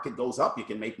that the market goes up, you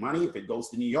can make money if it goes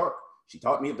to New York. She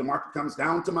taught me if the market comes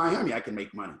down to Miami, I can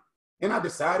make money. And I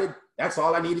decided that's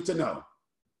all I needed to know.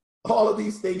 All of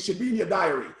these things should be in your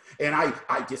diary. And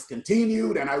I just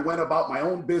continued, and I went about my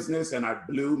own business, and I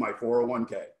blew my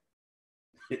 401k.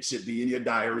 It should be in your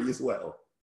diary as well.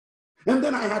 And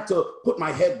then I had to put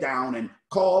my head down and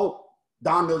call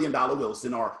Don $1 Million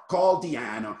Wilson, or call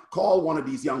Deanne, or call one of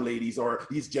these young ladies or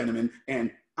these gentlemen.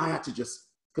 And I had to just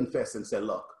confess and say,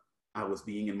 look, I was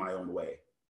being in my own way.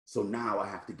 So now I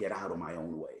have to get out of my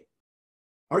own way.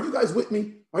 Are you guys with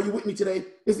me? Are you with me today?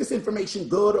 Is this information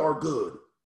good or good?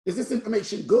 Is this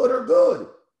information good or good?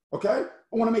 Okay?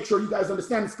 I want to make sure you guys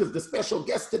understand this, because the special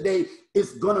guest today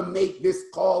is going to make this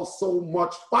call so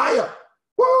much fire.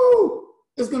 Woo!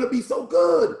 It's going to be so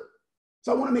good.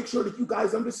 So I want to make sure that you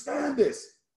guys understand this.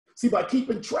 See, by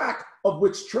keeping track of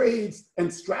which trades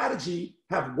and strategy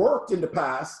have worked in the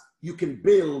past, you can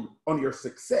build on your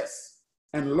success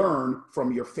and learn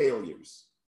from your failures.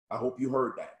 I hope you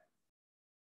heard that.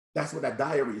 That's what that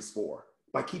diary is for.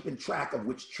 By keeping track of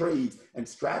which trades and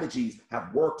strategies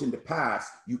have worked in the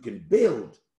past, you can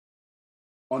build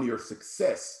on your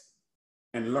success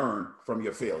and learn from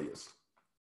your failures.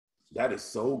 That is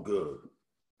so good.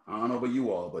 I don't know about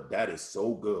you all, but that is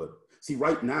so good. See,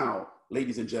 right now,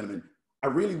 ladies and gentlemen, I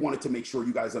really wanted to make sure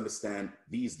you guys understand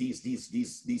these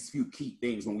few key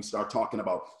things when we start talking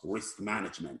about risk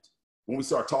management. When we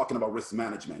start talking about risk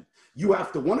management, you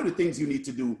have to, one of the things you need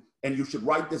to do, and you should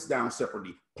write this down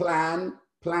separately,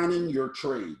 planning your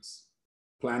trades.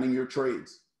 Planning your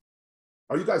trades.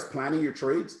 Are you guys planning your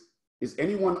trades? Is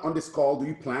anyone on this call, do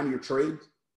you plan your trades?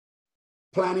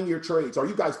 Planning your trades. Are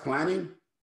you guys planning?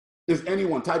 Is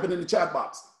anyone, type it in the chat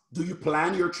box. Do you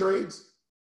plan your trades?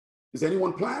 Is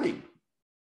anyone planning?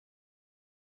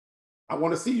 I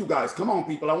want to see you guys. Come on,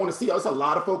 people. I want to see us. A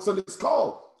lot of folks on this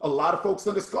call. A lot of folks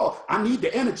on this call. I need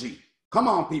the energy. Come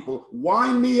on, people.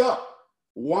 Wind me up.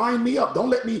 Wind me up. Don't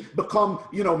let me become,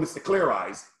 you know, Mr. Clear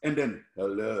Eyes and then,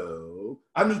 hello.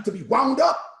 I need to be wound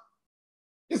up.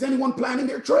 Is anyone planning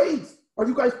their trades? Are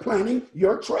you guys planning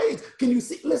your trades? Can you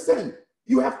see? Listen,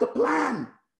 you have to plan.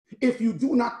 If you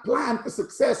do not plan for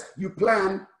success, you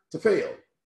plan to fail.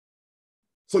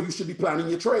 So you should be planning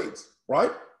your trades,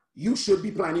 right? You should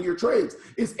be planning your trades.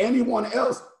 Is anyone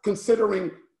else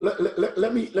considering,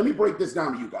 let me break this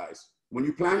down to you guys. When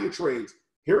you plan your trades,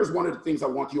 here's one of the things I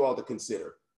want you all to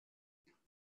consider.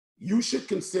 You should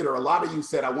consider, a lot of you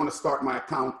said, I want to start my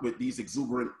account with these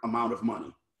exuberant amount of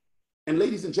money. And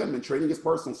ladies and gentlemen, trading is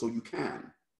personal, so you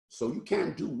can. So you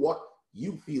can do what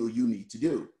you feel you need to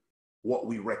do. What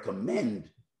we recommend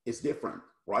is different,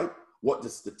 right? What the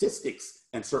statistics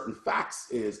and certain facts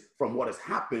is from what has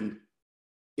happened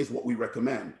is what we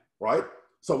recommend, right?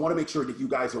 So I want to make sure that you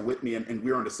guys are with me and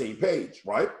we're on the same page,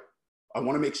 right? I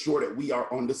want to make sure that we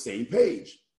are on the same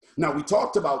page. Now, when we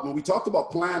talked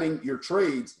about planning your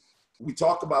trades, we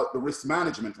talk about the risk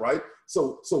management, right?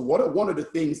 So what are one of the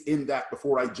things in that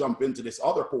before I jump into this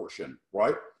other portion,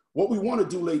 right? What we want to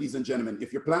do, ladies and gentlemen,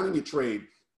 if you're planning your trade,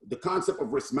 the concept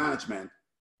of risk management,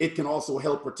 it can also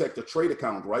help protect a trade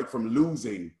account, right, from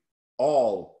losing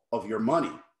all of your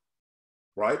money,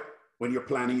 right, when you're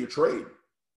planning your trade.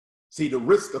 See, the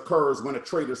risk occurs when a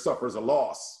trader suffers a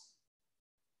loss.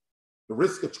 The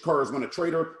risk occurs when a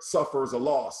trader suffers a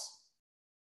loss,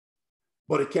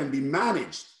 but it can be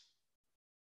managed.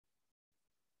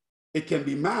 It can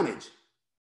be managed.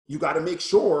 You got to make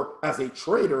sure as a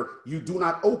trader, you do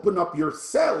not open up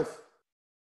yourself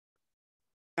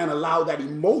and allow that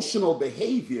emotional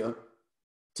behavior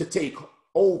to take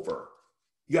over.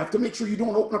 You have to make sure you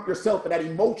don't open up yourself for that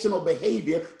emotional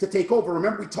behavior to take over.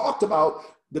 Remember, we talked about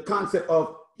the concept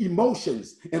of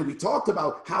emotions, and we talked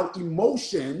about how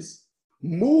emotions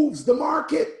moves the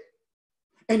market.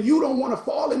 And you don't want to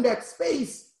fall in that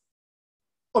space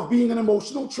of being an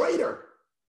emotional trader.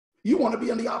 You want to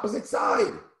be on the opposite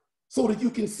side so that you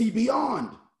can see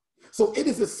beyond. So it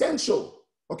is essential,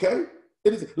 okay?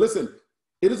 It is, listen,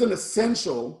 it is an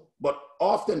essential but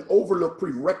often overlooked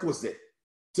prerequisite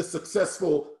to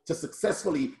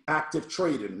successfully active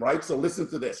trading, right? So listen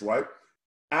to this, right?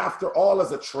 After all,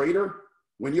 as a trader,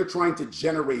 when you're trying to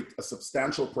generate a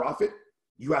substantial profit,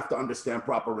 you have to understand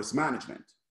proper risk management.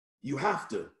 You have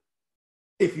to.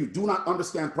 If you do not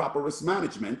understand proper risk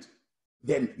management,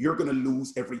 then you're going to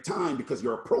lose every time because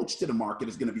your approach to the market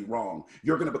is going to be wrong.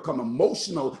 You're going to become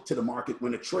emotional to the market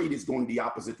when a trade is going the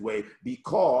opposite way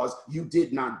because you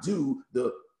did not do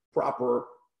the proper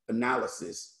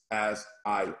analysis as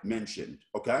I mentioned,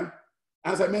 okay?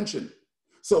 As I mentioned.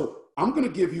 So I'm going to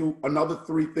give you another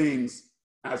 3 things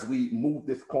as we move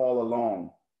this call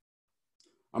along.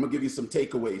 I'm going to give you some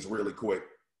takeaways really quick.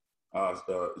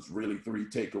 It's really 3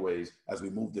 takeaways as we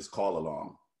move this call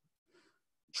along.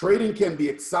 Trading can be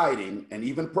exciting and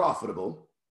even profitable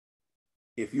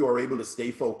if you are able to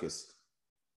stay focused.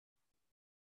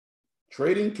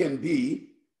 Trading can be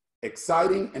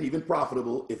exciting and even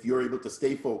profitable if you're able to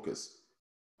stay focused.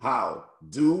 How?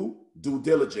 Do due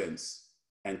diligence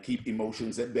and keep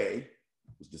emotions at bay.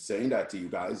 I was just saying that to you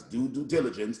guys. Do due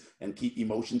diligence and keep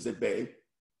emotions at bay.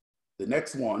 The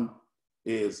next one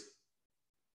is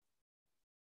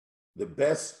the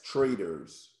best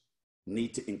traders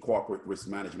need to incorporate risk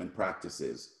management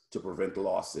practices to prevent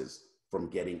losses from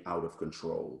getting out of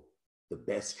control. The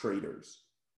best traders.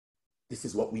 This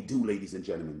is what we do, ladies and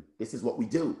gentlemen. This is what we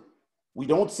do. We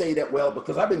don't say that, well,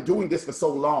 because I've been doing this for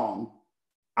so long,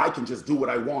 I can just do what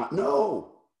I want.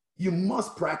 No, you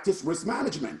must practice risk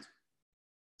management.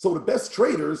 So the best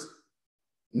traders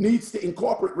needs to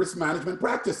incorporate risk management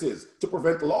practices to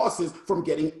prevent losses from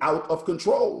getting out of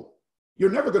control. You're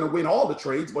never going to win all the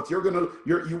trades, but you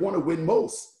want to win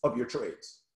most of your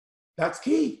trades. That's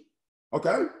key,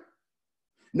 okay?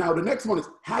 Now, the next one is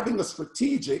having a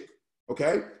strategic,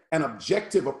 okay, an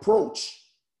objective approach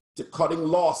to cutting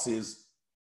losses.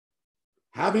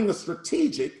 Having a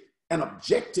strategic and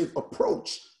objective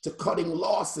approach to cutting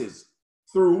losses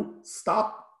through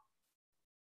stop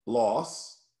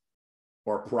loss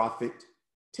or profit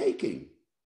taking.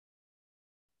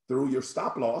 Through your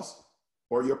stop loss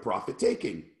or your profit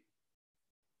taking.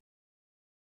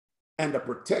 And a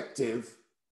protective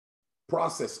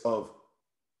process of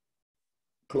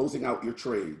closing out your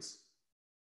trades.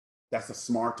 That's a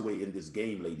smart way in this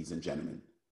game, ladies and gentlemen.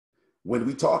 When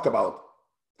we talk about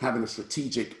having a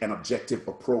strategic and objective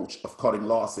approach of cutting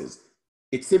losses,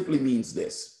 it simply means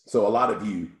this. So a lot of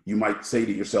you might say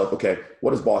to yourself, okay,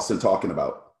 what is Boston talking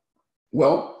about?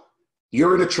 Well,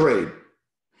 you're in a trade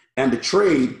and the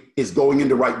trade is going in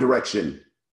the right direction.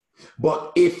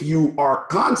 But if you are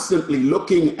constantly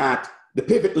looking at the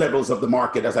pivot levels of the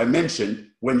market, as I mentioned,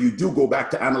 when you do go back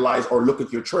to analyze or look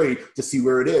at your trade to see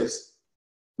where it is,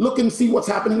 look and see what's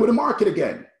happening with the market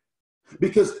again.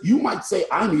 Because you might say,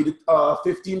 I needed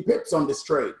 15 pips on this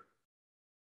trade.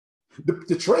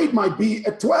 The trade might be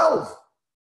at 12.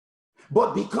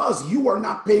 But because you are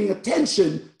not paying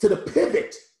attention to the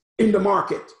pivot in the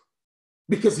market,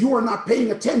 because you are not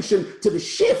paying attention to the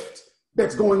shift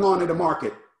that's going on in the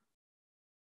market,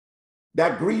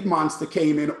 that greed monster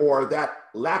came in, or that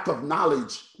lack of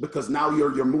knowledge, because now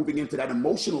you're moving into that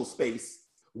emotional space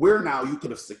where now you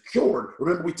could have secured.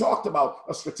 Remember, we talked about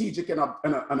a strategic and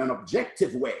an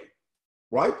objective way,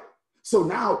 right? So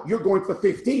now you're going for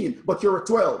 15, but you're at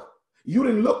 12. You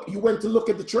didn't look, you went to look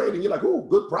at the trade and you're like, oh,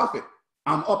 good profit.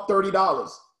 I'm up $30.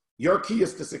 Your key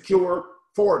is to secure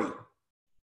 40.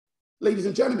 Ladies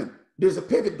and gentlemen, there's a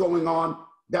pivot going on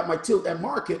that might tilt that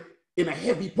market in a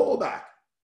heavy pullback.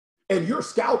 And you're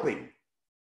scalping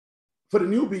For the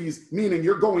newbies, meaning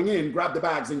you're going in, grab the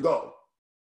bags and go.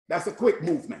 That's a quick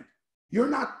movement. You're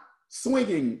not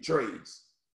swinging trades.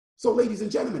 So ladies and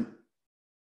gentlemen,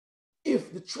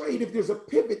 if there's a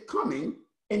pivot coming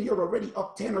and you're already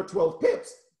up 10 or 12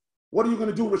 pips, what are you going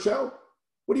to do, Rochelle?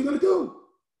 What are you going to do?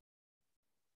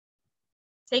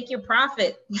 Take your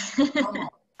profit. Come on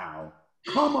now.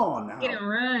 Come on now. Get and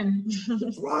run.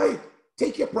 That's right.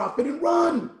 Take your profit and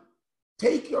run.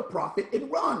 Take your profit and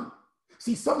run.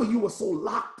 See, some of you are so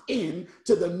locked in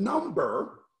to the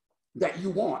number that you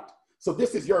want. So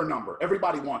this is your number.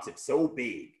 Everybody wants it so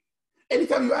big.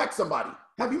 Anytime you ask somebody,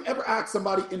 have you ever asked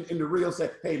somebody in the real,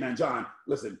 say, hey man, John,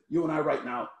 listen, you and I right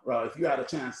now, if you had a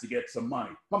chance to get some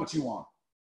money, how much you want?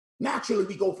 Naturally,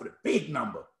 we go for the big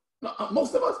number.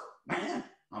 Most of us, man,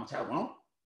 how much I want?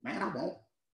 Man, I want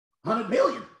 100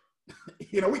 million.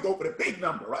 You know, we go for the big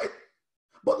number, right?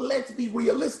 But let's be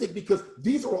realistic, because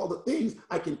these are all the things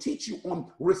I can teach you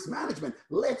on risk management.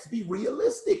 Let's be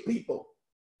realistic, people.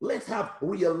 Let's have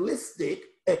realistic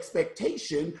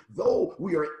expectation, though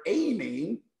we are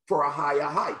aiming for a higher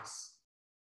heights.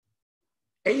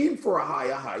 Aim for a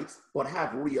higher heights, but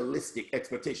have realistic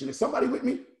expectation. Is somebody with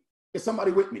me? Is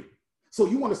somebody with me? So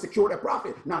you want to secure that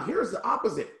profit. Now here's the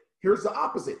opposite. Here's the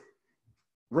opposite.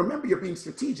 Remember, you're being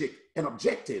strategic and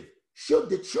objective. Should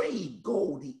the trade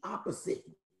go the opposite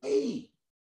way?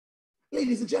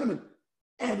 Ladies and gentlemen,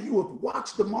 and you have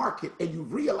watched the market and you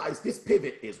realize this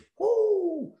pivot is,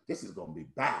 whoo, this is going to be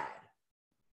bad.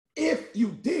 If you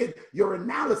did your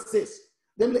analysis,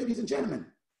 then ladies and gentlemen,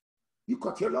 you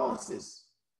cut your losses.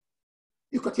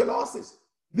 You cut your losses.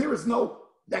 There is no,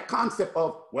 that concept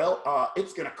of, well,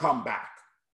 it's going to come back.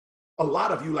 A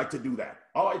lot of you like to do that.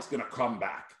 Oh, it's going to come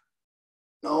back.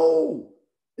 No,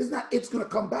 it's not, it's going to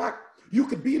come back. You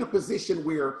could be in a position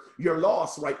where your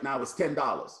loss right now is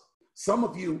 $10. Some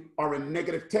of you are in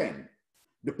negative 10.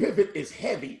 The pivot is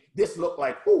heavy. This look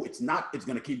like, oh, it's not, it's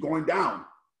going to keep going down.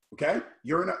 Okay.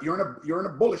 You're in a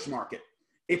bullish market.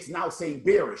 It's now saying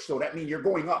bearish. So that means you're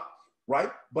going up,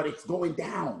 right? But it's going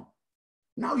down.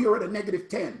 Now you're at a negative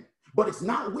 10, but it's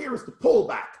not where is the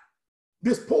pullback.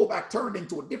 This pullback turned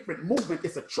into a different movement.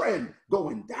 It's a trend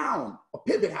going down. A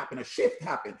pivot happened, a shift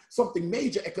happened, something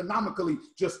major economically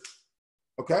just,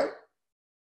 okay?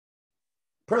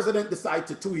 President decide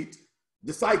to tweet,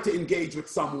 decide to engage with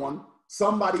someone,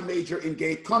 somebody major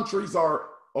engage, countries are,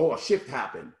 oh, a shift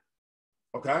happened,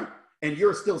 okay? And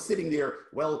you're still sitting there,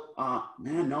 well,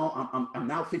 man, no, I'm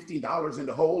now $15 in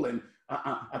the hole, and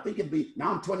I think it'd be,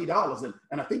 now I'm $20,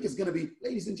 and I think it's gonna be,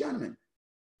 ladies and gentlemen,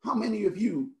 how many of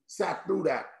you sat through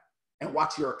that and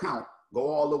watch your account go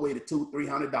all the way to $200,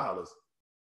 $300?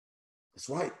 That's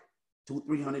right, $200,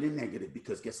 $300 in negative,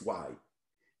 because guess why?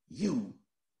 You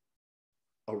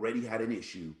already had an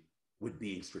issue with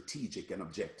being strategic and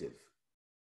objective.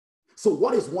 So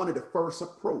what is one of the first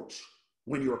approach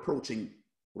when you're approaching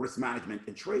risk management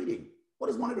and trading? What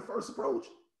is one of the first approach?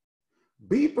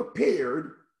 Be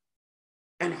prepared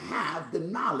and have the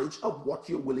knowledge of what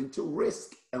you're willing to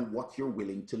risk and what you're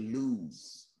willing to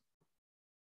lose.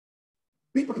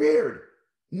 Be prepared.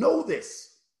 Know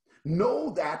this.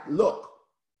 Know that, look,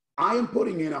 I am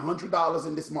putting in $100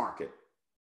 in this market.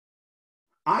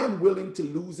 I am willing to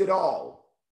lose it all.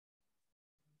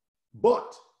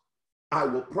 But I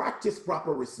will practice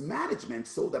proper risk management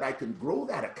so that I can grow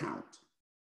that account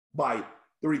by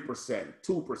 3%,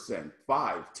 2%,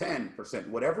 5%, 10%,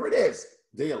 whatever it is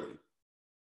daily.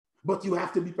 But you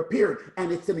have to be prepared,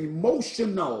 and it's an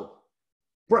emotional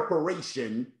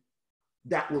preparation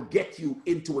that will get you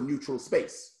into a neutral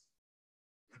space.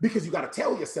 Because you got to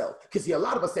tell yourself, because see, a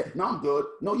lot of us say, no, I'm good.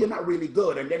 No, you're not really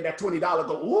good. And then that $20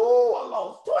 go, ooh, I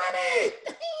lost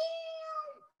 20.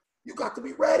 You got to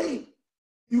be ready.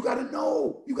 You got to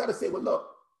know. You got to say, well, look,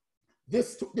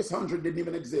 this 100 didn't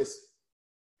even exist.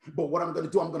 But what I'm going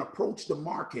to do, I'm going to approach the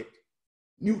market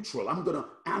neutral. I'm going to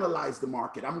analyze the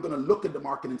market. I'm going to look at the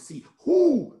market and see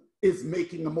who is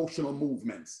making emotional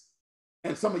movements.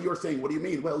 And some of you are saying, what do you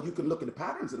mean? Well, you can look at the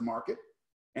patterns of the market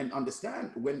and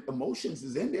understand when emotions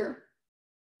is in there.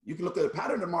 You can look at the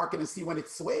pattern of the market and see when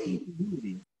it's swayed.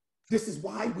 This is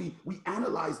why we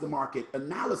analyze the market.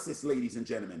 Analysis, ladies and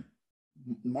gentlemen.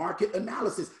 Market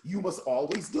analysis. You must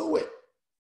always do it.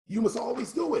 You must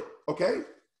always do it, okay?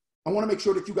 I want to make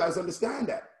sure that you guys understand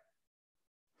that.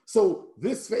 So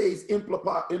this phase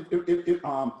implies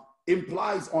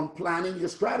on planning your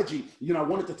strategy. You know, I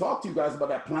wanted to talk to you guys about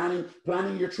that,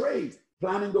 planning your trades,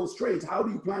 planning those trades. How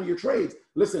do you plan your trades?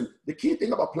 Listen, the key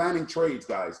thing about planning trades,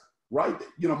 guys, right?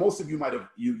 You know, most of you might have,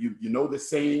 you know this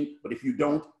saying, but if you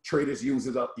don't, traders use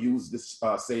this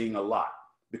saying a lot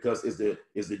because is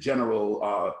the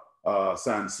general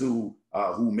Sun Tzu,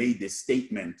 who made this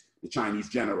statement, the Chinese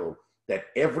general, that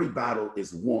every battle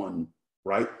is won,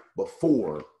 right,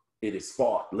 before it is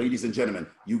fought. Ladies and gentlemen,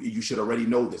 you should already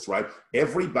know this, right?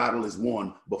 Every battle is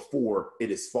won before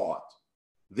it is fought.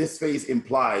 This phase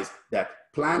implies that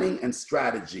planning and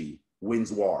strategy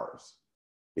wins wars.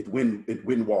 It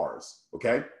win wars,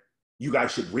 okay? You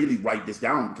guys should really write this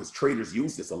down because traders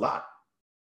use this a lot,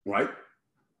 right?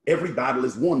 Every battle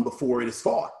is won before it is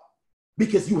fought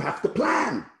because you have to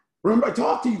plan. Remember, I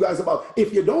talked to you guys about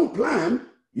if you don't plan,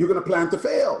 you're going to plan to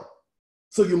fail.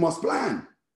 So you must plan.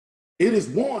 It is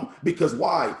won because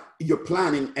why? You're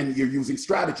planning and you're using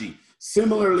strategy.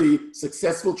 Similarly,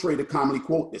 successful traders commonly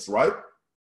quote this, right?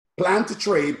 Plan to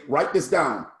trade, write this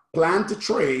down. Plan to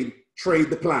trade, trade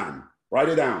the plan. Write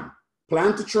it down.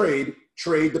 Plan to trade,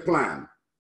 trade the plan.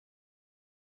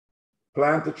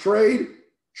 Plan to trade,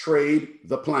 trade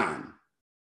the plan.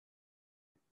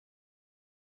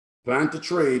 Plan to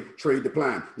trade, trade the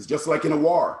plan. It's just like in a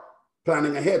war.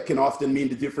 Planning ahead can often mean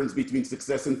the difference between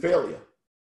success and failure.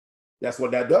 That's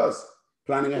what that does.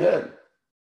 Planning ahead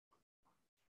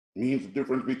means the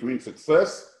difference between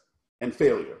success and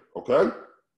failure, okay?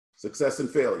 Success and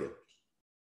failure.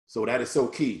 So that is so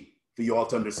key for you all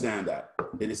to understand that.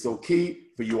 It is so key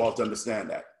for you all to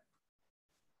understand that.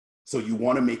 So you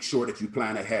want to make sure that you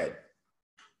plan ahead.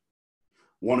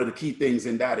 One of the key things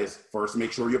in that is first,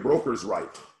 make sure your broker is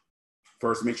right.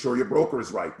 First, make sure your broker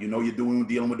is right. You know you're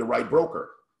dealing with the right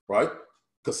broker, right?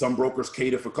 Because some brokers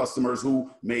cater for customers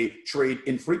who may trade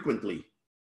infrequently.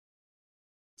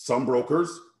 Some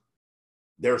brokers,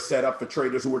 they're set up for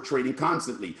traders who are trading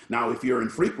constantly. Now, if you're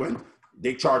infrequent,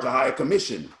 they charge a higher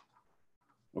commission,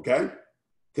 okay?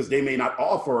 Because they may not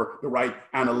offer the right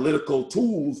analytical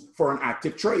tools for an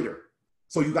active trader.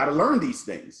 So you got to learn these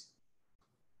things.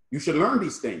 You should learn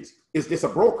these things. Is this a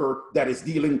broker that is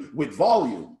dealing with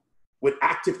volume, with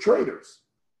active traders?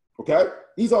 Okay?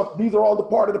 These are all the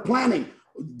part of the planning.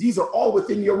 These are all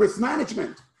within your risk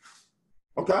management.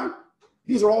 Okay?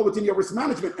 These are all within your risk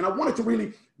management. And I wanted to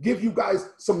really give you guys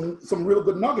some real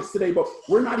good nuggets today, but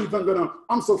we're not even gonna,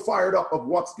 I'm so fired up of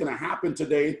what's gonna happen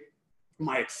today.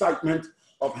 My excitement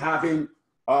of having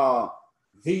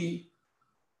the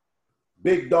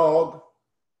big dog,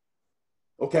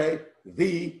 okay,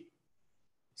 the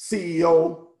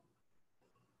CEO,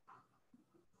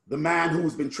 the man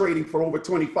who's been trading for over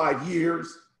 25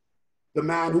 years, the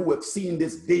man who has seen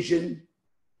this vision,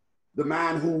 the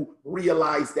man who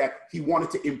realized that he wanted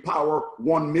to empower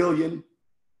 1 million.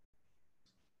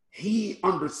 He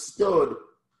understood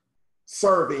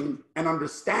serving and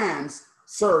understands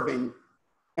serving,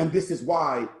 and this is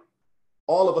why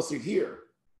all of us are here.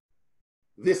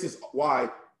 This is why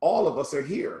all of us are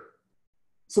here.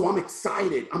 So I'm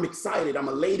excited. I'm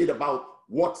elated about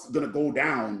what's gonna go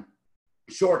down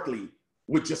shortly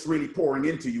with just really pouring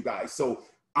into you guys. So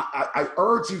I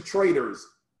urge you traders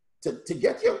to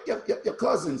get your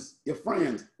cousins, your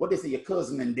friends, what they say, your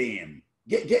cousin and them,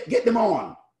 get them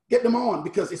on,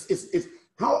 because it's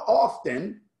how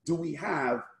often do we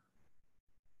have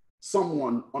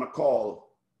someone on a call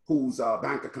whose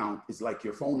bank account is like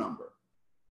your phone number?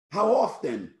 How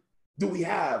often do we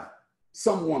have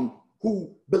someone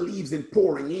who believes in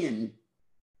pouring in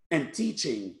and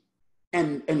teaching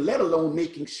and let alone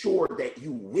making sure that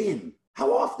you win?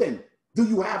 How often do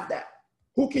you have that?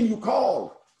 Who can you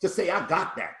call to say, I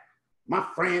got that? My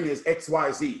friend is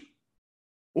XYZ.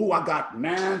 Oh, I got,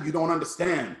 man, you don't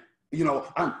understand. You know,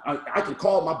 I can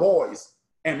call my boys,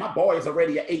 and my boy is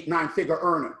already an 8-9 figure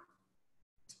earner.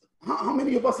 How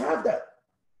many of us have that?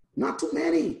 Not too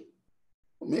many.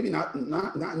 Maybe not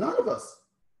none of us.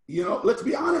 You know, let's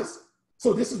be honest.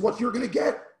 So this is what you're gonna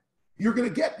get. You're gonna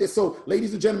get this. So,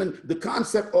 ladies and gentlemen, the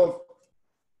concept of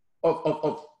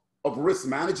risk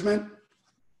management,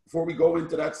 before we go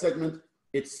into that segment,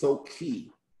 it's so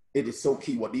key. It is so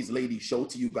key what these ladies show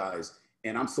to you guys.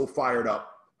 And I'm so fired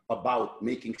up about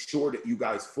making sure that you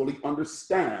guys fully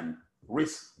understand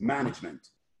risk management,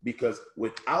 because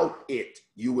without it,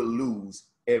 you will lose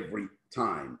every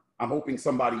time. I'm hoping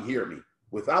somebody hear me.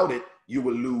 Without it, you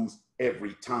will lose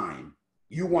every time.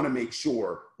 You want to make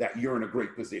sure that you're in a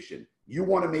great position. You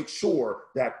want to make sure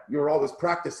that you're always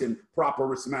practicing proper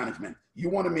risk management. You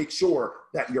want to make sure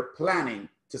that you're planning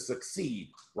to succeed,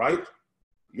 right?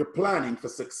 You're planning for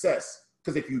success.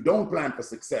 Because if you don't plan for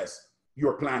success,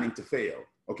 you're planning to fail,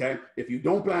 okay? If you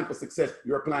don't plan for success,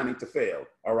 you're planning to fail,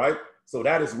 all right? So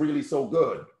that is really so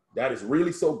good. That is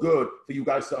really so good for you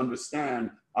guys to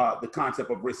understand the concept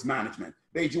of risk management.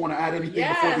 Babe, you want to add anything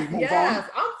before we move on? Yes,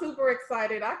 I'm super super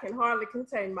excited. I can hardly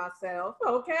contain myself,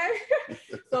 okay?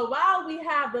 So while we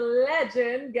have the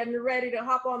legend getting ready to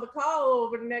hop on the call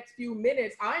over the next few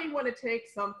minutes, I want to take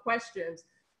some questions.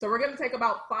 So we're going to take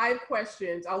about 5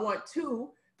 questions. I want 2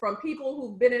 from people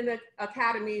who've been in the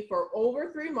academy for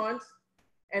over 3 months.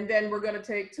 And then we're going to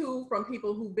take 2 from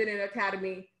people who've been in the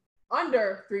academy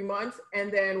under 3 months.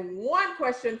 And then 1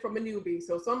 question from a newbie.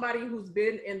 So somebody who's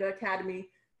been in the academy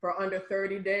for under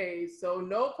 30 days. So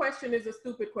no question is a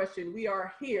stupid question. We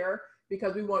are here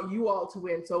because we want you all to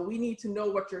win. So we need to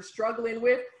know what you're struggling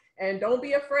with. And don't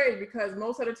be afraid, because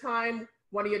most of the time,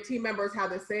 one of your team members have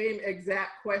the same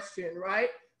exact question, right?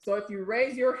 So if you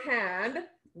raise your hand,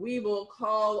 we will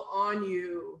call on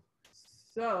you.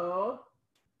 So,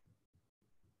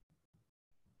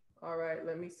 all right,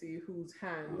 let me see whose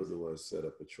hand. How do I set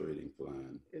up a trading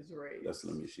plan? Is raised. That's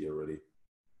Lamisha already.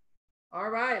 All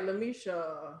right,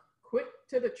 Lamisha, quick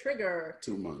to the trigger.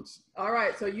 2 months. All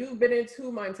right, so you've been in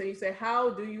 2 months, and you say,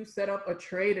 how do you set up a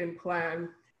trading plan?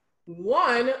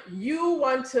 1, you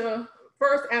want to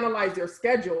first analyze your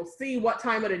schedule, see what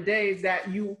time of the days that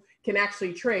you can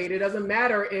actually trade. It doesn't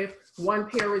matter if one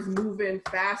pair is moving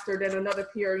faster than another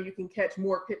pair, you can catch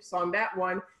more pips on that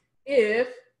one if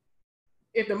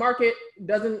the market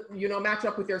doesn't, match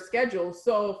up with your schedule.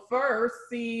 So first,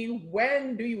 see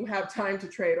when do you have time to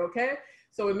trade, okay?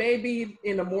 So it may be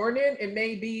in the morning, it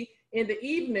may be in the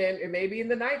evening, it may be in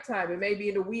the nighttime, it may be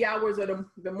in the wee hours of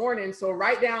the morning. So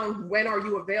write down when are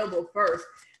you available first.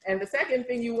 And the second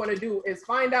thing you want to do is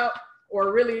find out,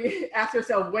 or really ask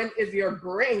yourself, when is your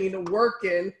brain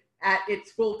working at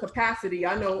its full capacity?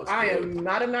 I know I am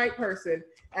not a night person.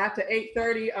 After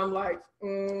 8:30, I'm like,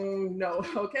 no,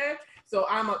 okay? So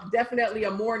I'm definitely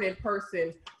a morning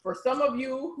person. For some of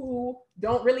you who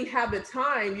don't really have the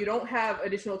time, you don't have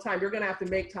additional time, you're gonna have to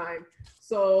make time.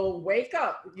 So wake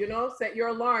up, set your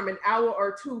alarm an hour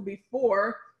or 2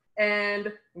 before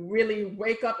and really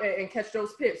wake up and catch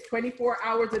those pips. 24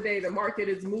 hours a day, the market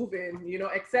is moving,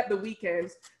 except the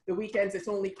weekends. The weekends, it's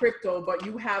only crypto, but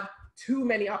you have too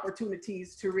many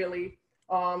opportunities to really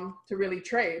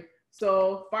trade.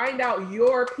 So find out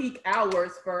your peak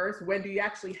hours first. When do you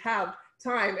actually have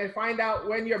time? And find out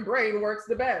when your brain works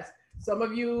the best. Some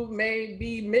of you may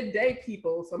be midday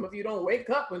people. Some of you don't wake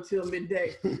up until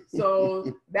midday.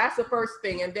 So that's the first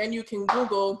thing. And then you can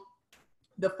Google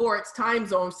the forex time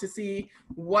zones to see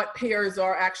what pairs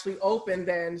are actually open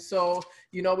then. So,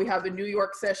 we have the New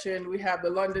York session, we have the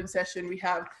London session, we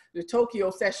have the Tokyo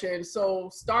session. So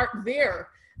start there.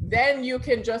 Then you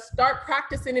can just start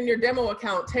practicing in your demo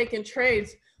account, taking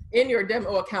trades in your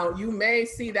demo account. You may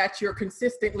see that you're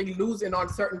consistently losing on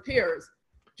certain pairs.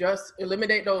 Just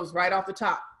eliminate those right off the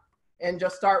top and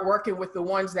just start working with the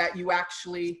ones that you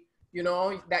actually,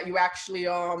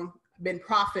 been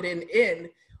profiting in.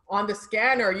 On the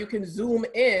scanner, you can zoom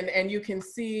in and you can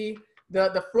see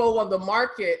the flow of the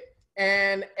market,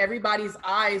 and everybody's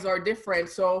eyes are different.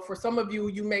 So for some of you,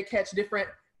 you may catch different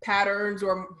patterns,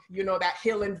 or, that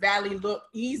hill and valley look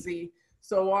easy.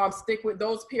 So stick with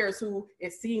those pairs who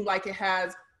it seemed like it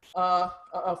has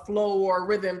a flow or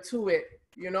rhythm to it,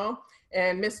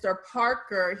 And Mr.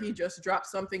 Parker, he just dropped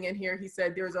something in here. He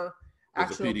said there's a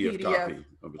actual PDF. Copy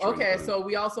of a okay, plan. So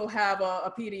we also have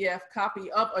a PDF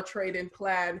copy of a trading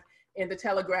plan in the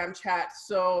Telegram chat.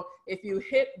 So if you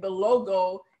hit the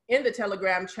logo in the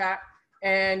Telegram chat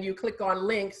and you click on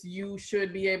links, you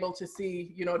should be able to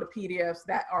see, the PDFs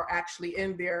that are actually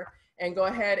in there, and go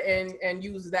ahead and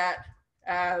use that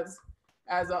as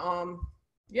to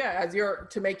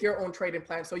make your own trading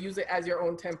plan. So use it as your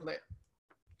own template.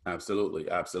 Absolutely,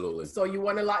 absolutely. So you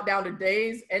want to lock down the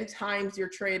days and times you're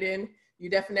trading. You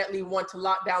definitely want to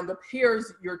lock down the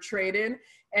pairs you're trading,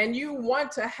 and you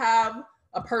want to have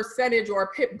a percentage or a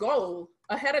pip goal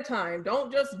ahead of time.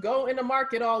 Don't just go in the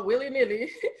market all willy-nilly.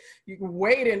 You're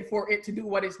waiting for it to do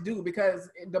what it's due, because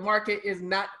the market is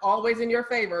not always in your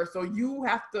favor. So you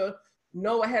have to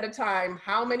know ahead of time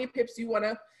how many pips you want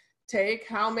to take,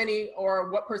 how many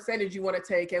or what percentage you want to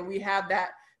take. And we have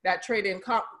that trading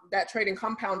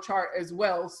compound chart as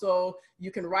well. So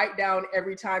you can write down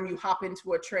every time you hop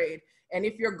into a trade. And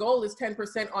if your goal is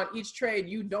 10% on each trade,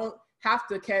 you don't have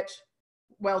to catch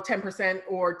 10%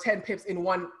 or 10 pips in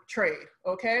one trade,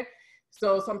 okay?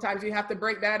 So sometimes you have to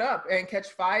break that up and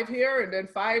catch 5 here and then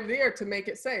 5 there to make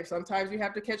it safe. Sometimes you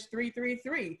have to catch 3, 3,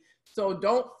 3. So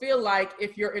don't feel like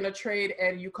if you're in a trade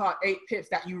and you caught 8 pips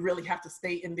that you really have to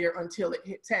stay in there until it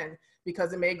hit 10,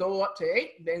 because it may go up to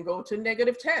 8, then go to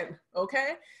 -10,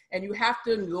 okay? And you have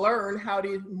to learn how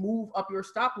to move up your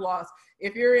stop loss.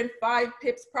 If you're in 5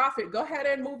 pips profit, go ahead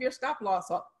and move your stop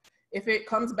loss up. If it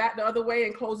comes back the other way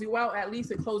and close you out, at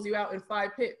least it closes you out in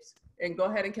 5 pips. and go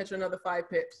ahead and catch another 5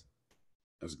 pips.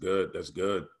 That's good. That's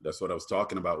good. That's what I was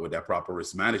talking about with that proper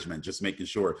risk management, just making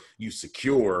sure you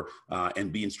secure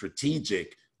and being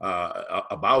strategic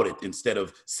about it, instead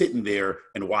of sitting there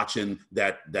and watching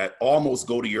that almost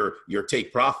go to your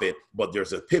take profit, but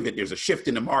there's a pivot, there's a shift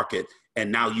in the market,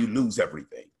 and now you lose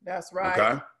everything. That's right.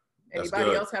 Okay.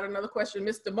 Anybody else had another question?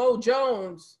 Mr. Mo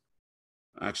Jones.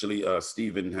 Actually,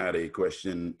 Stephen had a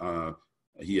question.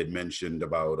 He had mentioned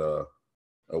about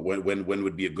when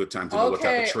would be a good time to know what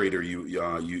type of trader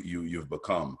you've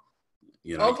become.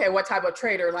 You know? Okay, what type of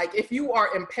trader? Like if you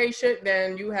are impatient,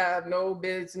 then you have no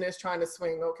business trying to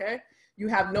swing. Okay, you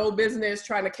have no business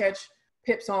trying to catch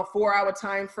pips on 4-hour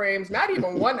time frames, not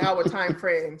even 1-hour time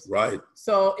frames. Right.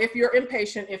 So if you're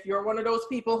impatient, if you're one of those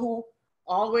people who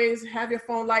always have your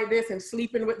phone like this and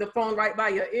sleeping with the phone right by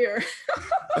your ear,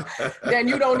 then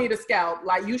you don't need a scalp.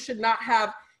 Like you should not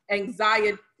have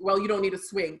anxiety. Well, you don't need a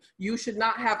swing. You should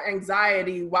not have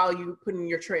anxiety while you put in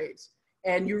your trades.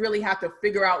 And you really have to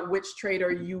figure out which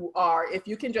trader you are. If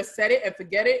you can just set it and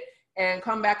forget it and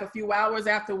come back a few hours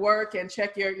after work and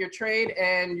check your trade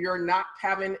and you're not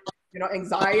having,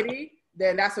 anxiety,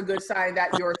 then that's a good sign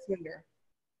that you're a swinger.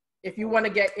 If you want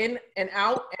to get in and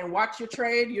out and watch your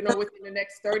trade, within the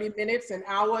next 30 minutes, an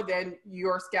hour, then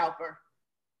you're a scalper.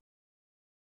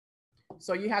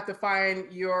 So you have to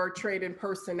find your trading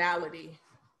personality.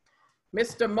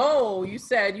 Mr. Mo, you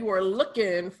said you were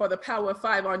looking for the Power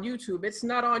 5 on YouTube. It's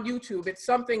not on YouTube. It's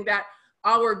something that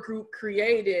our group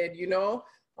created,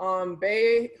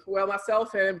 Baje,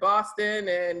 myself and Boston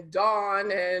and Dawn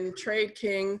and Trade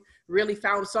King really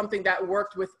found something that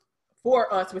worked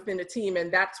for us within the team.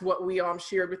 And that's what we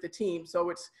shared with the team. So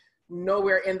it's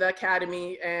nowhere in the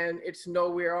academy and it's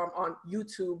nowhere on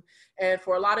YouTube. And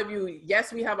for a lot of you,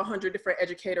 yes, we have 100 different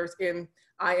educators in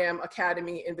I Am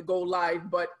Academy in the Go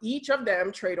Live, but each of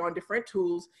them trade on different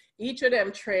tools. Each of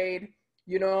them trade,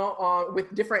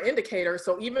 with different indicators.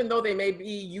 So even though they may be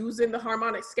using the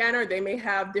harmonic scanner, they may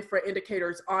have different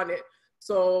indicators on it.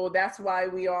 So that's why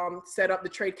we set up the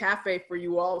Trade Cafe for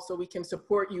you all, so we can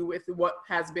support you with what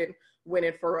has been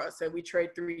winning for us. And we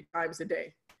trade 3 times a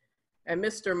day. And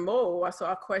Mr. Mo, I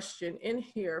saw a question in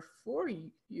here for you.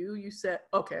 You said,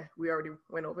 okay, we already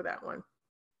went over that one.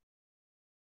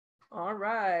 All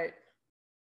right.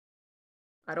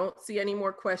 I don't see any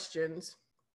more questions.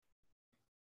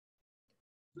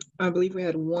 I believe we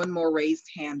had one more raised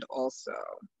hand also.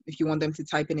 If you want them to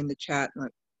type it in the chat,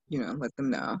 let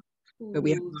them know. But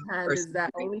we have whose hand is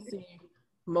that? Only see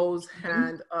Mo's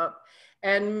hand up.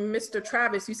 And Mr.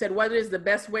 Travis, you said, what is the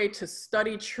best way to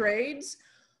study trades?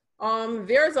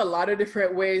 There's a lot of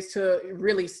different ways to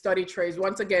really study trades.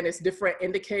 Once again, it's different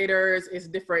indicators, it's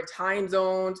different time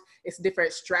zones, it's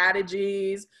different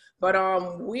strategies. But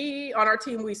we, on our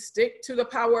team, we stick to the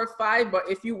Power of 5. But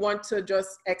if you want to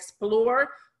just explore,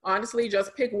 honestly,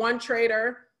 just pick one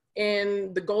trader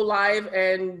in the Go Live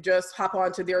and just hop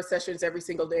on to their sessions every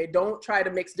single day. Don't try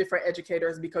to mix different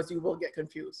educators because you will get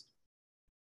confused.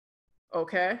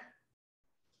 Okay?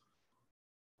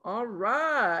 All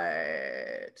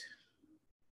right.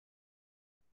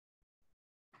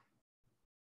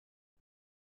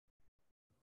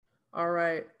 All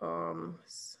right.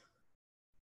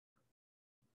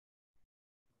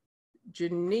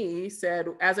 Janie said,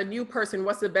 as a new person,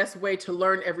 what's the best way to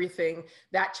learn everything?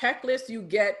 That checklist you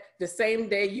get the same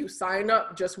day you sign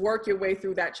up, just work your way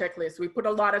through that checklist. We put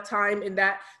a lot of time in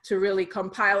that to really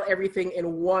compile everything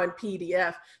in one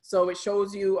PDF. So it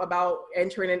shows you about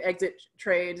entering and exit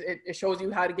trades. It shows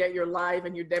you how to get your live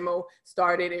and your demo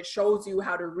started. It shows you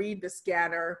how to read the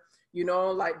scanner,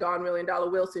 like Dawn $1 Million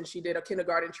Wilson, she did a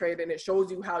kindergarten trade and it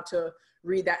shows you how to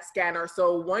read that scanner.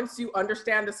 So once you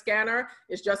understand the scanner,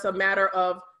 it's just a matter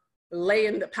of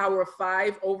laying the Power of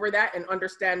 5 over that and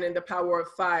understanding the Power of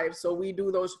 5. So we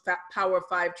do those Power of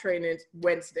 5 trainings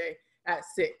Wednesday at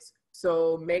 6.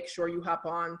 So make sure you hop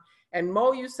on. And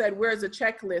Mo, you said, where's the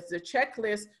checklist? The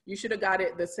checklist, you should have got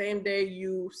it the same day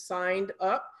you signed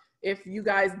up. If you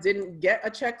guys didn't get a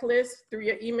checklist through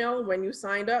your email when you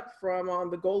signed up from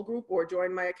the Gold Group or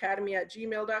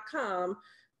joinmyacademy@gmail.com,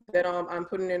 then I'm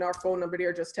putting in our phone number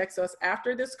there. Just text us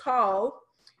after this call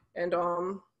and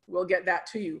we'll get that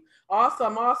to you.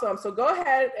 Awesome, awesome. So go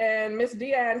ahead and Miss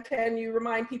Deanne, can you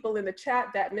remind people in the chat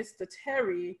that Mr.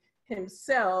 Terry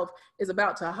himself is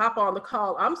about to hop on the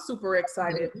call? I'm super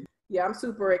excited. Yeah, I'm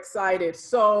super excited.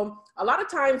 So a lot of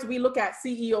times we look at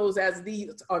CEOs as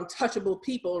these untouchable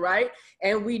people, right?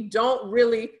 And we don't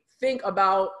really think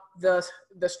about the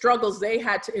struggles they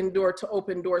had to endure to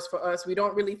open doors for us. We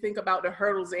don't really think about the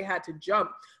hurdles they had to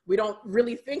jump. We don't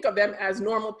really think of them as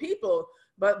normal people.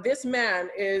 but this man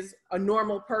is a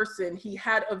normal person. He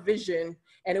had a vision,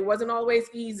 and it wasn't always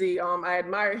easy. I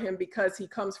admire him because he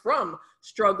comes from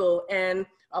struggle. And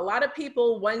a lot of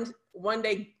people, when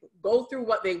they go through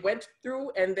what they went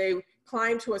through and they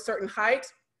climb to a certain height,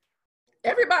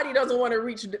 everybody doesn't want to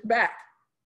reach back.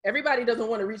 Everybody doesn't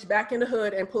want to reach back in the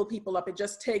hood and pull people up. It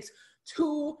just takes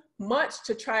too much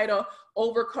to try to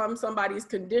overcome somebody's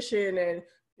condition and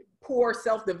pour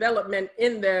self-development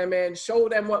in them and show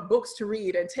them what books to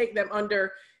read and take them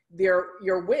under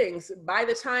your wings. By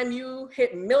the time you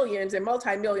hit millions and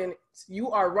multi-millions,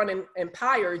 you are running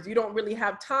empires. You don't really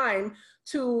have time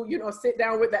to, you know, sit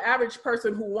down with the average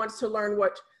person who wants to learn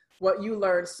what you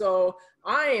learned. So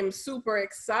I am super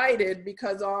excited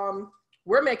because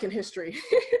we're making history.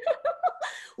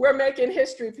 We're making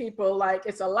history, people. Like,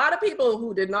 it's a lot of people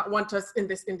who did not want us in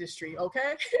this industry,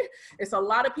 okay? It's a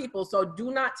lot of people, so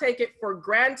do not take it for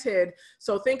granted.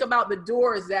 So think about the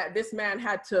doors that this man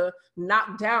had to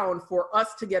knock down for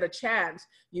us to get a chance.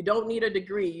 You don't need a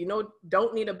degree. You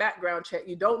don't need a background check.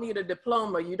 You don't need a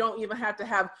diploma. You don't even have to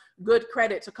have good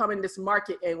credit to come in this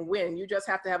market and win. You just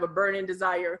have to have a burning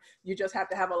desire. You just have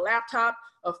to have a laptop,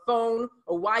 a phone,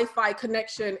 a Wi-Fi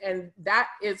connection, and that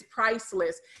is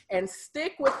priceless. And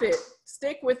stick with it.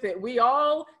 Stick with it. We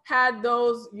all had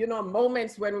those, you know,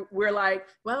 moments when we're like,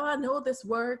 well, I know this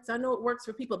works. I know it works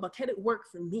for people, but can it work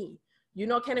for me? You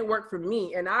know, can it work for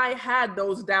me? And I had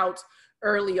those doubts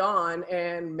early on,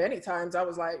 and many times I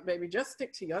was like, baby, just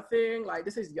stick to your thing. Like,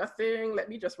 this is your thing. Let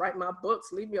me just write my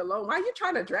books. Leave me alone. Why are you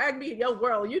trying to drag me in your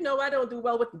world? You know, I don't do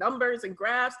well with numbers and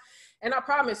graphs. And I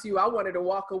promise you, I wanted to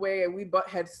walk away, and we butt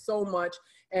heads so much.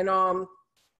 And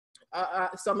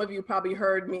some of you probably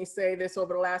heard me say this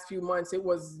over the last few months. It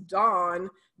was Dawn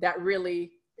that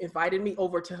really invited me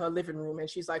over to her living room. And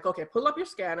she's like, okay, pull up your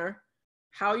scanner.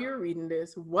 How you're reading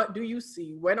this, what do you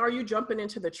see? When are you jumping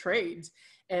into the trades?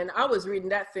 And I was reading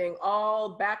that thing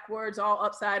all backwards, all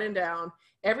upside and down.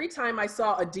 Every time I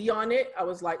saw a D on it, I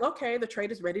was like, okay, the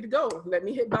trade is ready to go. Let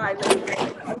me hit buy.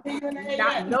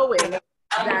 Not knowing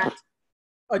that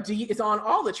a D is on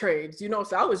all the trades, you know?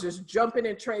 So I was just jumping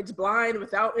in trades blind,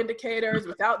 without indicators,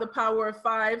 without the power of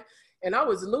 5. And I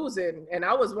was losing. And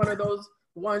I was one of those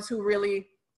ones who really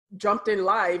jumped in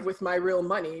live with my real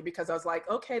money, because I was like,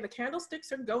 okay, the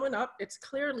candlesticks are going up, it's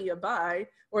clearly a buy,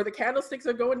 or the candlesticks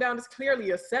are going down, it's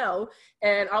clearly a sell.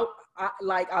 And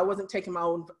I wasn't taking my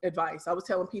own advice. I was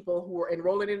telling people who were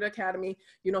enrolling in the academy,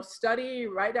 you know, study,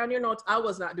 write down your notes. I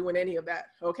was not doing any of that,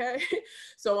 okay?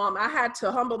 So I had to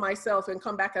humble myself and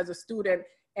come back as a student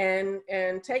and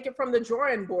take it from the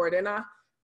drawing board. And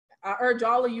I urge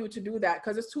all of you to do that,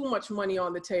 because it's too much money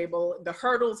on the table. The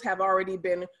hurdles have already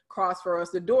been crossed for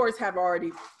us. The doors have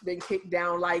already been kicked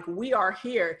down. Like, we are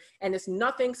here, and it's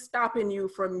nothing stopping you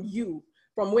from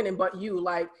winning but you.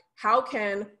 Like, how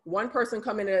can one person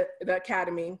come into the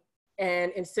academy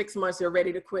and in 6 months they're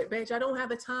ready to quit? Bitch, I don't have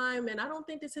the time, and I don't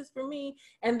think this is for me.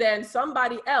 And then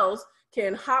somebody else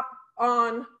can hop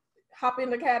in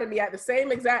the academy at the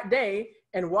same exact day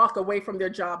and walk away from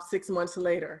their job 6 months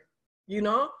later, you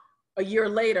know? A year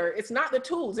later. It's not the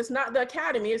tools, it's not the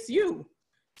academy, it's you.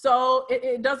 So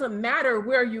it doesn't matter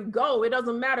where you go. It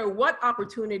doesn't matter what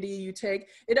opportunity you take.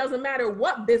 It doesn't matter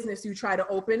what business you try to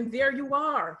open, there you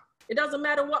are. It doesn't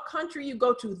matter what country you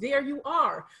go to, there you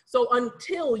are. So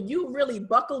until you really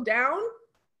buckle down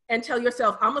and tell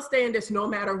yourself, I'm gonna stay in this no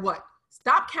matter what.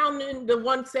 Stop counting the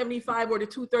 175 or the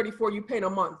 234 you pay in a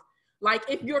month. Like,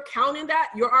 if you're counting that,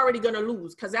 you're already gonna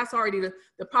lose, because that's already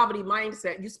the poverty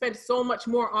mindset. You spend so much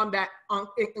more on that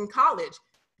in college.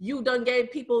 You done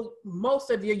gave people most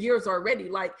of your years already.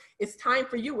 Like, it's time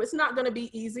for you. It's not gonna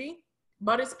be easy,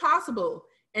 but it's possible.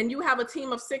 And you have a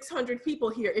team of 600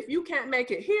 people here. If you can't make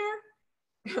it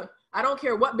here, I don't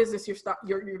care what business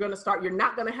you're gonna start, you're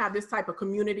not gonna have this type of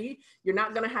community. You're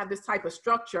not gonna have this type of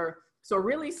structure. So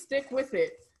really stick with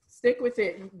it. Stick with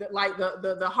it. Like,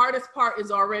 the hardest part is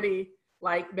already,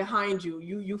 like, behind you.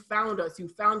 You found us. You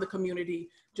found the community.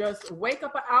 Just wake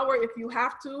up an hour if you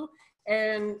have to,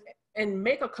 and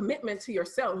make a commitment to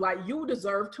yourself. Like, you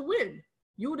deserve to win.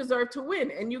 You deserve to win,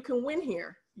 and you can win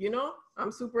here. You know,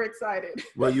 I'm super excited.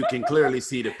 Well, you can clearly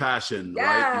see the passion, yes.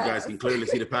 Right? You guys can clearly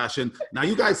see the passion. Now,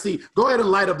 you guys see, go ahead and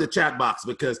light up the chat box,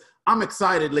 because I'm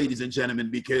excited, ladies and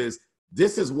gentlemen, because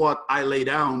this is what I lay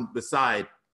down beside.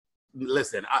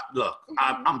 Listen,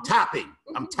 I'm tapping.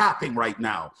 I'm tapping right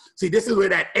now. See, this is where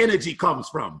that energy comes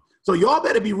from. So y'all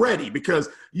better be ready, because,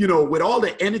 you know, with all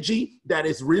the energy that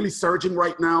is really surging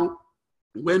right now,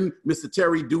 when Mr.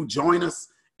 Terry do join us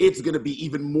it's going to be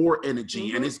even more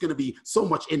energy, and it's going to be so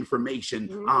much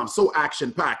information, so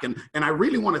action-packed. And I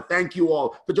really want to thank you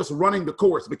all for just running the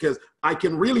course, because I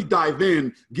can really dive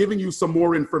in, giving you some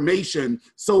more information,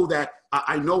 so that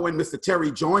I know when Mr.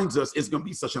 Terry joins us, it's going to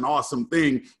be such an awesome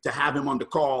thing to have him on the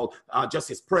call, just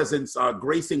his presence,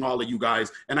 gracing all of you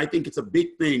guys. And I think it's a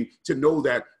big thing to know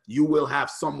that you will have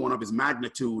someone of his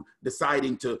magnitude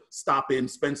deciding to stop in,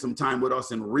 spend some time with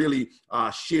us, and really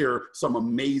share some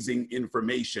amazing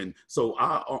information. So,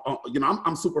 you know,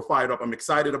 I'm super fired up. I'm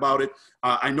excited about it.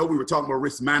 I know we were talking about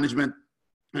risk management.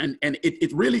 And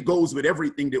it really goes with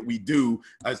everything that we do,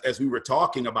 as we were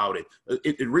talking about it.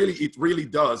 It really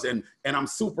does. And I'm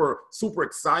super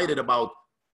excited about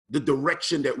the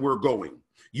direction that we're going.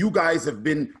 You guys have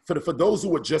been, for those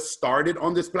who have just started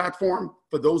on this platform,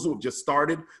 for those who have just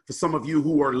started, for some of you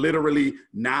who are literally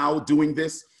now doing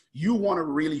this, you want to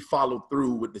really follow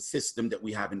through with the system that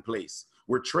we have in place.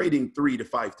 We're trading 3 to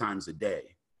 5 times a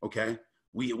day. Okay.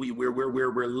 We're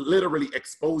literally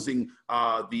exposing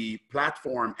the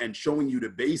platform and showing you the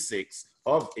basics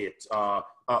of it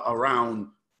around,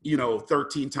 you know,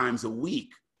 13 times a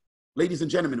week. Ladies and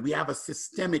gentlemen, we have a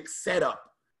systemic setup,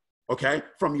 okay,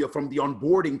 from the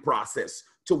onboarding process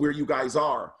to where you guys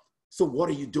are. So what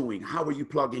are you doing? How are you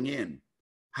plugging in?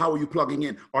 How are you plugging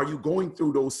in? Are you going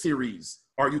through those series?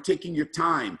 Are you taking your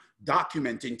time,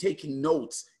 documenting, taking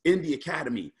notes in the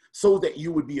academy, so that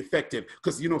you would be effective?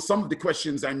 Because, you know, some of the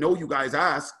questions I know you guys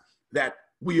ask, that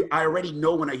I already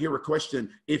know when I hear a question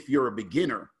if you're a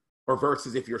beginner or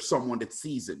versus if you're someone that's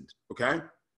seasoned, okay?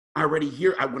 I already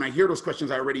hear, when I hear those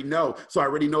questions, I already know. So I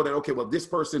already know that, okay, well, this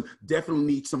person definitely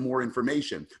needs some more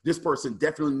information. This person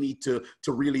definitely needs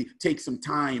to really take some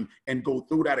time and go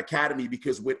through that academy,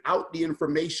 because without the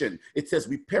information, it says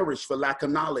we perish for lack of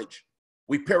knowledge.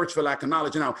 We perish for lack of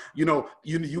knowledge. Now, you know,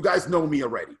 you guys know me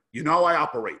already. You know how I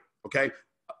operate, okay?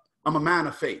 I'm a man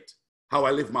of faith, how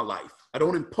I live my life. I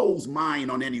don't impose mine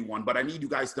on anyone, but I need you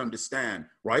guys to understand,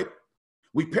 right?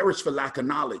 We perish for lack of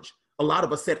knowledge. A lot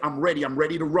of us said, I'm ready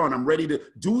to run, I'm ready to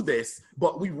do this,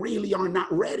 but we really are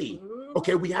not ready,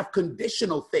 okay? We have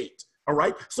conditional faith, all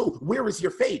right? So where is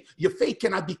your faith? Your faith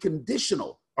cannot be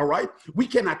conditional, all right? We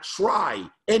cannot try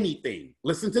anything.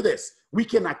 Listen to this. We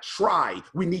cannot try,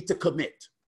 we need to commit.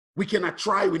 We cannot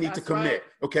try, we need to commit,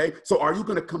 okay? So are you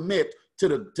gonna commit to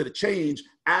the change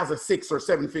as a 6 or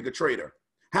 7 figure trader?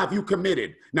 Have you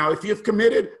committed? Now, if you've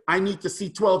committed, I need to see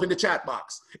 12 in the chat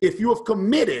box. If you have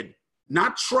committed,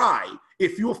 not try,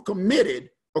 if you have committed,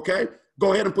 okay,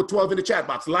 go ahead and put 12 in the chat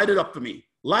box. Light it up for me.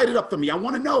 Light it up for me. I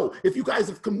want to know if you guys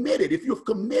have committed, if you've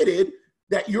committed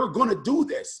that you're going to do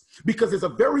this, because there's a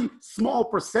very small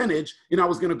percentage, and I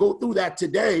was going to go through that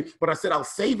today, but I said I'll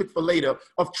save it for later,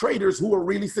 of traders who are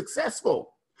really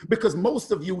successful, because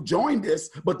most of you joined this,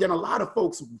 but then a lot of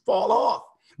folks fall off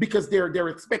because they're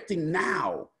expecting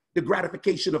now, the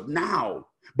gratification of now,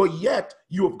 but yet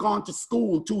you have gone to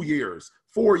school 2 years,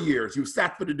 4 years, you've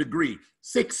sat for the degree,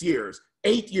 6 years,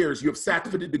 8 years, you've sat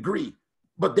for the degree.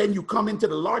 But then you come into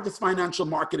the largest financial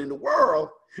market in the world,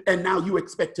 and now you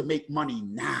expect to make money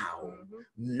now,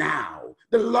 now,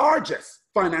 the largest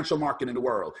financial market in the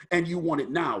world, and you want it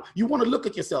now. You want to look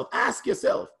at yourself, ask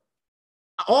yourself,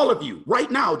 all of you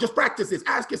right now, just practice this,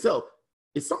 ask yourself,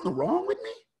 is something wrong with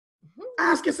me?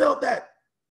 Ask yourself that.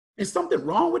 Is something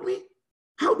wrong with me?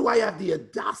 How do I have the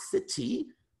audacity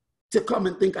to come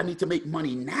and think I need to make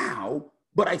money now,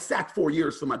 but I sat 4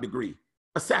 years for my degree?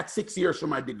 I sat 6 years for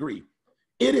my degree.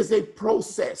 It is a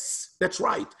process. That's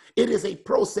right. It is a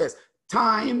process.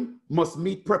 Time must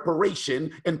meet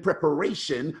preparation, and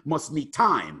preparation must meet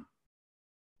time.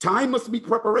 Time must meet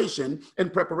preparation,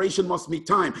 and preparation must meet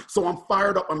time. So I'm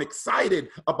fired up. I'm excited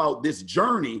about this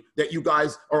journey that you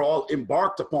guys are all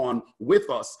embarked upon with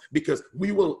us, because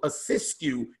we will assist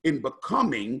you in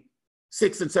becoming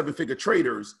 6 and 7 figure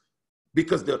traders,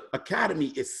 because the academy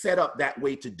is set up that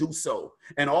way to do so.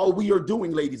 And all we are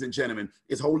doing, ladies and gentlemen,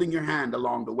 is holding your hand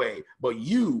along the way. But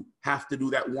you have to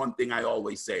do that one thing I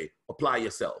always say, apply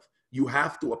yourself. You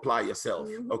have to apply yourself,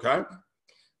 okay?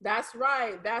 That's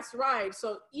right. That's right.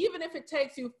 So even if it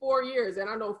takes you 4 years, and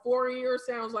I know 4 years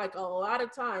sounds like a lot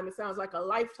of time, it sounds like a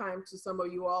lifetime to some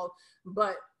of you all,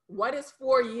 but what is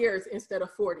 4 years instead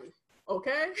of 40?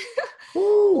 Okay.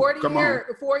 Ooh,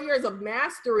 4 years of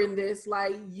mastering this,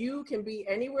 like you can be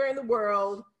anywhere in the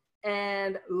world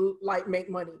and like make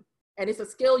money. And it's a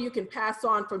skill you can pass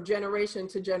on from generation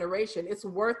to generation. It's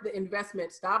worth the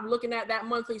investment. Stop looking at that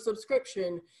monthly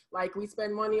subscription. Like we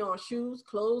spend money on shoes,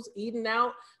 clothes, eating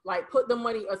out, like put the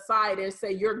money aside and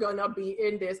say, you're gonna be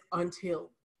in this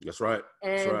until. That's right.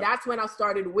 And that's when I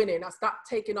started winning. I stopped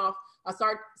taking off. I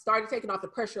started taking off the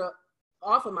pressure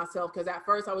off of myself, because at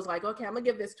first I was like, okay, I'm gonna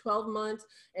give this 12 months,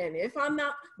 and if I'm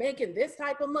not making this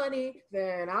type of money,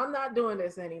 then I'm not doing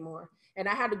this anymore. And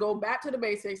I had to go back to the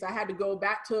basics. I had to go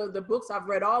back to the books I've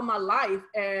read all my life,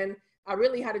 and I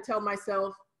really had to tell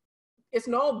myself, it's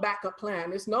no backup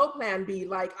plan. It's no plan B.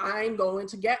 Like, I'm going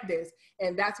to get this.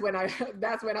 And that's when I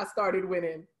started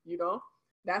winning, you know?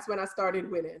 That's when I started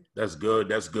winning. That's good.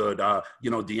 That's good. You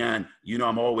know, Deanne, you know,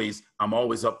 I'm always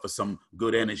up for some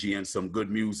good energy and some good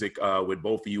music with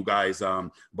both of you guys.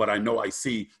 But I know I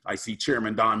see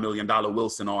Chairman Don $1 Million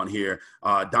Wilson on here.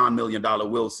 Don $1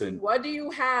 Million Wilson. What do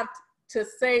you have to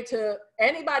say to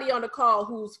anybody on the call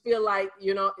who's feel like,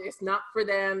 you know, it's not for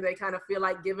them? They kind of feel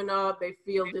like giving up. They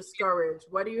feel discouraged.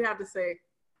 What do you have to say?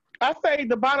 I say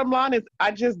the bottom line is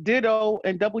I just ditto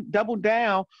and double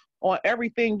down on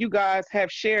everything you guys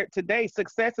have shared today.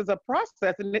 Success is a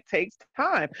process and it takes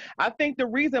time. I think the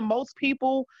reason most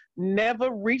people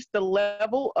never reach the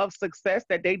level of success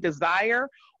that they desire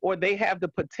or they have the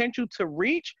potential to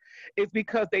reach is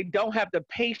because they don't have the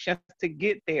patience to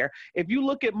get there. If you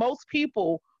look at most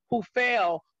people who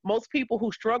fail, most people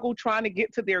who struggle trying to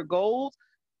get to their goals,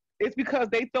 it's because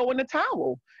they throw in the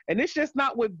towel. And it's just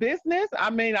not with business.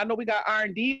 I mean, I know we got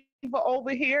R&D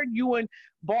over here. You and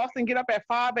Boston get up at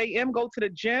 5 a.m., go to the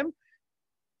gym.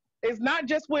 It's not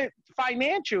just with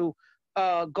financial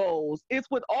goals. It's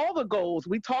with all the goals.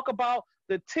 We talk about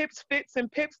the tips, fits,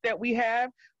 and pips that we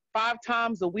have 5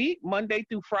 times a week, Monday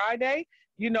through Friday.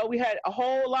 You know, we had a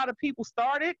whole lot of people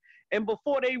started, and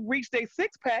before they reached their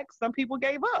 6-pack, some people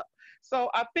gave up.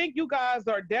 So I think you guys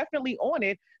are definitely on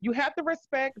it. You have to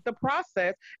respect the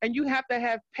process, and you have to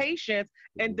have patience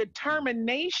and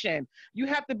determination. You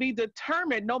have to be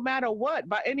determined no matter what,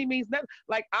 by any means.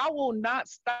 Like, I will not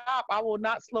stop. I will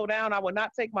not slow down. I will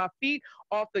not take my feet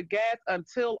off the gas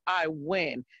until I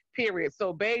win, period.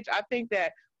 So, Baje, I think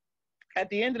that at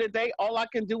the end of the day, all I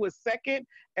can do is second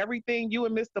everything you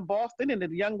and Mr. Boston and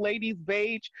the young ladies,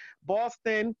 Baje,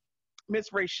 Boston, Miss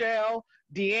Rachelle,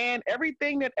 Deanne,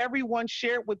 everything that everyone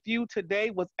shared with you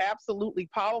today was absolutely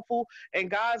powerful. And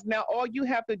guys, now all you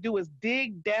have to do is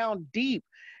dig down deep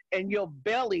in your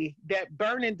belly, that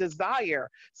burning desire.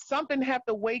 Something have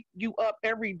to wake you up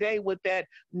every day with that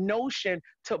notion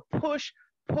to push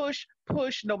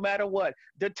no matter what.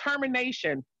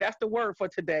 Determination, that's the word for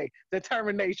today.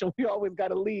 Determination. We always got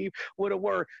to leave with a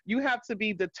word. You have to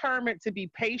be determined to be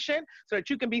patient so that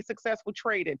you can be successful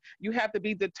trading. You have to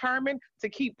be determined to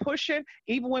keep pushing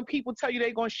even when people tell you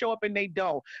they're going to show up and they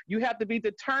don't. You have to be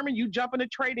determined. You jump in a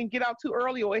trade and get out too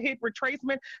early or hit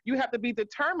retracement. You have to be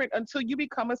determined until you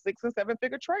become a 6- and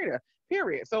 7-figure trader,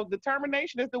 period. So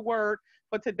determination is the word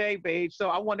for today, Baje. So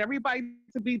I want everybody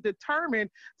to be determined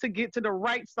to get to the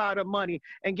right side of money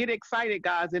and get excited,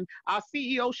 guys. And our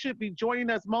CEO should be joining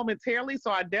us momentarily.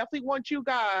 So I definitely want you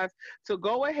guys to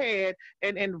go ahead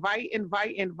and invite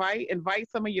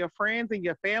some of your friends and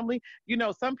your family. You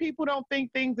know, some people don't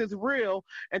think things is real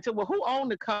until, well, who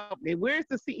owned the company? Where's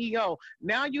the CEO?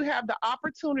 Now you have the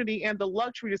opportunity and the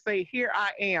luxury to say, here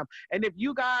I am. And if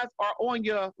you guys are on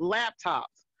your laptops,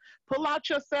 pull out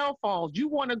your cell phones. You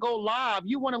want to go live.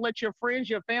 You want to let your friends,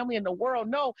 your family, and the world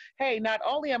know, hey, not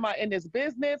only am I in this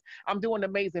business, I'm doing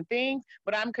amazing things,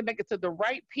 but I'm connected to the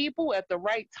right people at the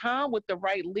right time with the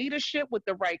right leadership, with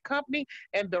the right company,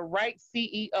 and the right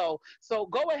CEO. So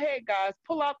go ahead, guys.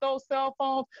 Pull out those cell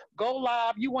phones. Go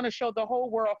live. You want to show the whole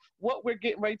world what we're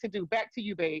getting ready to do. Back to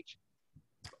you, Baje.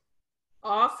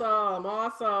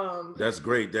 Awesome. That's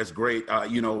great.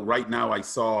 You know, right now I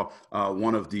saw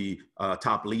one of the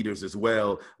top leaders as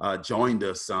well joined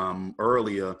us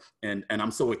earlier, and I'm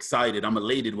so excited. I'm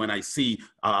elated when I see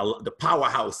the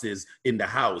powerhouses in the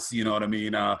house. You know what I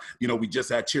mean? You know, we just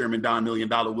had Chairman Don $1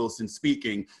 Million Wilson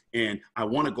speaking, and I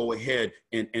want to go ahead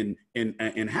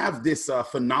and have this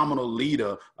phenomenal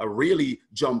leader really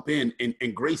jump in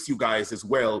and grace you guys as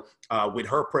well with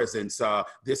her presence.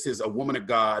 This is a woman of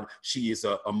God. She is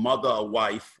a mother, a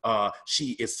wife.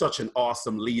 She is such an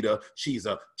awesome leader. She's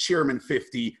a Chairman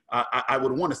 50. I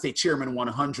would want to say Chairman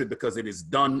 100 because it is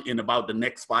done in about the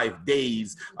next 5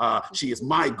 days. She is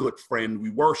my good friend. We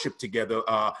worship together.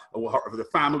 The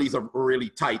families are really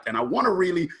tight, and I want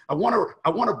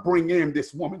to bring in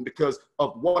this woman because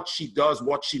of what she does,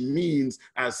 what she means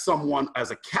as someone,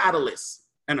 as a catalyst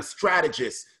and a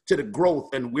strategist to the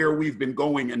growth and where we've been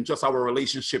going and just our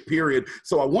relationship period.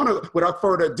 So I want to, without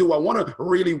further ado, I want to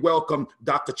really welcome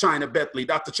Dr. China Bentley.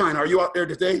 Dr. China, are you out there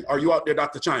today? Are you out there,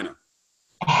 Dr. China?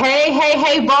 Hey, hey,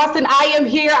 hey, Boston, I am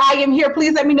here. I am here.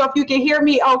 Please let me know if you can hear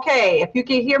me okay. If you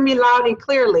can hear me loud and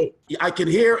clearly. I can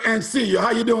hear and see you.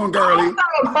 How you doing, girlie?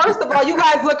 Awesome. First of all, you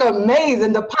guys look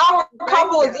amazing. The power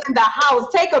couple is in the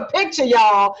house. Take a picture,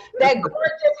 y'all. That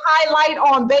gorgeous highlight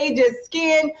on Baje's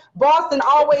skin. Boston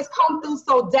always come through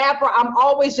so dapper. I'm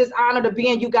always just honored to be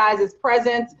in you guys'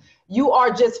 presence. You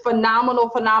are just phenomenal,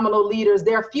 phenomenal leaders.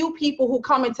 There are few people who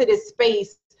come into this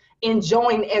space and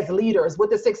join as leaders.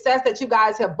 With the success that you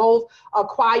guys have both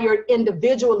acquired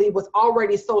individually was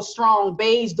already so strong.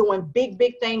 Baje doing big,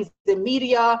 big things in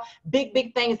media, big,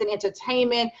 big things in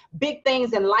entertainment, big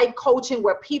things in life coaching,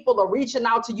 where people are reaching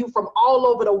out to you from all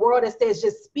over the world that says,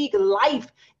 just speak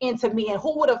life into me. And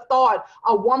who would have thought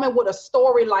a woman with a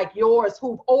story like yours,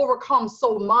 who've overcome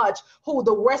so much, who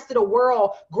the rest of the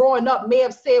world growing up may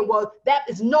have said, well, that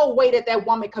is no way that that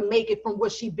woman can make it from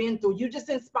what she's been through. You just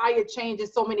inspired change in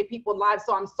so many people's lives.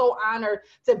 So I'm so honored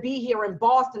to be here in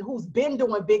Boston, who's been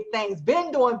doing big things,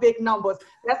 been doing big numbers.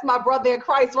 That's my brother in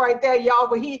Christ right there, y'all.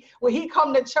 When he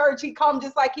come to church, he come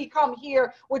just like he come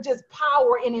here with just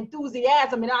power and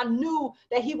enthusiasm. And I knew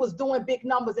that he was doing big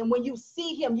numbers. And when you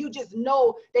see him, you just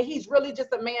know that he's really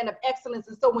just a man of excellence.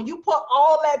 And so when you put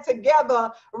all that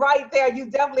together right there,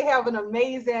 you definitely have an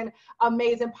amazing,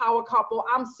 amazing power couple.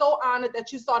 I'm so honored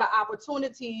that you saw the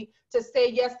opportunity to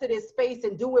say yes to this space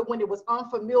and do it when it was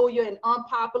unfamiliar and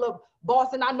unpopular.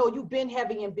 Boston, I know you've been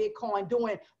heavy in Bitcoin,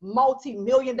 doing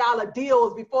multi-million-dollar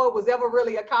deals before it was ever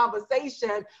really a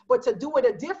conversation, but to do it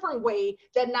a different way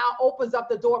that now opens up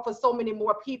the door for so many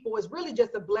more people is really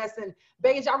just a blessing.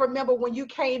 Baje, I remember when you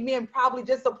came in, probably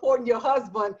just supporting your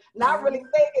husband, not really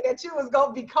thinking that you was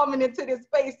going to be coming into this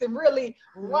space and really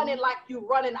running like you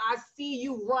running. I see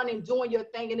you running, doing your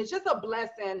thing, and it's just a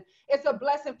blessing. It's a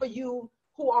blessing for you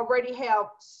who already have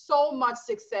so much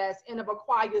success and have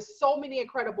acquired so many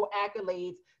incredible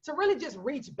accolades to really just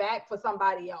reach back for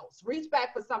somebody else, reach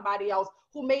back for somebody else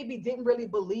who maybe didn't really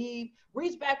believe,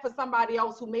 reach back for somebody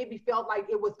else who maybe felt like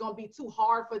it was going to be too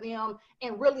hard for them,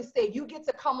 and really say, you get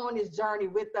to come on this journey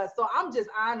with us. So I'm just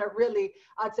honored really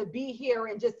to be here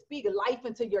and just speak life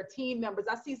into your team members.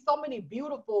 I see so many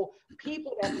beautiful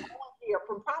people that's on here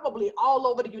from probably all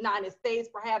over the United States,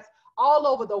 perhaps all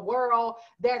over the world,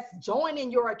 that's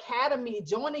joining your academy,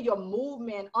 joining your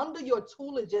movement, under your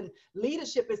tutelage and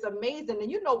leadership. Is amazing. And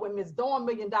you know, when Ms. Dawn $1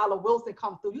 Million Wilson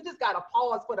come through, you just got to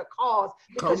pause for the cause,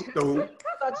 because she's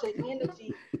such an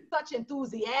energy, such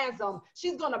enthusiasm.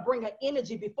 She's going to bring an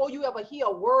energy before you ever hear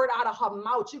a word out of her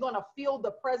mouth. You're going to feel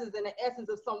the presence and the essence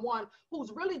of someone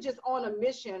who's really just on a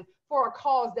mission for a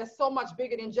cause that's so much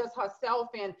bigger than just herself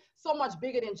and so much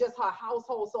bigger than just her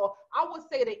household. So I would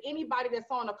say to anybody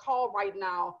that's on a call right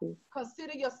now,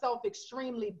 consider yourself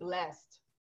extremely blessed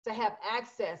to have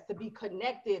access, to be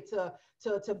connected,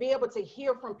 to be able to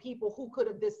hear from people who could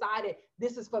have decided,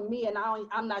 this is for me and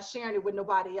I'm not sharing it with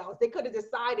nobody else. They could have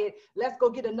decided, let's go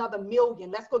get another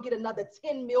million, let's go get another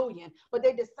 10 million, but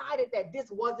they decided that this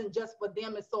wasn't just for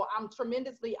them. And so I'm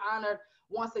tremendously honored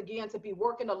once again to be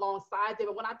working alongside them.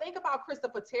 And when I think about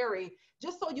Christopher Terry,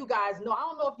 just so you guys know, I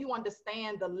don't know if you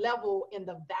understand the level and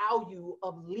the value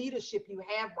of leadership you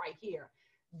have right here.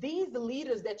 These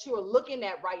leaders that you're looking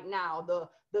at right now,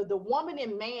 the woman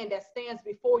and man that stands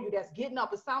before you, that's getting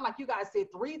up, it sounds like you guys said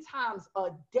 3 times a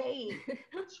day.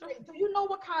 Do you know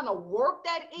what kind of work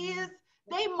that is?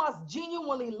 They must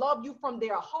genuinely love you from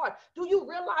their heart. Do you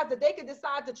realize that they can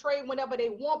decide to trade whenever they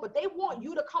want, but they want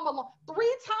you to come along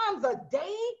 3 times a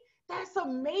day? That's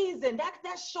amazing.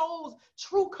 That shows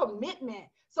true commitment.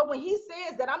 So when he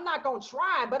says that I'm not going to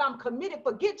try, but I'm committed,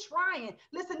 forget trying.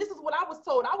 Listen, this is what I was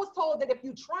told. I was told that if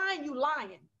you trying, you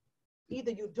lying.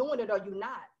 Either you're doing it or you're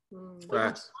not. If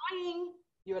you're trying,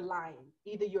 you're lying.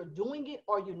 Either you're doing it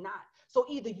or you're not. So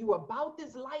either you're about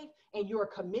this life and you're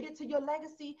committed to your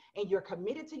legacy and you're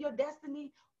committed to your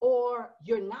destiny, or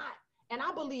you're not. And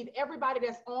I believe everybody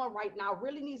that's on right now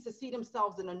really needs to see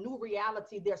themselves in a new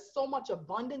reality. There's so much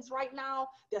abundance right now.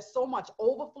 There's so much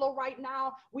overflow right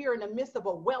now. We are in the midst of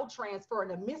a wealth transfer. In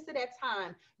the midst of that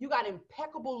time, you got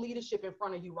impeccable leadership in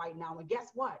front of you right now. And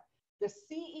guess what? The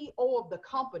CEO of the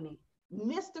company,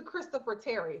 Mr. Christopher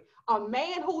Terry, a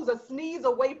man who's a sneeze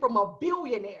away from a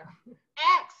billionaire,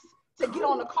 asked to get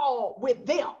on the call with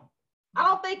them. I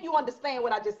don't think you understand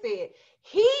what I just said.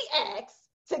 He asked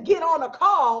to get on a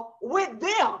call with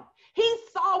them. He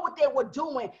saw what they were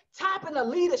doing, tapping the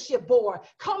leadership board,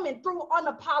 coming through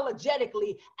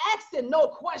unapologetically, asking no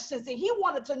questions, and he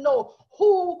wanted to know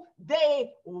who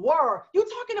they were. You're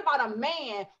talking about a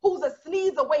man who's a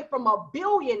sneeze away from a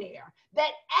billionaire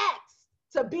that asked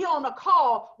to be on a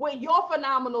call with your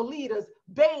phenomenal leaders,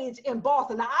 Baje and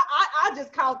Boston. Now, I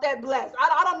just count that blessed.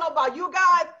 I don't know about you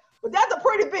guys, but that's a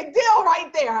pretty big deal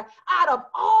right there. Out of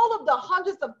all of the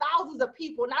hundreds of thousands of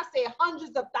people, and I say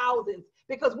hundreds of thousands,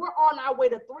 because we're on our way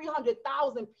to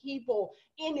 300,000 people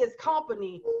in this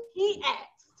company, he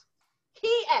asked.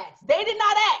 He asked. They did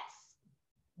not ask.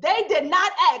 They did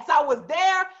not ask. I was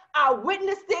there. I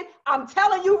witnessed it. I'm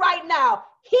telling you right now,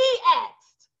 he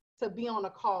asked to be on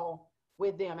a call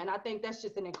with them. And I think that's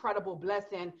just an incredible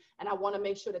blessing. And I want to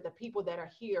make sure that the people that are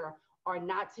here are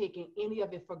not taking any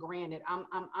of it for granted. I'm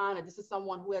honored. This is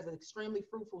someone who has an extremely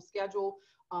fruitful schedule.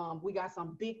 We got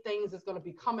some big things that's going to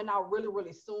be coming out really,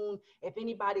 really soon. If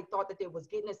anybody thought that they was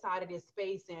getting inside of this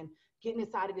space and getting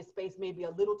inside of this space maybe a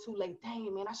little too late,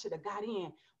 dang, man, I should have got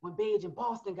in when Baje and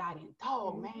Boston got in.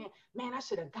 Dog, man, I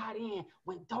should have got in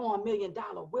when Dawn $1 Million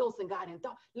Wilson got in.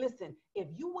 Dog. Listen, if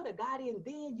you would have got in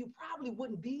then, you probably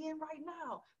wouldn't be in right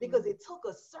now, because it took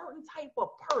a certain type of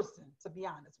person, to be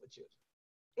honest with you.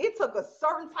 It took a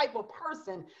certain type of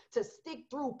person to stick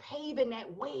through paving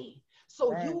that way.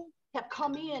 So you have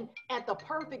come in at the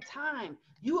perfect time.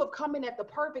 You have come in at the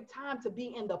perfect time to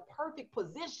be in the perfect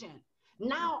position.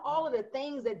 Now, all of the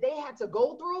things that they had to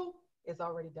go through is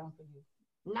already done for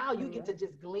you. Now you get to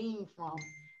just glean from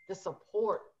the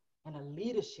support and the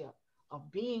leadership of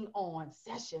being on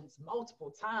sessions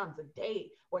multiple times a day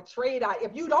or trade out.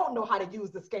 If you don't know how to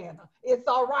use the scanner, it's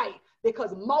all right,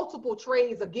 because multiple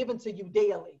trades are given to you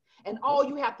daily. And all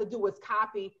you have to do is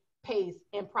copy, paste,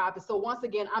 and profit. So once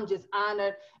again, I'm just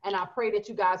honored, and I pray that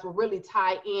you guys will really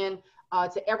tie in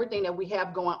to everything that we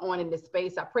have going on in this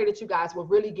space. I pray that you guys will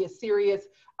really get serious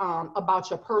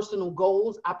about your personal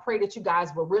goals. I pray that you guys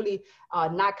will really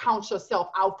not count yourself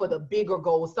out for the bigger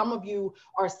goals. Some of you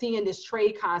are seeing this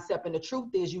trade concept, and the truth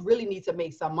is you really need to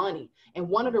make some money. And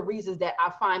one of the reasons that I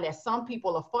find that some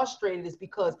people are frustrated is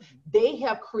because they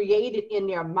have created in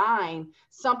their mind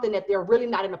something that they're really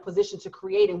not in a position to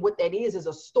create. And what that is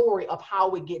a story of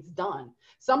how it gets done.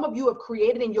 Some of you have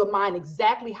created in your mind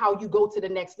exactly how you go to the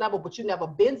next level, but you never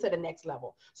been to the next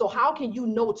level. So how can you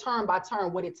know turn by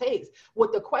turn what it takes?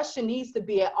 What the question needs to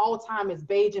be at all times is,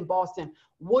 Baje and Boston,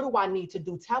 what do I need to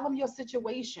do? Tell them your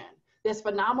situation. There's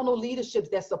phenomenal leaderships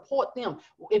that support them.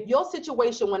 If your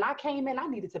situation, when I came in, I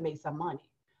needed to make some money.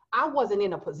 I wasn't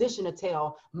in a position to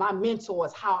tell my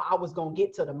mentors how I was going to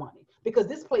get to the money, because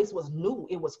this place was new,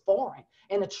 it was foreign.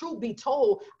 And the truth be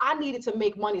told, I needed to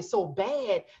make money so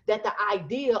bad that the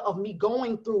idea of me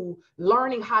going through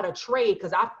learning how to trade,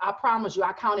 because I promise you,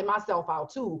 I counted myself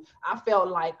out too. I felt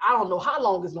like, I don't know how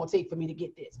long it's going to take for me to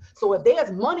get this. So if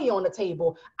there's money on the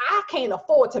table, I can't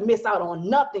afford to miss out on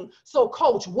nothing. So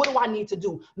coach, what do I need to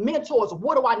do? Mentors,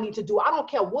 what do I need to do? I don't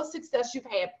care what success you've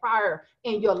had prior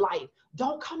in your life.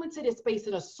 Don't come into this space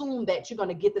and assume that you're going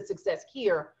to get the success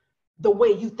here the way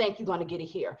you think you're going to get it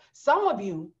here. Some of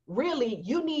you, really,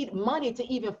 you need money to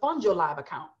even fund your live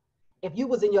account. If you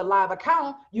was in your live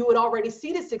account, you would already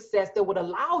see the success that would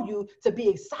allow you to be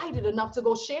excited enough to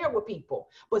go share with people.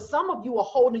 But some of you are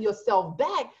holding yourself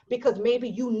back because maybe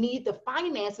you need the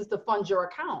finances to fund your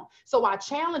account. So I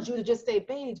challenge you to just say,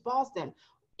 Baje, Boston,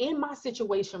 in my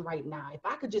situation right now, if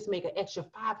I could just make an extra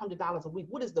 $500 a week,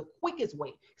 what is the quickest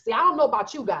way? See, I don't know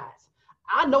about you guys.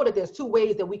 I know that there's two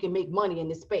ways that we can make money in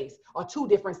this space, or two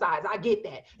different sides. I get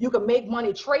that. You can make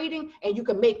money trading and you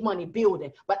can make money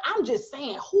building. But I'm just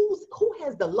saying, who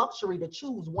has the luxury to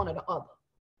choose one or the other?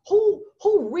 Who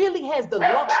really has the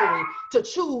luxury to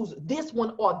choose this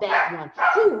one or that one?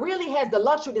 Who really has the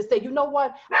luxury to say, you know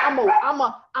what, I'm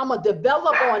a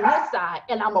develop on this side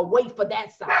and I'm a wait for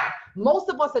that side? Most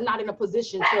of us are not in a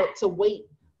position to wait.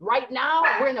 Right now,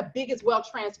 we're in the biggest wealth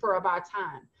transfer of our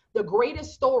time. The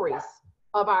greatest stories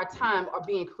of our time are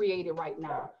being created right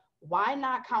now. Why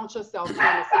not count yourself in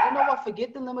and say, you know what,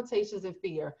 forget the limitations and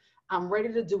fear. I'm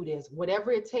ready to do this.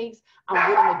 Whatever it takes, I'm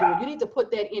willing to do it. You need to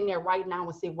put that in there right now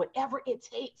and say, whatever it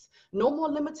takes. No more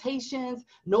limitations,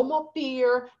 no more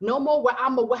fear, no more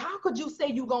how could you say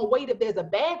you're going to wait if there's a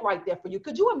bag right there for you?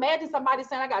 Could you imagine somebody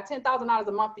saying, I got $10,000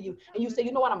 a month for you, and you say,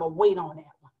 you know what, I'm going to wait on that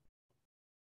one?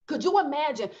 Could you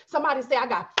imagine somebody say, I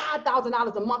got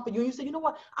 $5,000 a month for you, and you say, you know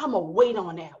what, I'm going to wait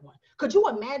on that one? Could you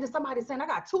imagine somebody saying, I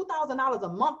got $2,000 a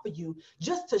month for you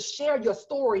just to share your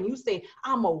story, and you say,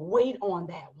 I'm going to wait on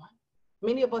that one?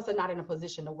 Many of us are not in a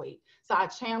position to wait. So I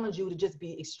challenge you to just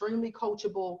be extremely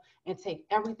coachable and take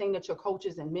everything that your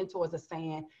coaches and mentors are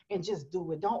saying and just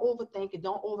do it. Don't overthink it.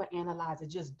 Don't overanalyze it.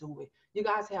 Just do it. You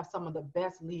guys have some of the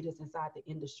best leaders inside the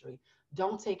industry.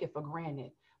 Don't take it for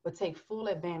granted. but take full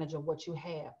advantage of what you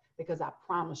have, because I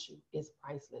promise you it's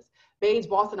priceless. Baje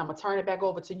Boston, I'm gonna turn it back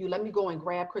over to you. Let me go and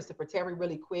grab Christopher Terry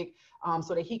really quick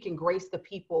so that he can grace the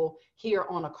people here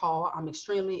on a call. I'm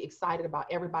extremely excited about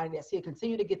everybody that's here.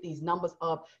 Continue to get these numbers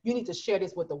up. You need to share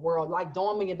this with the world. Like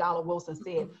Dawn Million Dollar Wilson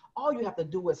said, all you have to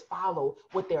do is follow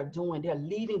what they're doing. They're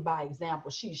leading by example.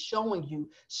 She's showing you,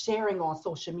 sharing on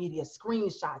social media,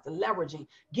 screenshots, leveraging.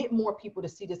 Get more people to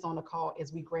see this on the call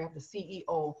as we grab the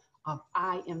CEO of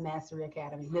I Am Mastery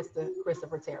Academy, Mr.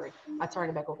 Christopher Terry. I turn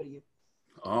it back over to you.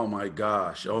 Oh my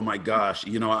gosh. Oh my gosh.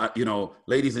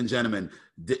 Ladies and gentlemen,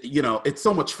 it's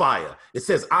so much fire. It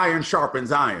says iron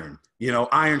sharpens iron,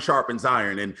 iron sharpens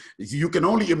iron. And you can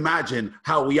only imagine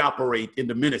how we operate in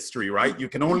the ministry, right? You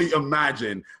can only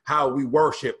imagine how we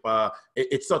worship.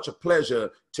 It's such a pleasure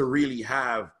to really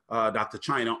have Dr.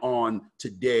 China on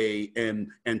today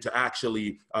and to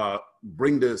actually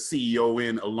bring the CEO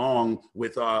in along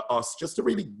with us, just to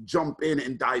really jump in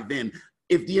and dive in.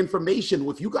 If the information,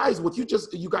 with you guys, what you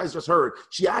guys just heard,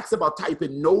 she asked about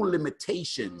typing no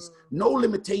limitations in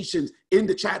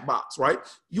the chat box, right?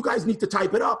 You guys need to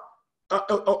type it up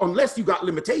unless you got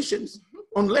limitations.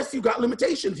 Unless you got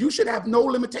limitations, you should have no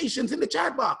limitations in the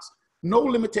chat box. No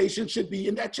limitation should be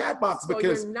in that chat box,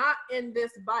 because so you're not in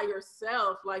this by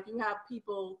yourself. Like, you have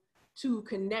people to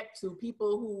connect to,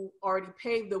 people who already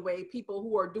paved the way, people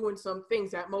who are doing some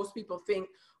things that most people think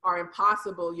are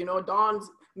impossible. Dawn's $1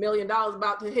 million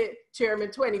about to hit Chairman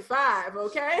 25,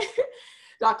 okay?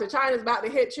 Dr. China's about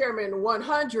to hit Chairman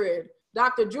 100.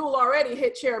 Dr. Jewel already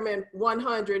hit Chairman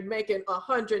 100, making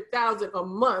 100,000 a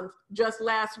month just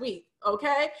last week,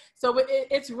 okay? So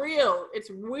it's real,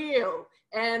 it's real.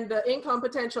 And the income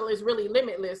potential is really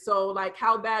limitless. So like,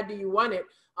 how bad do you want it?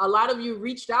 A lot of you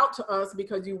reached out to us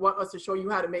because you want us to show you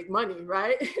how to make money,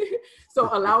 right? So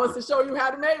allow us to show you how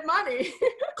to make money.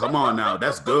 Come on now,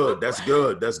 that's good, that's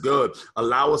good, that's good.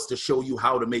 Allow us to show you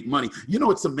how to make money.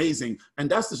 It's amazing, and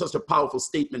that's such a powerful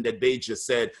statement that Baje just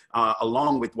said,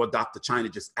 along with what Dr. China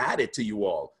just added to you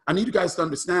all. I need you guys to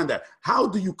understand that. How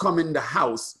do you come in the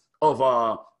house of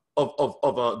a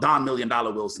Don $1 Million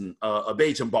Wilson, a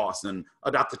Baje Boston,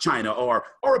 a Dr. China, or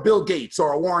a Bill Gates,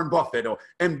 or a Warren Buffett,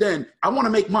 and then I want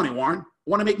to make money, Warren, I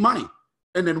want to make money.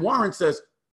 And then Warren says,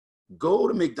 go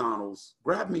to McDonald's,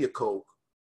 grab me a Coke,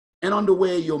 and on the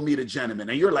way you'll meet a gentleman.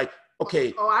 And you're like,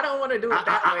 okay. Oh, I don't want to do it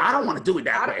that way. I don't want to do it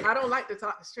that way. I don't like to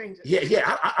talk to strangers.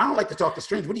 Yeah, I don't like to talk to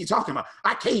strangers. What are you talking about?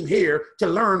 I came here to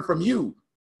learn from you.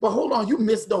 But hold on, you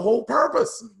missed the whole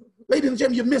purpose. Ladies and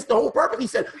gentlemen, you missed the whole purpose. He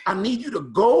said, I need you to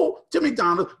go to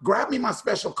McDonald's, grab me my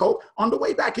special Coke. On the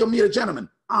way back, you'll meet a gentleman.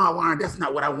 Warren, that's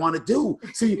not what I want to do.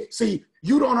 See,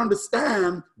 you don't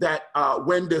understand that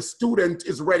when the student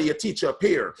is ready, a teacher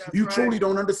appears. You truly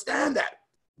don't understand that,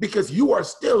 because you are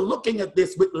still looking at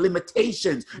this with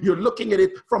limitations. You're looking at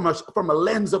it from a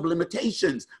lens of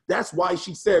limitations. That's why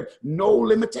she said, no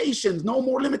limitations, no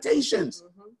more limitations,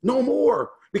 no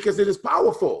more. Because it is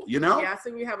powerful, Yeah, so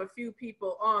we have a few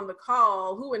people on the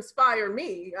call who inspire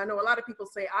me. I know a lot of people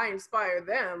say I inspire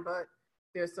them, but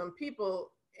there's some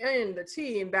people in the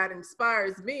team that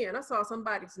inspires me. And I saw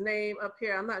somebody's name up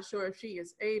here. I'm not sure if she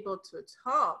is able to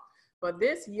talk, but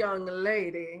this young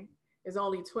lady is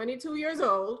only 22 years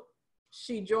old.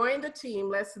 She joined the team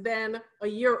less than a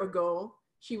year ago.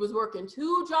 She was working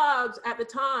 2 jobs at the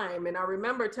time. And I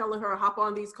remember telling her, hop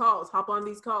on these calls, hop on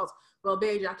these calls. Well,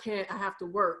 Baje, I can't, I have to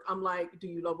work. I'm like, do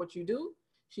you love what you do?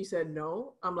 She said,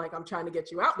 no. I'm like, I'm trying to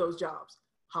get you out those jobs.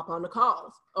 Hop on the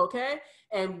calls, okay?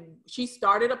 And she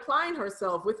started applying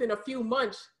herself. Within a few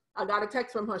months, I got a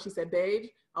text from her. She said, Baje,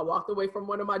 I walked away from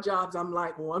one of my jobs. I'm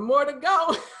like, one more to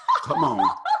go. Come on.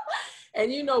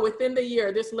 And within the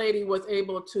year, this lady was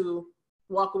able to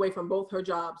walk away from both her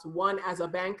jobs, one as a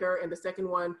banker and the second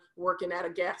one working at a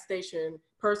gas station.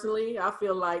 Personally, I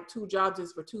feel like 2 jobs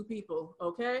is for 2 people,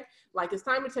 okay? Like, it's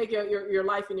time to take your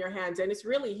life in your hands, and it's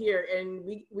really here, and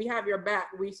we have your back.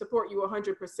 We support you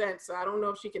 100%, so I don't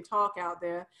know if she can talk out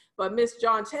there, but Miss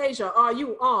John Tasia, are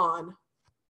you on?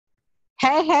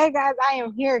 Hey, guys, I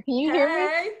am here. Can you hear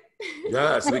me?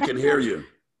 Yes, we can hear you.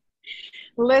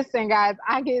 Listen, guys,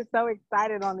 I get so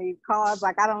excited on these calls.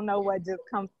 Like, I don't know what just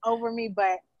comes over me,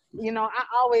 but,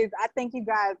 I thank you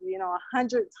guys,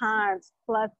 100 times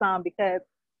plus some, because,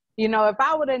 if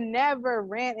I would have never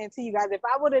ran into you guys,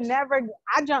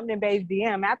 I jumped in Baje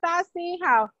DM after I seen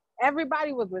how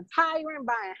everybody was retiring,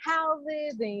 buying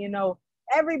houses, and,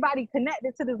 everybody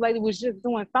connected to this lady was just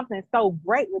doing something so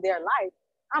great with their life.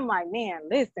 I'm like, man,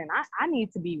 listen, I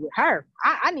need to be with her.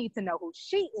 I need to know who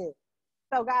she is.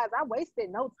 So guys, I wasted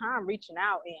no time reaching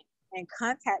out and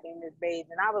contacting this Baje.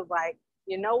 And I was like,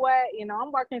 you know what?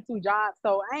 I'm working 2 jobs.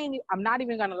 So I'm not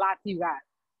even going to lie to you guys.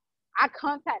 I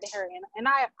contacted her and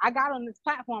I got on this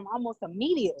platform almost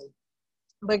immediately.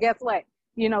 But guess what?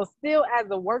 You know, still as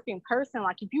a working person,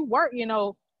 like if you work, you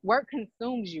know, work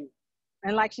consumes you.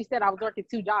 And like she said, I was working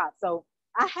 2 jobs. So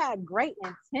I had great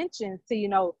intentions to, you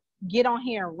know, get on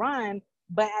here and run.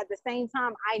 But at the same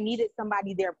time, I needed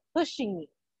somebody there pushing me.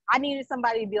 I needed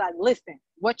somebody to be like, listen,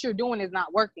 what you're doing is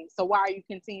not working. So why are you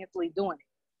continuously doing it?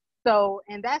 So,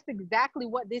 and that's exactly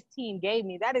what this team gave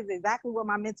me. That is exactly what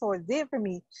my mentors did for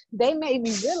me. They made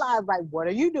me realize, like, what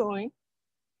are you doing?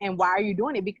 And why are you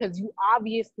doing it? Because you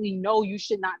obviously know you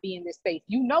should not be in this space.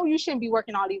 You know you shouldn't be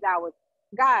working all these hours.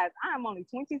 Guys, I'm only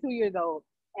 22 years old,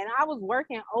 and I was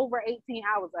working over 18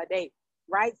 hours a day,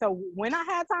 right? So when I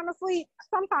had time to sleep,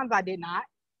 sometimes I did not.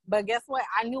 But guess what?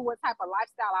 I knew what type of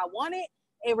lifestyle I wanted.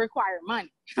 It required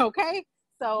money, okay?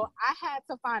 So I had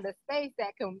to find a space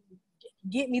that can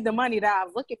get me the money that I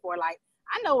was looking for. Like,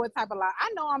 I know what type of life.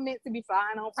 I know I'm meant to be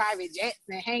flying on private jets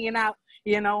and hanging out,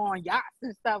 you know, on yachts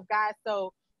and stuff, guys.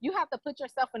 So you have to put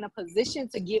yourself in a position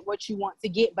to get what you want to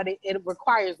get, but it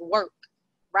requires work,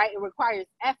 right? It requires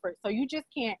effort. So you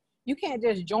can't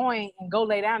just join and go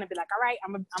lay down and be like, all right,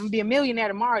 I'm gonna be a millionaire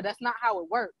tomorrow. That's not how it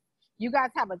works. You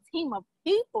guys have a team of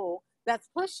people that's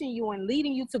pushing you and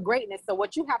leading you to greatness. So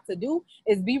what you have to do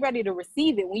is be ready to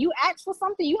receive it. When you ask for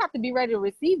something, you have to be ready to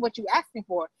receive what you're asking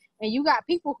for. And you got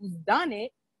people who've done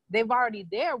it. They've already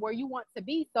there where you want to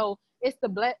be. So it's the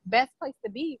best place to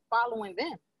be following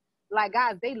them. Like,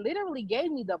 guys, they literally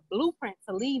gave me the blueprint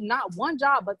to leave not 1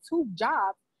 job, but 2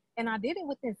 jobs. And I did it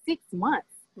within 6 months.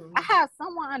 Mm-hmm. I have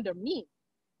someone under me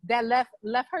that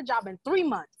left her job in 3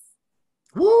 months.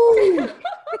 Woo! 3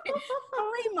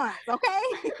 months, okay?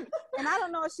 And I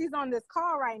don't know if she's on this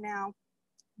call right now,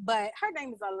 but her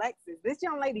name is Alexis. This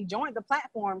young lady joined the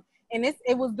platform, and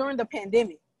it was during the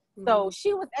pandemic. Mm-hmm. So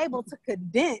she was able to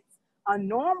condense a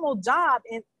normal job,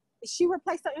 and she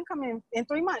replaced her income in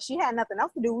 3 months. She had nothing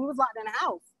else to do. We was locked in the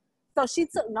house. So she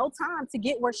took no time to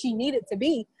get where she needed to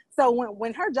be. So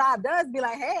when her job does be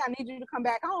like, hey, I need you to come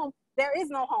back home, there is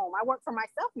no home. I work for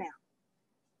myself now.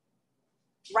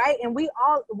 Right? And we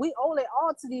owe it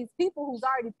all to these people who's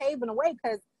already paving the way,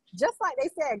 because just like they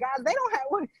said, guys, they don't have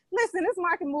one. Listen, this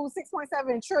market moves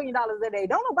 $6.7 trillion a day.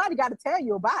 Don't nobody got to tell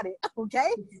you about it, okay?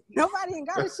 Nobody ain't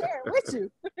got to share it with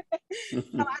you.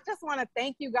 So I just want to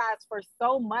thank you guys for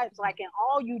so much, like, and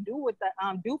all you do with the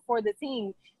do for the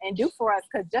team and do for us,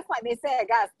 because just like they said,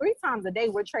 guys, 3 times a day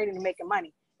we're trading and making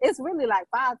money. It's really like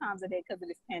 5 times a day because of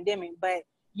this pandemic, but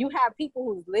you have people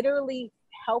who's literally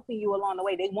helping you along the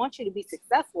way. They want you to be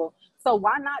successful. So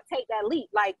why not take that leap?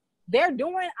 Like, they're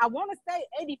doing, I want to say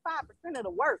 85% of the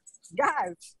work.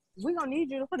 Guys, we're going to need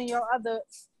you to put in your other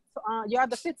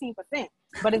 15%,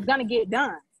 but it's going to get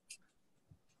done.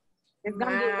 It's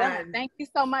going to get done. Thank you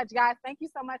so much, guys. Thank you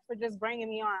so much for just bringing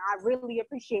me on. I really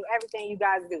appreciate everything you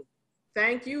guys do.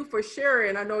 Thank you for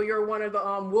sharing. I know you're one of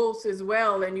the wolves as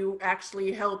well, and you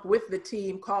actually help with the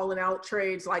team calling out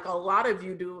trades like a lot of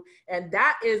you do. And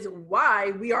that is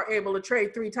why we are able to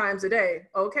trade 3 times a day.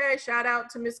 Okay, shout out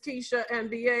to Miss Keisha,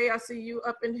 MBA. I see you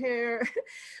up in here.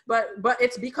 but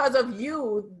it's because of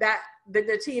you that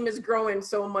the team is growing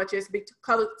so much. It's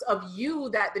because of you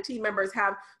that the team members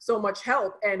have so much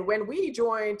help. And when we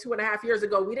joined 2.5 years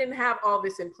ago, we didn't have all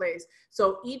this in place.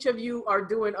 So each of you are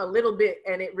doing a little bit,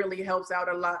 and it really helps out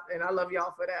a lot. And I love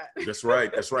y'all for that. That's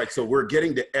right. That's right. So we're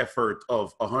getting the effort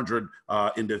of 100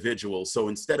 individuals. So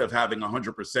instead of having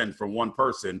 100% from one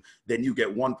person, then you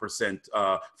get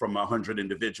 1% from 100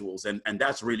 individuals. And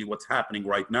that's really what's happening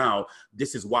right now.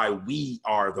 This is why we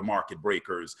are the market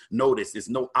breakers. Notice there's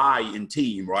no I in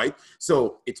team, right?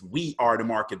 So it's we are the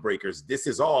market breakers. This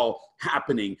is all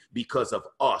happening because of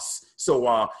us.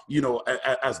 So, you know,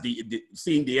 as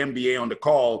seeing the MBA on the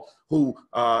call, who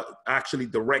actually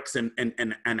directs and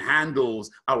handles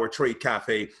our Trade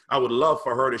Cafe, I would love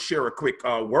for her to share a quick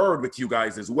word with you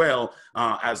guys as well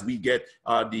as we get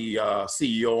the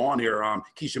CEO on here.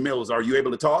 Keisha Mills, are you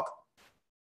able to talk?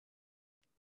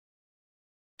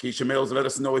 Keisha Mills, let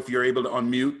us know if you're able to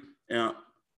unmute.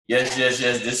 Yes.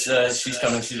 She's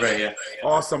coming. She's right here.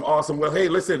 Awesome. Well, hey,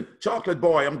 listen, Chocolate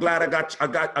Boy. I'm glad I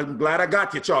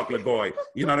got you, Chocolate Boy.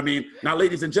 You know what I mean? Now,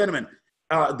 ladies and gentlemen,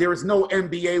 there is no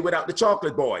MBA without the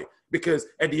Chocolate Boy, because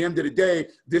at the end of the day,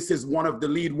 this is one of the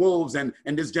lead wolves, and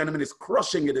this gentleman is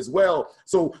crushing it as well.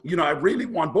 So, you know, I really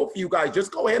want both of you guys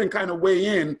just go ahead and kind of weigh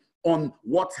in on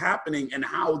what's happening and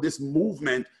how this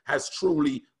movement has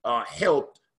truly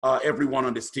helped everyone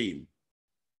on this team.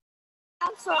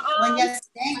 Well, yes,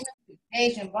 thank you,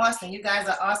 Baje and Boston. You guys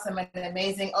are awesome and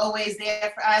amazing. Always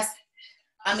there for us.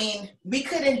 I mean, we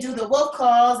couldn't do the wolf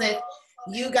calls if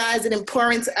you guys didn't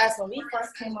pour into us when we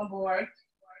first came on board.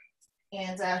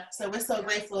 And so we're so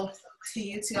grateful to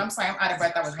you too. I'm sorry, I'm out of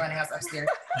breath. I was running. I was upstairs.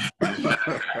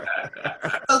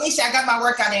 Alicia, I got my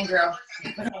workout in, girl.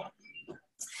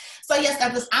 So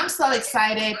yes, I'm so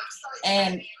excited,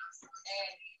 and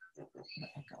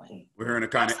we're hearing a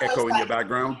kind of echo in your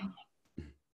background.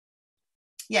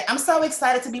 Yeah, I'm so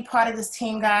excited to be part of this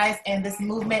team, guys, and this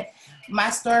movement. My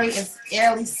story is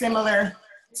eerily similar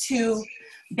to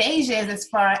Baje's as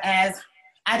far as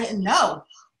I didn't know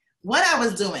what I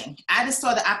was doing. I just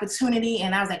saw the opportunity,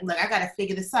 and I was like, look, I got to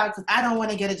figure this out because I don't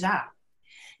want to get a job.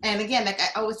 And again, like I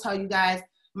always tell you guys,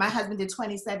 my husband did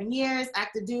 27 years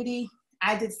active duty.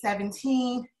 I did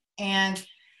 17, and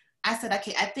I said,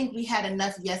 okay, I think we had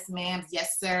enough yes ma'ams,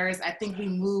 yes sirs. I think we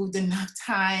moved enough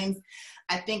times.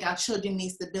 I think our children need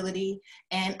stability.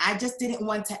 And I just didn't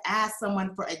want to ask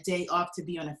someone for a day off to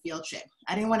be on a field trip.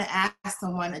 I didn't want to ask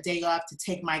someone a day off to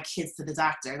take my kids to the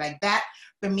doctor. Like that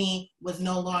for me was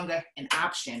no longer an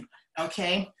option,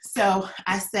 okay? So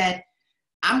I said,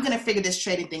 I'm gonna figure this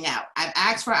trading thing out. I've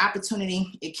asked for an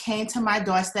opportunity. It came to my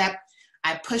doorstep.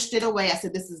 I pushed it away. I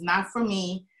said, this is not for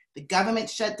me. The government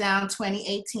shut down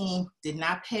 2018, did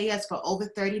not pay us for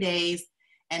over 30 days.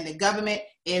 And the government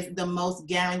is the most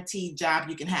guaranteed job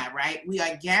you can have, right? We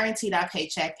are guaranteed our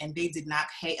paycheck, and they did not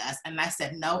pay us. And I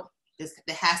said, no,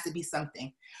 there has to be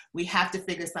something. We have to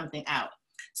figure something out.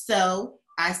 So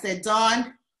I said,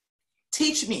 Dawn,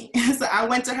 teach me. So I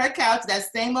went to her couch,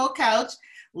 that same old couch,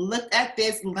 looked at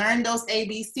this, learned those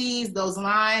ABCs, those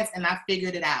lines, and I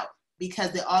figured it out,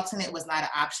 because the alternate was not an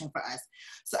option for us.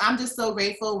 So I'm just so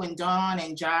grateful when Dawn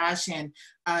and Josh and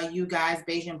you guys,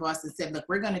 Baje and Boston, said, look,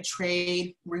 we're gonna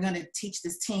trade, we're gonna teach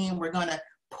this team, we're gonna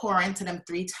pour into them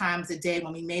 3 times a day.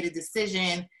 When we made a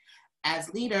decision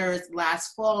as leaders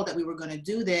last fall that we were gonna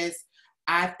do this,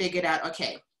 I figured out,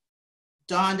 okay,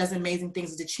 Dawn does amazing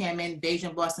things as the chairman, Baje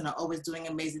and Boston are always doing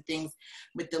amazing things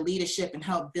with the leadership and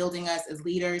help building us as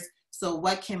leaders. So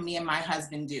what can me and my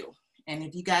husband do? And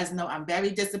if you guys know, I'm very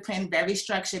disciplined, very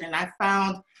structured, and I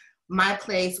found my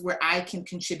place where I can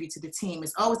contribute to the team.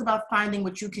 It's always about finding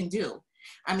what you can do.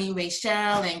 I mean, Rachel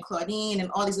and Claudine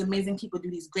and all these amazing people do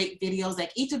these great videos.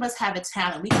 Like, each of us have a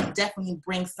talent. We can definitely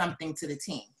bring something to the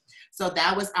team. So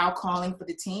that was our calling for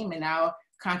the team and our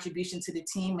contribution to the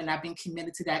team, and I've been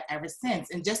committed to that ever since.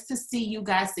 And just to see you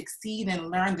guys succeed and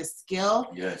learn the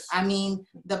skill, yes. I mean,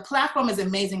 the platform is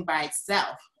amazing by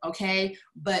itself, okay?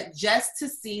 But just to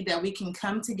see that we can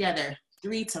come together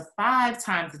 3 to 5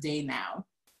 times a day now,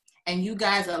 and you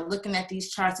guys are looking at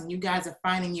these charts and you guys are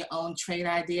finding your own trade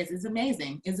ideas is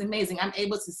amazing. It's amazing. I'm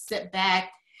able to sit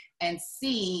back and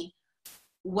see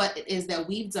what it is that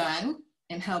we've done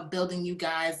and help building you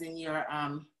guys in your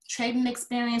trading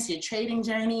experience, your trading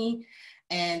journey,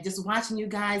 and just watching you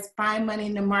guys find money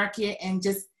in the market and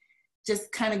just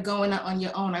kind of going out on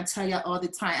your own. I tell you all the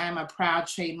time, I'm a proud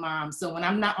trade mom. So when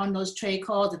I'm not on those trade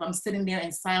calls, if I'm sitting there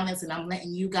in silence and I'm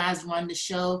letting you guys run the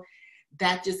show,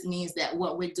 that just means that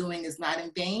what we're doing is not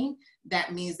in vain.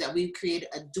 That means that we've created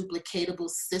a duplicatable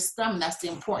system. That's the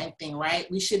important thing, right?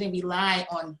 We shouldn't rely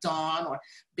on Dawn or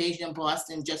Baje and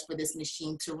Boston just for this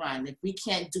machine to run. If we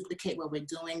can't duplicate what we're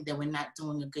doing, then we're not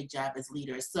doing a good job as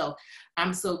leaders. So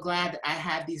I'm so glad that I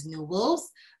have these new wolves.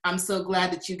 I'm so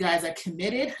glad that you guys are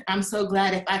committed. I'm so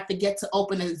glad if I forget to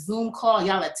open a Zoom call,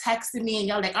 y'all are texting me and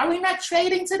y'all like, are we not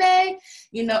trading today?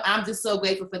 You know, I'm just so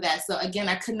grateful for that. So again,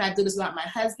 I could not do this without my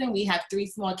husband. We have 3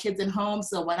 small kids at home.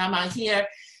 So when I'm out here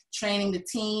training the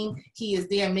team, he is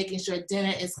there making sure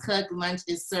dinner is cooked, lunch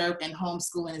is served, and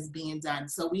homeschooling is being done.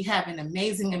 So we have an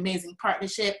amazing, amazing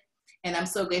partnership. And I'm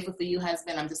so grateful for you,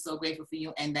 husband. I'm just so grateful for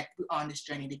you and that we're on this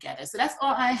journey together. So that's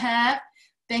all I have.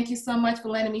 Thank you so much for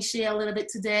letting me share a little bit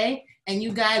today. And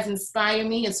you guys inspire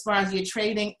me as far as your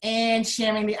trading and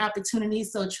sharing the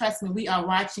opportunities. So trust me, we are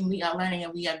watching, we are learning,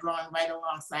 and we are growing right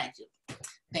alongside you.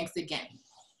 Thanks again.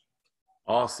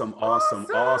 Awesome, awesome,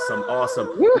 awesome, awesome.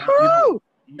 Woohoo!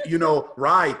 You know,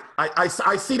 right. I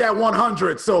see that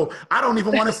 100, so I don't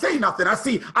even want to say nothing. I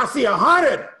see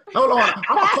 100. Hold on.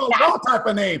 I'm going to call it all type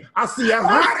of name. I see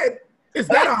 100. Is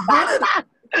that 100?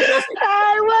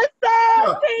 Hey, what's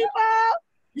up, people?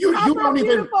 You don't even.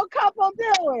 Beautiful couple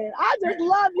doing. I just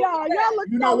love y'all. Y'all look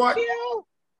know so what? cute.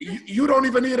 You don't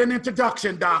even need an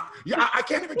introduction, Doc. I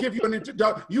can't even give you an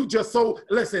introduction. You just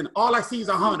listen, all I see is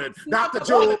 100. Dr.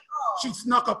 Joe, she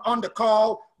snuck up on the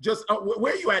call. Just,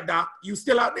 where you at, Doc? You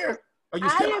still out there? Are you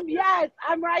still Yes,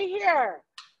 I'm right here.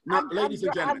 Now, ladies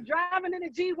and gentlemen. I'm driving in a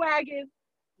G-Wagon,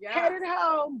 headed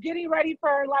home, getting ready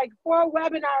for like 4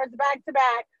 webinars back to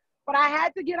back. But I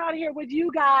had to get on here with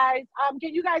you guys.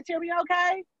 Can you guys hear me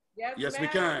okay? Yes, we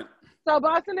can. So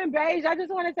Boston and Baje, I just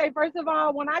want to say, first of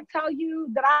all, when I tell you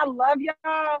that I love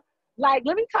y'all, Like,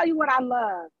 let me tell you what I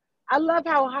love. I love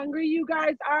how hungry you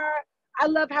guys are. I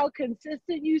love how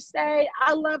consistent you stay.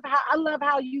 I love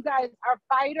how you guys are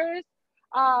fighters,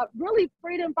 really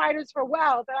freedom fighters for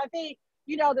wealth. And I think,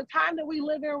 you know, the time that we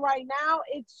live in right now,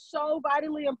 it's so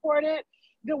vitally important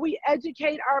that we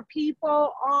educate our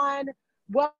people on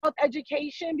wealth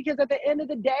education, because at the end of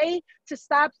the day, to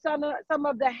stop some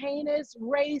of the heinous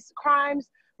race crimes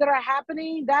that are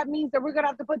happening, that means that we're going to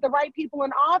have to put the right people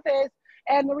in office.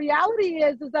 And the reality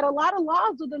is that a lot of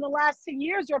laws within the last 10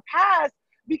 years are passed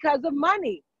because of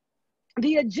money.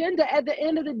 The agenda at the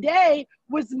end of the day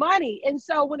was money. And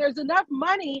so when there's enough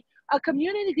money, a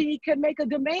community can make a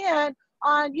demand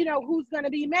on, you know, who's going to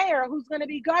be mayor, who's going to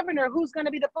be governor, who's going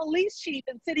to be the police chief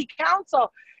and city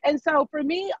council. And so for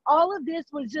me, all of this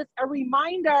was just a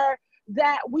reminder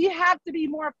that we have to be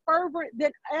more fervent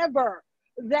than ever,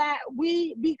 that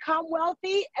we become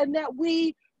wealthy and that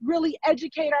we really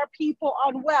educate our people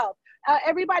on wealth.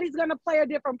 Everybody's going to play a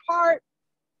different part.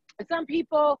 Some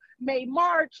people may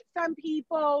march, some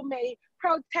people may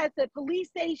protest at police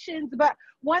stations. But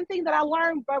one thing that I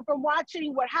learned from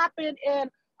watching what happened in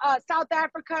South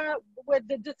Africa with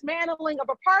the dismantling of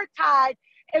apartheid,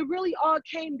 it really all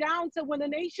came down to when the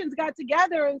nations got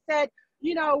together and said,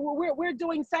 you know, we're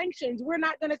doing sanctions. We're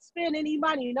not going to spend any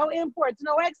money, no imports,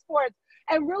 no exports.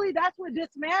 And really, that's what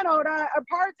dismantled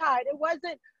apartheid. It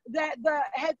wasn't that the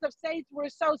heads of states were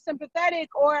so sympathetic,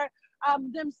 or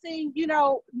them seeing, you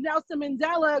know, Nelson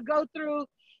Mandela go through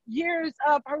years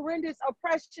of horrendous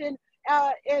oppression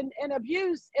and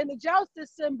abuse in the jail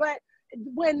system. But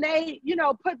when they, you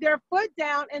know, put their foot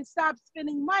down and stopped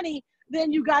spending money,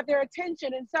 then you got their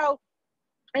attention. And so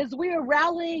as we are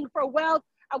rallying for wealth,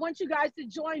 I want you guys to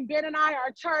join Ben and I,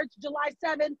 our church, July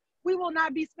 7th. We will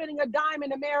not be spending a dime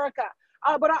in America.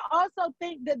 But I also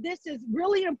think that this is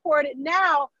really important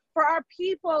now for our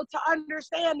people to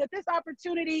understand that this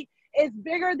opportunity is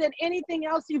bigger than anything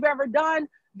else you've ever done.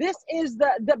 This is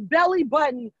the belly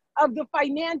button of the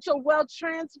financial wealth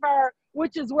transfer,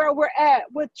 which is where we're at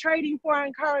with trading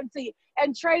foreign currency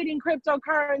and trading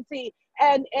cryptocurrency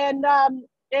and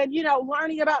you know,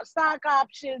 learning about stock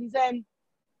options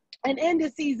and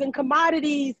indices and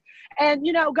commodities. And,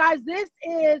 you know, guys, this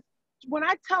is, when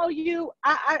I tell you,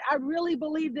 I really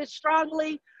believe this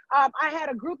strongly. I had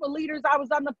a group of leaders I was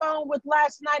on the phone with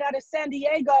last night out of San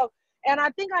Diego, and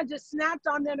I think I just snapped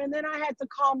on them, and then I had to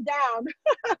calm down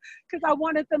because I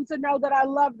wanted them to know that I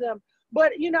love them.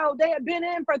 But, you know, they had been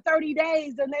in for 30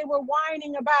 days, and they were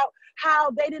whining about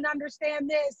how they didn't understand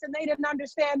this, and they didn't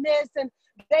understand this, and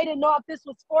they didn't know if this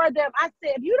was for them. I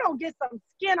said, if you don't get some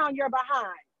skin on your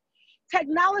behind,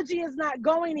 technology is not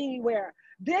going anywhere.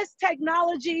 This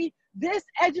technology, this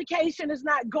education is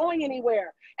not going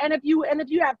anywhere. And if you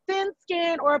have thin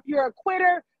skin, or if you're a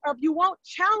quitter, or if you won't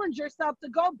challenge yourself to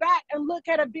go back and look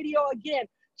at a video again,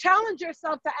 challenge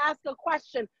yourself to ask a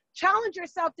question, challenge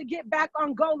yourself to get back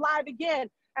on Go Live again.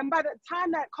 And by the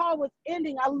time that call was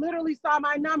ending, I literally saw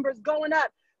my numbers going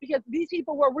up because these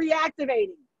people were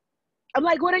reactivating. I'm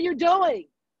like, what are you doing?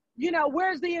 You know,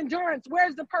 where's the endurance?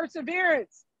 Where's the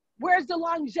perseverance? Where's the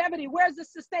longevity? Where's the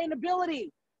sustainability?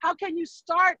 How can you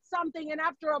start something and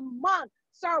after a month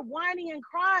start whining and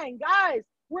crying? Guys,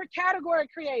 we're category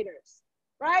creators,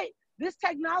 right? This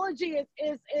technology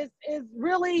is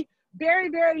really very,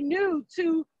 very new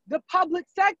to the public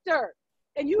sector.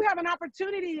 And you have an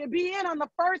opportunity to be in on the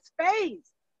first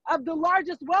phase of the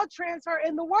largest wealth transfer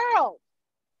in the world.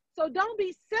 So don't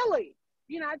be silly.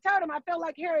 You know, I told him I felt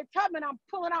like Harriet Tubman. I'm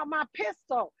pulling out my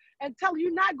pistol and telling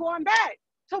you not going back.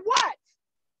 To what?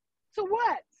 To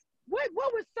what? What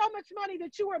was so much money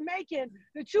that you were making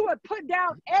that you would put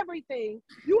down everything?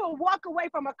 You would walk away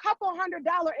from a couple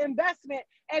 $100 investment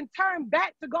and turn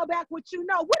back to go back what you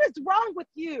know. What is wrong with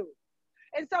you?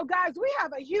 And so, guys, we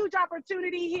have a huge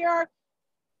opportunity here.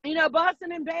 You know,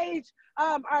 Boston and Baje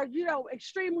are, you know,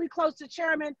 extremely close to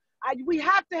chairman. We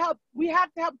have to help. We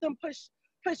have to help them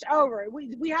push over.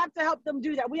 We have to help them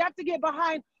do that. We have to get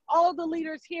behind all the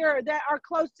leaders here that are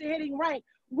close to hitting rank.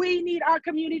 We need our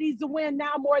communities to win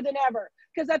now more than ever.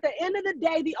 Because at the end of the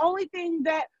day, the only thing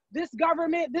that this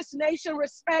government, this nation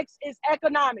respects is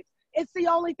economics. It's the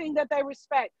only thing that they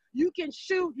respect. You can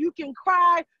shoot, you can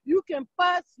cry, you can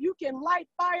fuss, you can light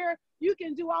fire, you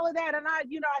can do all of that. And I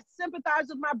sympathize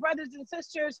with my brothers and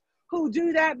sisters who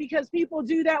do that, because people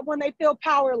do that when they feel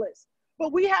powerless.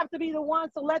 But we have to be the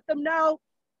ones to let them know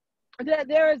that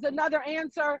there is another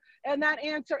answer, and that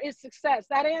answer is success.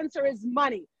 That answer is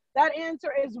money. That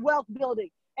answer is wealth building.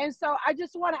 And so I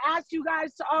just want to ask you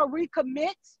guys to all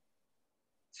recommit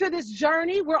to this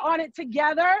journey. We're on it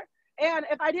together. And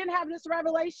if I didn't have this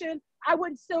revelation, I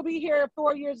wouldn't still be here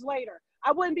 4 years later.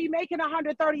 I wouldn't be making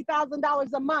 $130,000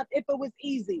 a month if it was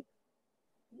easy.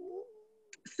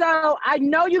 So I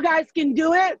know you guys can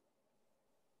do it.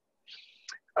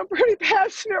 I'm pretty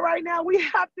passionate right now. We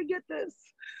have to get this.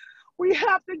 We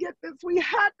have to get this. We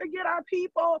have to get our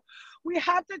people. We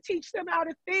have to teach them how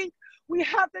to think. We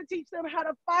have to teach them how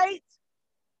to fight.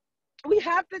 We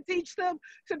have to teach them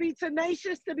to be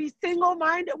tenacious, to be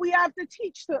single-minded. We have to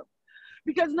teach them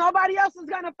because nobody else is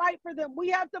going to fight for them. We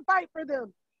have to fight for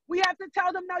them. We have to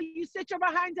tell them, no, you sit your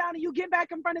behind down and you get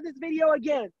back in front of this video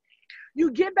again.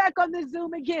 You get back on this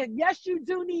Zoom again. Yes, you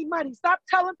do need money. Stop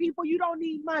telling people you don't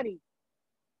need money.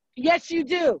 Yes, you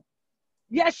do.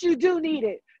 Yes, you do need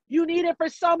it. You need it for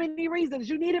so many reasons.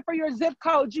 You need it for your zip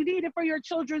codes. You need it for your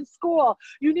children's school.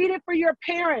 You need it for your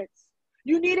parents.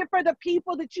 You need it for the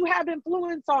people that you have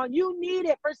influence on. You need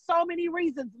it for so many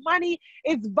reasons. Money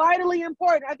is vitally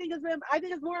important. I think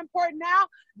it's more important now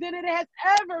than it has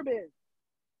ever been.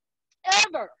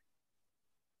 Ever.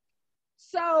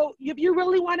 So if you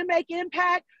really want to make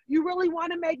impact, you really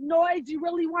want to make noise, you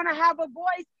really want to have a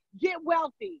voice, get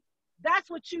wealthy. That's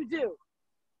what you do.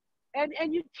 And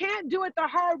you can't do it the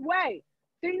hard way.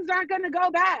 Things aren't going to go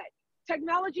bad.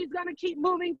 Technology is going to keep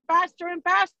moving faster and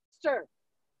faster.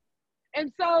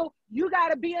 And so you got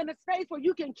to be in a space where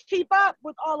you can keep up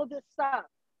with all of this stuff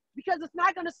because it's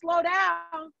not going to slow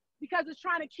down because it's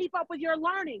trying to keep up with your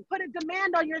learning. Put a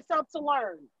demand on yourself to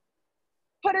learn.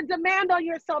 Put a demand on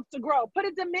yourself to grow. Put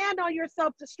a demand on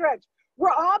yourself to stretch.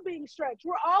 We're all being stretched.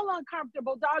 We're all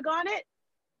uncomfortable, doggone it.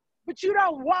 But you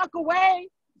don't walk away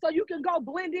so you can go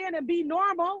blend in and be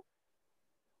normal.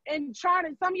 And some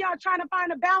of y'all trying to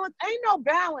find a balance. Ain't no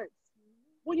balance.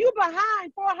 When you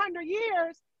behind 400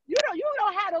 years, you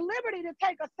don't have the liberty to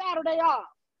take a Saturday off.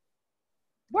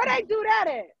 Where they do that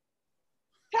at?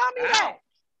 Tell me that.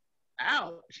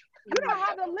 Ouch. You don't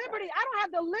have the liberty. I don't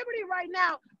have the liberty right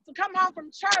now to come home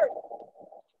from church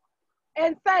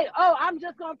and say, oh, I'm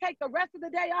just going to take the rest of the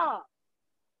day off.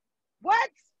 What?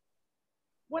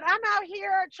 When I'm out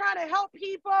here trying to help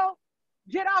people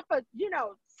get off of,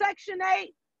 Section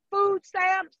 8, food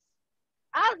stamps,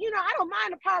 I don't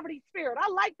mind the poverty spirit. I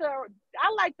like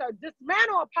the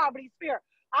dismantle of poverty spirit.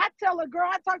 I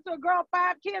talked to a girl,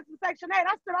 5 kids in Section 8.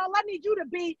 I said, all I need you to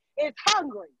be is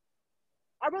hungry.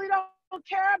 I really don't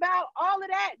care about all of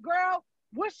that, girl.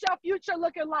 What's your future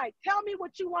looking like? Tell me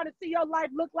what you want to see your life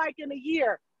look like in a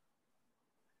year.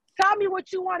 Tell me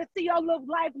what you want to see your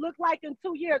life look like in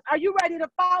 2 years. Are you ready to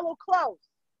follow close?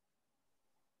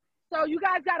 So you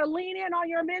guys got to lean in on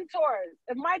your mentors.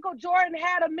 If Michael Jordan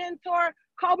had a mentor,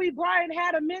 Kobe Bryant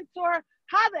had a mentor,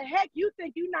 how the heck you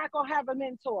think you're not going to have a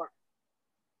mentor?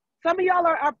 Some of y'all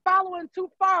are following too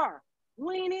far.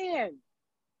 Lean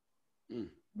in.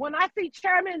 When I see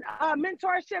chairman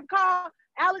mentorship call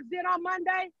Alex did on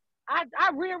Monday,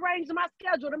 I rearranged my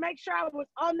schedule to make sure I was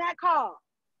on that call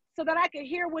so that I could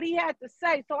hear what he had to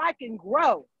say so I can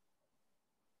grow.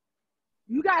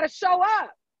 You got to show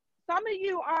up. Some of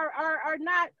you are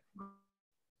not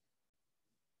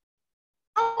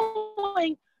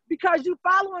going because you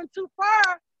following too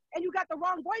far and you got the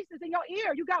wrong voices in your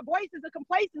ear. You got voices of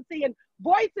complacency and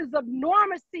voices of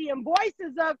normacy and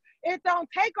voices of it don't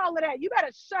take all of that. You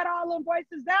better shut all them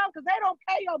voices down because they don't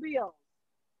pay your bills.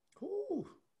 Cool.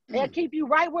 They'll keep you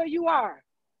right where you are.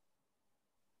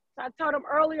 So I told them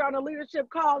earlier on a leadership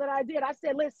call that I did, I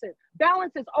said, listen,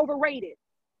 balance is overrated.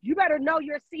 You better know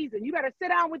your season. You better sit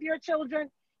down with your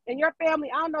children and your family.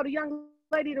 I don't know the young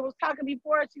lady that was talking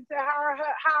before. She said her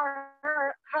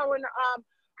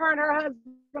and her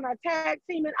husband are tag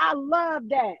teaming. I love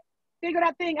that. Figure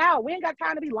that thing out. We ain't got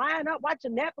time to be lying up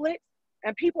watching Netflix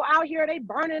and people out here, they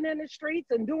burning in the streets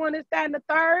and doing this, that, and the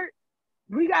third.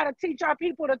 We got to teach our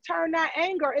people to turn that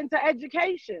anger into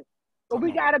education. But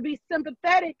we got to be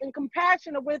sympathetic and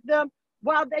compassionate with them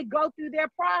while they go through their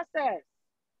process.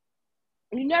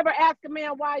 You never ask a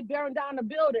man why he burned down the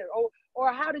building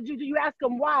or how did you do? You ask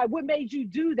them why, what made you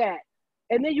do that?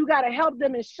 And then you got to help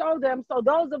them and show them. So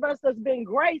those of us that's been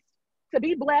graced to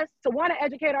be blessed, to want to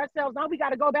educate ourselves, now we got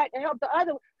to go back and help the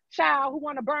other child who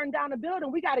want to burn down the building.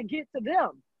 We got to get to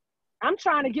them. I'm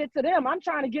trying to get to them. I'm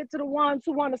trying to get to the ones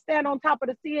who want to stand on top of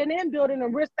the CNN building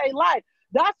and risk their life.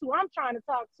 That's who I'm trying to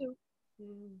talk to.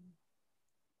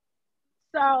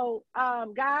 So,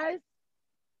 guys,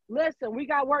 listen, we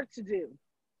got work to do.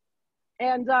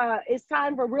 And it's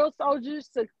time for real soldiers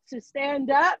to stand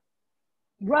up,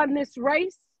 run this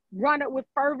race, run it with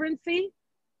fervency,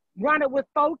 run it with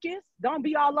focus. Don't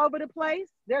be all over the place.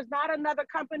 There's not another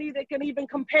company that can even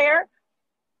compare.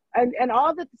 And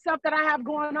all the stuff that I have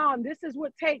going on, this is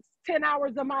what takes 10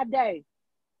 hours of my day.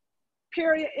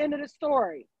 Period, end of the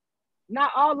story.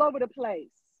 Not all over the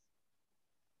place.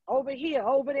 over here,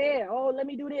 over there. Oh, let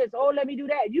me do this. Oh, let me do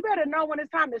that. You better know when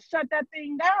it's time to shut that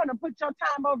thing down and put your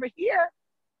time over here.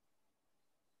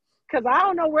 Because I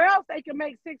don't know where else they can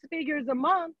make 6 figures a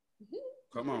month.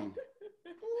 Come on.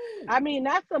 I mean,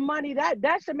 that's some money that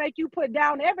should make you put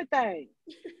down everything.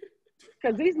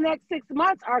 Because these next 6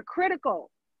 months are critical.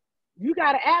 You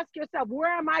got to ask yourself,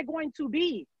 where am I going to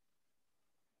be?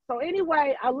 So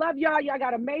anyway, I love y'all. Y'all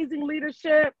got amazing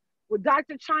leadership with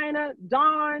Dr. China,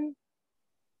 Dawn,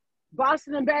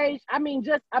 Boston and Baje. I mean,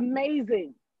 just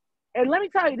amazing. And let me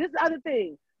tell you, this is the other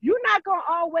thing. You're not going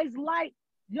to always like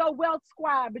your wealth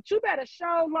squad, but you better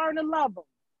learn to love them.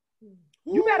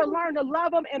 You better learn to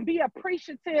love them and be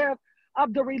appreciative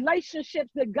of the relationships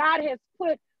that God has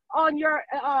put on your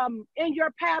in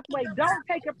your pathway. Don't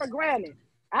take it for granted.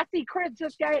 I see Chris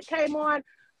just came on,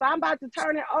 so I'm about to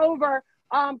turn it over.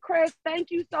 Chris, thank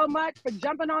you so much for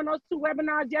jumping on those 2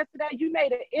 webinars yesterday. You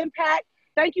made an impact.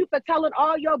 Thank you for telling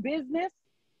all your business.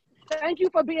 Thank you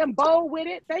for being bold with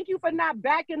it. Thank you for not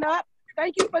backing up.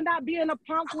 Thank you for not being a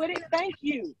punk with it. Thank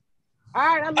you. All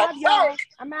right, I love y'all.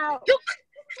 I'm out.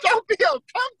 Don't be a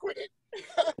punk with it.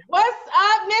 What's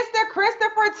up, Mr.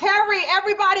 Christopher Terry?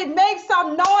 Everybody make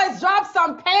some noise. Drop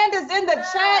some pandas in the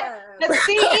chat. The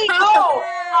CEO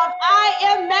of I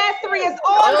Am Mastery is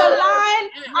on the line.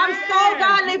 I'm so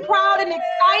godly proud and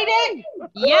excited.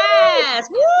 Yes.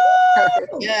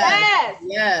 Woo! Yes.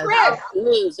 Yes. Chris.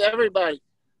 Please, everybody.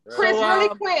 Chris, really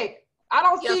quick. I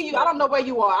don't see you. I don't know where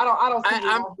you are. I don't see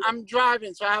you. I'm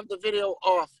driving, so I have the video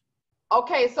off.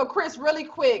 Okay, so Chris, really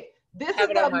quick. This is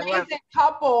the amazing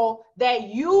couple that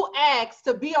you asked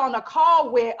to be on a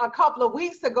call with a couple of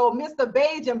weeks ago, Mr.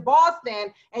 Baje in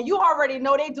Boston, and you already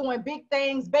know they're doing big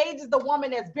things. Baje is the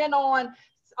woman that's been on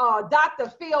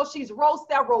Dr. Phil. She's wrote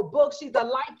several books. She's a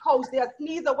life coach. They're a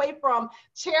sneeze away from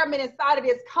chairman inside of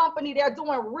this company. They're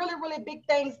doing really, really big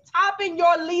things, topping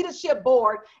your leadership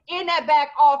board in that back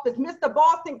office. Mr.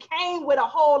 Boston came with a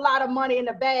whole lot of money in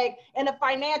the bag in the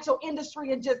financial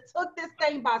industry and just took this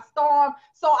thing by storm.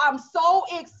 So I'm so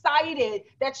excited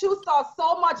that you saw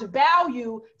so much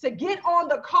value to get on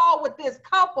the call with this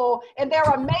couple and their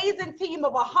amazing team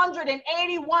of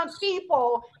 181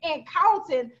 people and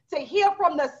counting to hear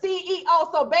from the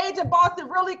CEO. So Baje and Boston,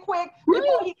 really quick,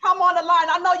 before you come on the line,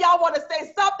 I know y'all want to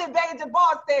say something, Baje and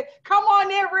Boston. Come on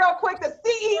in real quick. The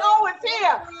CEO is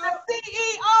here. The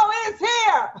CEO is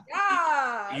here.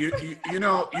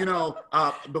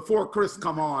 Yeah. Before Chris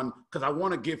come on, because I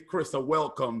want to give Chris a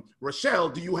welcome. Rochelle,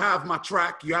 do you have my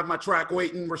track? You have my track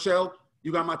waiting, Rochelle?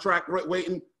 You got my track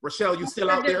waiting? Rochelle, you still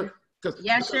out there?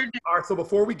 Yeah, sure. All right, so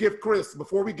before we give Chris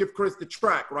the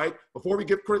track, right? Before we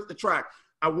give Chris the track,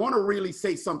 I want to really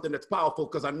say something that's powerful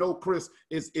because I know Chris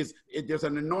there's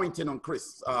an anointing on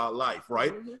Chris' life,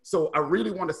 right? Mm-hmm. So I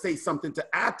really want to say something to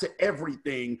add to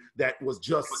everything that was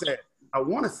just said. I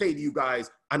want to say to you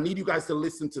guys, I need you guys to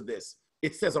listen to this.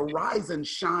 It says, arise and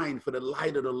shine, for the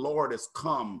light of the Lord has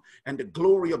come, and the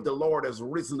glory of the Lord has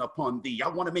risen upon thee. I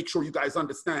want to make sure you guys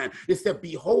understand. It said,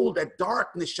 behold, that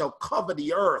darkness shall cover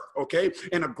the earth, okay?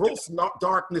 And a gross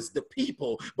darkness the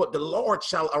people, but the Lord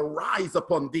shall arise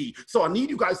upon thee. So I need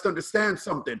you guys to understand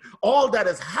something. All that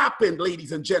has happened,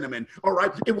 ladies and gentlemen, all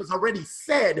right, it was already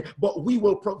said, but we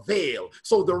will prevail.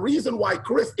 So the reason why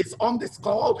Chris is on this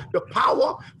call, the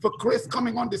power for Chris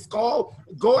coming on this call,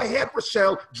 go ahead,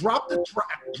 Rochelle, drop the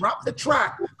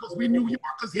track, because we New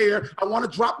Yorkers here. I want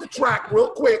to drop the track real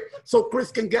quick so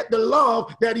Chris can get the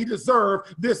love that he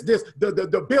deserved.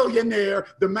 The billionaire,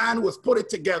 the man who has put it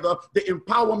together, the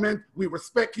empowerment. We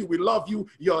respect you. We love you.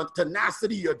 Your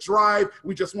tenacity, your drive.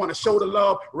 We just want to show the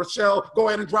love. Rochelle, go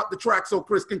ahead and drop the track so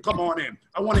Chris can come on in.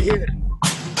 I want to hear it.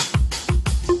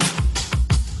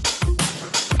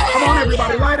 Come on,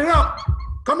 everybody, light it up.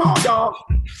 Come on, y'all.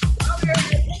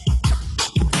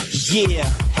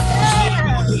 Yeah.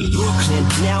 Brooklyn,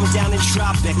 now I'm down in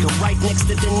Tribeca, right next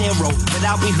to De Niro, but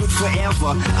I'll be hood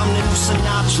forever. I'm the new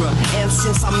Sinatra, and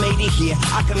since I made it here,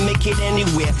 I can make it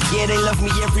anywhere. Yeah, they love me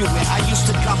everywhere. I used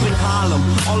to cop in Harlem,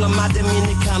 all of my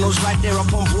Dominicanos right there up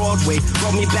on Broadway.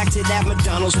 Brought me back to that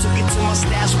McDonald's, took it to my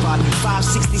stash spot,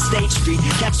 560 State Street.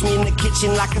 Catch me in the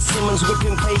kitchen like a Simmons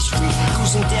whipping pastry.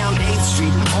 Cruising down 8th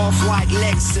Street, off-white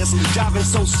Lexus, driving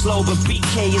so slow, but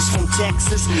BK is from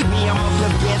Texas. Me, I'm up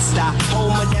in Bed-Stuy,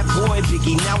 home of that boy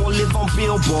Biggie. Now I live on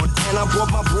Billboard, and I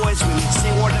brought my boys with me. Say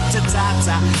word up to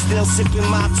Tata, still sipping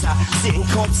my tie. Sitting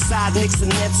courtside, Knicks and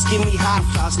Nets give me high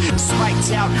fives. Spiked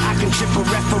out, I can trip a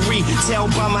referee. Tell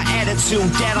by my attitude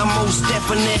that I'm most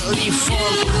definitely from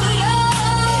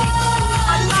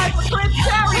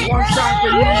One time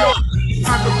for New York,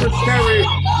 time for Chris Terry.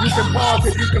 You can pause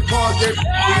it, you can pause it.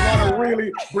 We want to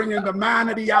really bring in the man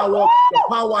of the hour, the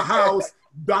powerhouse,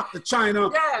 Dr. China.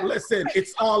 Yeah. Listen,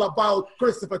 it's all about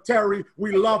Christopher Terry.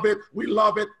 We love it. We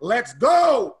love it. Let's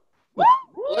go.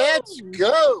 Let's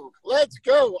go. Let's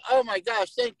go. Oh my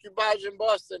gosh. Thank you, Baje in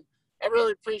Boston. I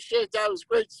really appreciate that. It was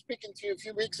great speaking to you a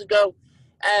few weeks ago.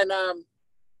 And,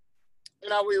 you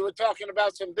know, we were talking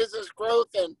about some business growth,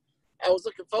 and I was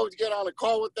looking forward to getting on a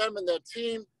call with them and their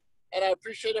team. And I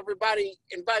appreciate everybody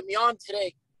inviting me on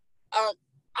today.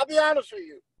 I'll be honest with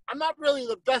you. I'm not really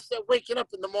the best at waking up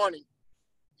in the morning.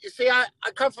 You see, I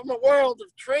come from a world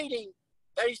of trading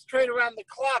that I used to trade around the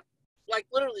clock, like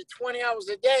literally 20 hours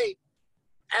a day.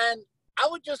 And I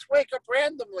would just wake up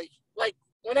randomly, like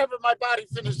whenever my body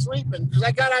finished sleeping, because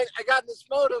I got in this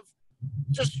mode of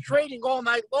just trading all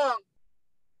night long.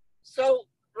 So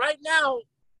right now,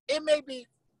 it may be,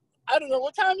 I don't know,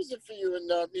 what time is it for you in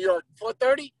New York?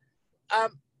 4:30?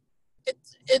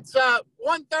 It's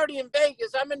 1:30 in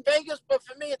Vegas. I'm in Vegas, but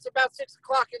for me, it's about 6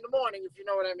 o'clock in the morning, if you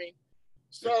know what I mean.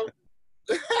 So,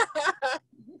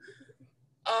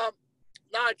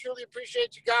 no, I truly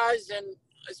appreciate you guys, and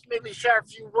just maybe share a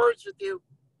few words with you.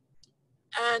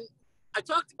 And I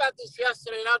talked about this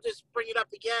yesterday, and I'll just bring it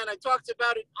up again. I talked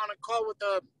about it on a call with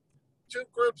two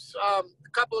groups, a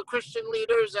couple of Christian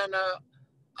leaders and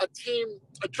a team,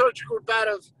 a church group out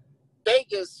of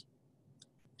Vegas.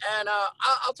 And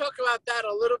I'll talk about that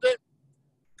a little bit,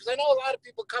 because I know a lot of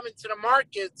people come into the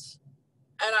markets.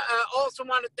 And I also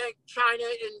want to thank China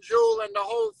and Jewel and the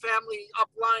whole family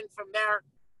upline from there.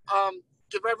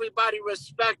 Give everybody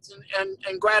respect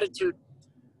and gratitude.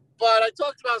 But I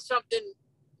talked about something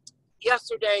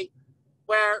yesterday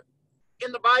where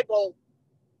in the Bible,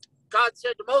 God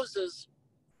said to Moses,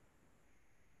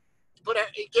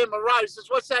 he gave him a rod. He says,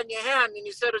 "What's that in your hand?" And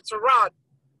he said, "It's a rod."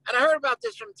 And I heard about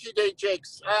this from T.J.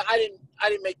 Jakes. I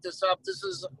didn't make this up. This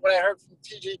is what I heard from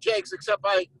T.J. Jakes, except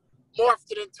I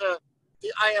morphed it into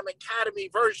the I Am Academy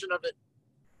version of it.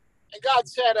 And God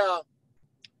said,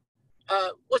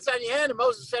 "What's that in your hand?" And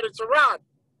Moses said, "It's a rod."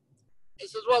 He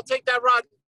says, "Well, take that rod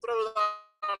and throw it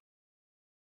on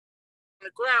the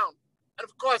ground." And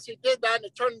of course, he did that, and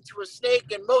it turned into a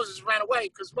snake. And Moses ran away,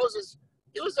 because Moses,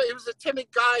 he was a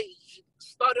timid guy. He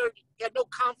stuttered. He had no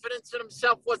confidence in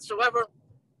himself whatsoever.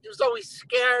 He was always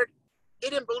scared. He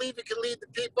didn't believe he could lead the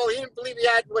people. He didn't believe he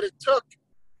had what it took.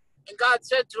 And God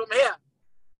said to him, "Here,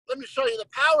 let me show you the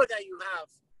power that you have.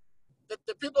 That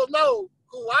the people know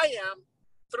who I am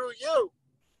through you."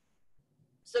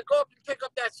 He said, "Go up and pick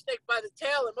up that snake by the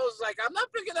tail." And Moses was like, "I'm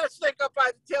not picking that snake up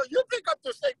by the tail. You pick up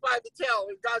the snake by the tail."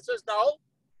 And God says, "No,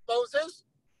 Moses,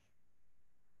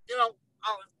 you know,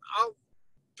 I'll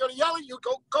gonna yell at you.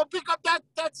 Go pick up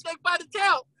that snake by the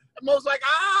tail." And Moses like,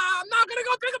 "I'm not gonna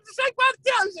go pick up the snake by the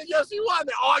tail." He said, "Yes, you are." And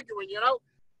they're arguing, you know.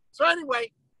 So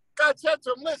anyway, God said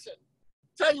to him, "Listen,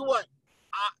 tell you what,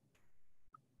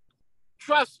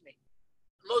 trust me."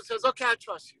 And Moses says, "Okay, I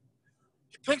trust you."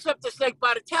 He picks up the snake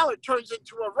by the tail. It turns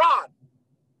into a rod.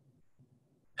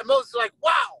 And Moses is like,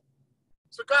 "Wow."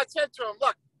 So God said to him,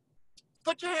 "Look,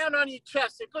 put your hand on your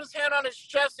chest." He put his hand on his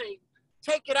chest and he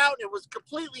take it out, and it was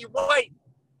completely white.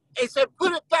 And he said,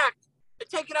 "Put it back and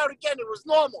take it out again." It was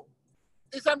normal.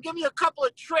 He said, "I'm giving you a couple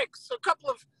of tricks, a couple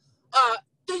of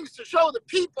things to show the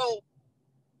people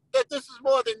that this is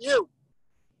more than you."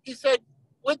 He said,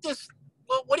 "With this,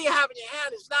 well, what do you have in your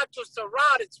hand? It's not just a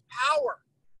rod, it's power.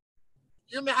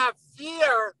 You may have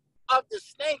fear of the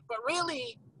snake, but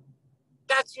really,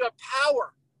 that's your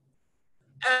power."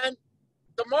 And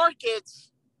the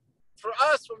markets, for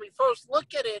us, when we first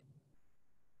look at it,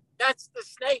 that's the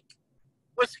snake.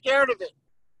 We're scared of it.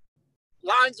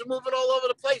 Lines are moving all over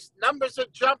the place. Numbers are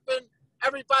jumping.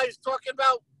 Everybody's talking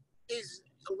about these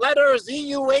letters,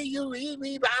 EU, AU,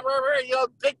 EV,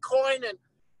 Bitcoin, and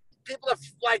people are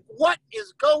like, what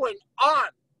is going on?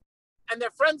 And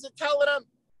their friends are telling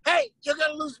them, "Hey, you're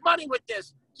going to lose money with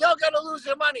this. You're going to lose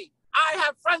your money." I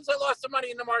have friends that lost their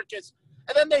money in the markets.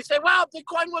 And then they say, "Well,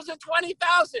 Bitcoin was at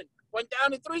 20,000, went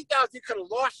down to 3,000. You could have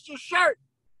lost your shirt."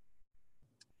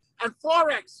 And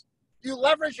forex, you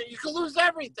leverage it, you could lose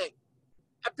everything.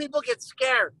 And people get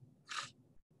scared.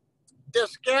 They're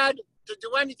scared to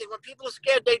do anything. When people are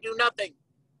scared, they do nothing.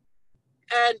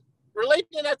 And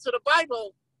relating that to the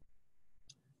Bible,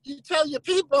 you tell your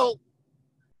people,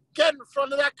 get in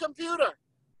front of that computer.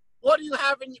 What do you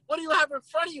have in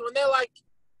front of you? And they're like,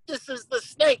 "This is the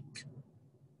snake."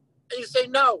 And you say,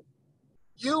 "No,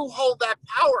 you hold that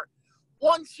power."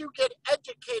 Once you get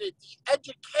educated, the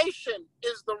education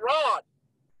is the rod.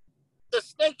 The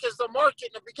snake is the market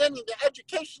in the beginning. The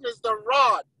education is the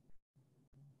rod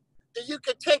that you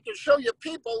can take and show your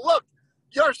people, "Look,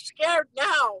 you're scared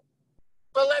now,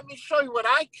 but let me show you what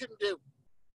I can do."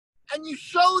 and you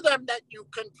show them that you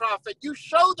can profit. You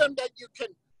show them that you can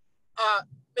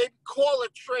maybe call a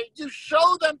trade. You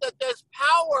show them that there's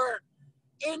power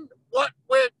in what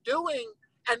we're doing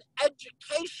and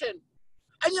education.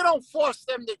 And you don't force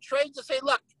them to trade. You say,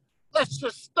 look, let's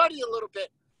just study a little bit.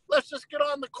 Let's just get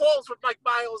on the calls with Mike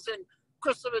Miles and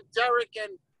Christopher Derrick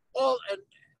and all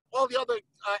the other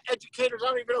educators. I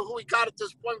don't even know who we got at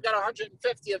this point. We got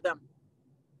 150 of them.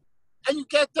 And you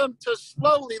get them to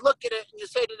slowly look at it, and you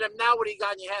say to them, now what do you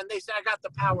got in your hand? They say, I got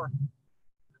the power.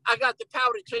 I got the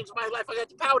power to change my life. I got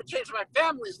the power to change my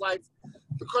family's life,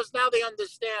 because now they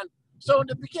understand. So in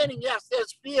the beginning, yes,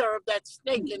 there's fear of that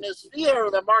snake and there's fear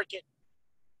of the market.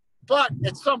 But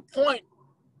at some point,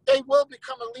 they will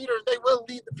become a leader. They will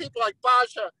lead the people like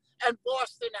Baje and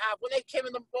Boston have. When they came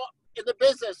in the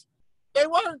business, they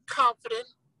weren't confident.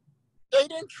 They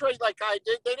didn't trade like I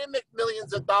did. They didn't make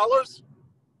millions of dollars.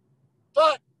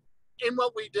 But in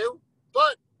what we do,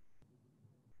 but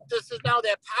this is now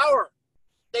their power.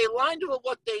 They aligned with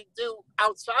what they do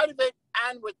outside of it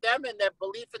and with them and their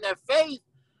belief and their faith.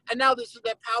 And now this is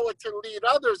their power to lead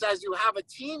others as you have a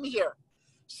team here.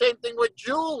 Same thing with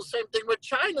Jules, same thing with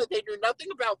China. They knew nothing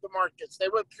about the markets. They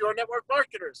were pure network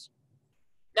marketers.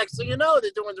 Next thing you know,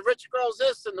 they're doing the rich girls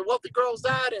this and the wealthy girls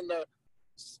that and the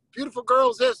beautiful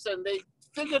girls this, and they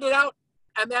figured it out,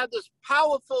 and they had this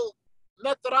powerful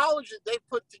methodology they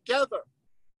put together.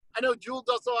 I know Jules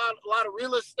does a lot of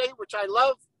real estate, which I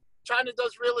love. China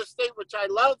does real estate, which I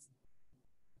love.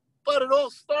 But it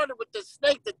all started with the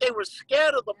snake, that they were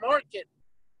scared of the market.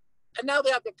 And now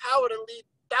they have the power to lead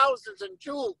thousands. And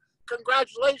Jules,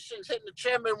 congratulations, hitting the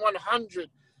Chairman 100.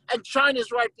 And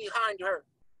China's right behind her.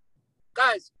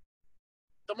 Guys,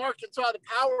 the markets are the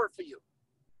power for you.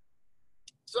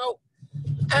 So,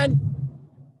 and,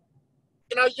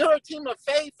 you know, you're a team of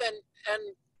faith,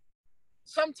 and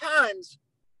sometimes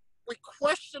we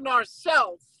question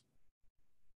ourselves,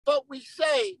 but we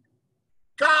say,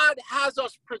 God has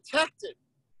us protected.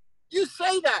 You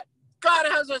say that. God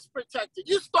has us protected.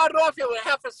 You started off here with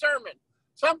half a sermon.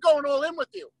 So I'm going all in with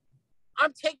you.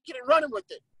 I'm taking it, running with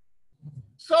it.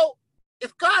 So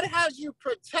if God has you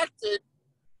protected,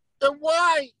 then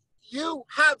why you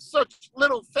have such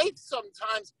little faith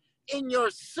sometimes in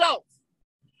yourself?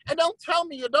 And don't tell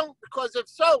me you don't, because if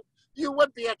so, you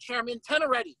would be at Chairman 10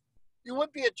 already. You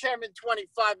would be at Chairman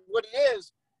 25. What it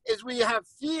is we have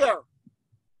fear.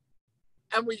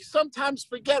 And we sometimes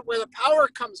forget where the power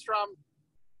comes from.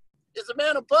 Is the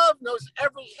man above knows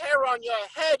every hair on your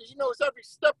head. He knows every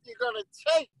step you're going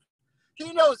to take.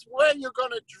 He knows where you're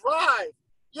going to drive.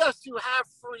 Yes, you have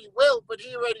free will, but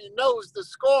he already knows the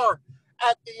score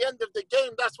at the end of the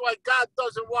game. That's why God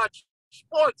doesn't watch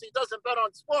sports. He doesn't bet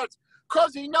on sports,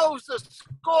 because he knows the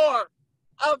score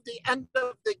of the end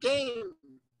of the game.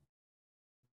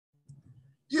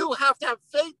 You have to have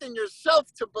faith in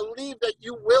yourself to believe that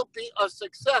you will be a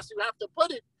success. You have to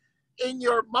put it in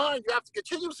your mind. You have to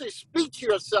continuously speak to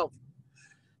yourself.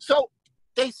 So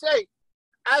they say,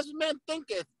 as a man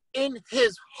thinketh in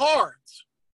his heart,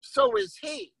 so is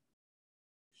he.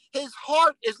 His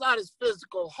heart is not his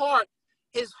physical heart.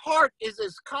 His heart is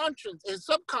his conscience, his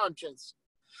subconscious.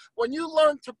 When you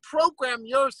learn to program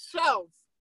yourself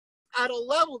at a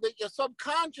level that your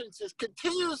subconscious is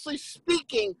continuously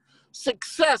speaking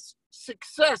success,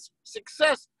 success,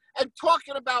 success, and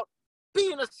talking about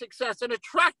being a success and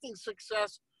attracting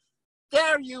success,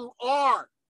 there you are.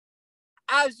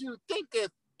 As you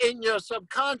thinketh in your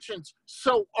subconscious,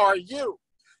 so are you.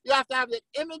 You have to have that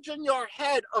image in your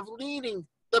head of leading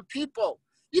the people.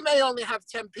 You may only have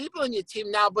 10 people in your team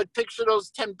now, but picture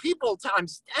those 10 people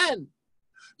times 10.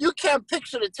 You can't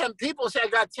picture the 10 people and say, I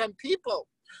got 10 people.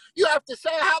 You have to say,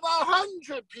 I have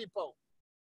 100 people.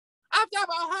 I have to have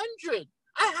 100.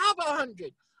 I have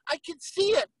 100. I can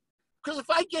see it. Because if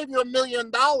I gave you $1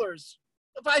 million,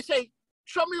 if I say,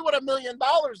 show me what $1 million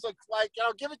looks like, and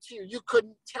I'll give it to you, you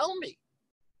couldn't tell me.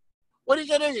 What are you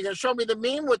going to do? You're going to show me the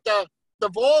meme with the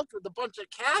vault with a bunch of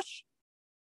cash?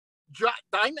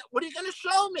 Diamond? What are you going to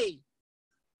show me?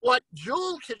 What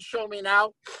Jules can show me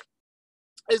now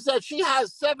is that she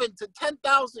has 7,000 to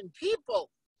 10,000 people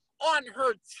on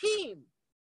her team.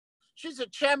 She's a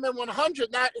Chairman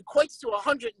 100. That equates to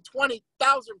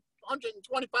 120,000,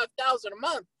 125,000 a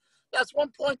month. That's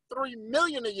 1.3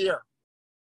 million a year.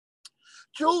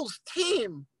 Jules'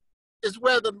 team is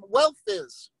where the wealth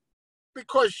is,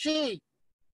 because she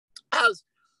has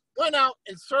went out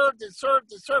and served and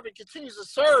served and served and continues to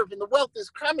serve, and the wealth is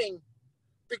coming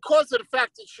because of the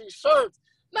fact that she served,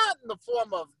 not in the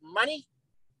form of money,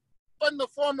 but in the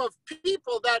form of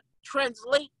people that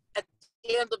translate at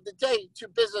the end of the day to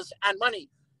business and money.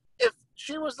 If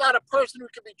she was not a person who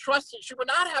could be trusted. She would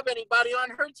not have anybody on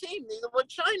her team. Neither would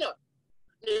China.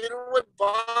 Neither would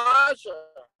Baje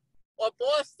or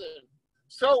Boston.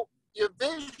 So your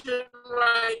vision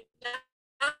right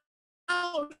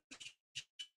now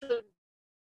should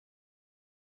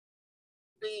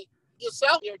be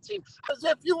yourself, your team. As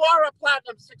if you are a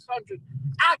Platinum 600,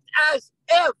 act as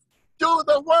if, do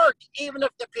the work, even if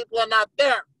the people are not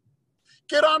there.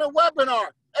 Get on a webinar.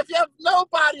 If you have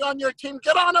nobody on your team,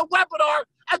 get on a webinar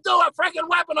and do a freaking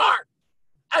webinar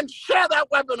and share that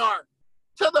webinar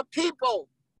to the people,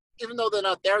 even though they're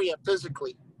not there yet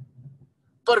physically.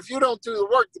 But if you don't do the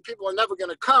work, the people are never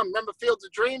going to come. Remember Fields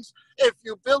of Dreams? If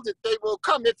you build it, they will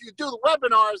come. If you do the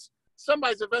webinars,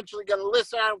 somebody's eventually going to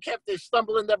listen. I don't care if they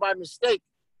stumble in there by mistake.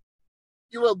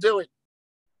 You will do it.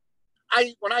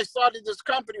 When I started this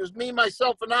company, it was me,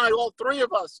 myself, and I, all three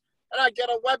of us. And I get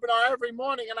a webinar every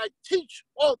morning, and I teach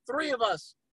all three of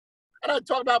us. And I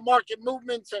talk about market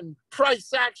movements and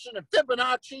price action and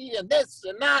Fibonacci and this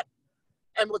and that.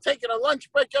 And we're taking a lunch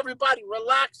break. Everybody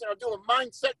relax, and I'll do a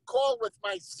mindset call with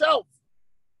myself.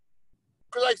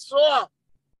 Because I saw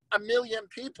 1 million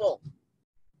people.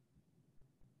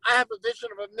 I have a vision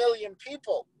of 1 million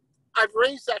people. I've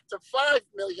raised that to 5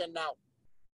 million now.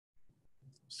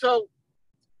 So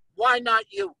why not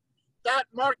you? That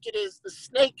market is the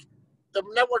snake. The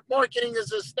network marketing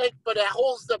is a snake, but it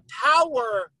holds the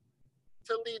power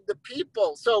to lead the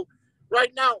people. So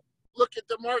right now, look at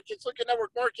the markets, look at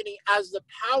network marketing as the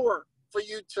power for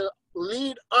you to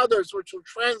lead others, which will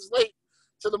translate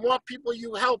to the more people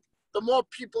you help, the more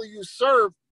people you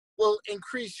serve will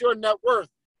increase your net worth.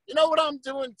 You know what I'm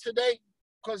doing today?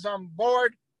 Because I'm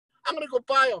bored. I'm going to go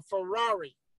buy a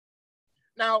Ferrari.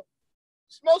 Now,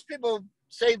 most people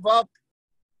save up.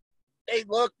 They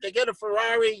look, they get a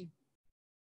Ferrari.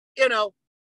 You know,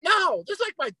 no, this is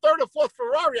like my third or fourth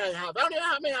Ferrari I have. I don't know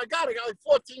how many I got. I got like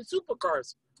 14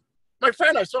 supercars. My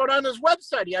friend, I saw it on his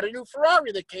website. He had a new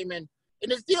Ferrari that came in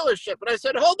his dealership. And I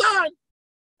said, hold on,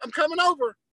 I'm coming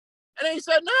over. And then he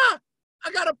said, nah,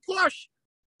 I got a Porsche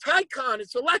Taycan.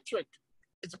 It's electric.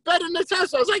 It's better than the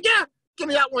Tesla. I was like, yeah, give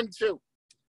me that one too.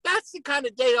 That's the kind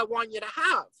of day I want you to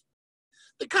have.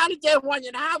 The kind of day I want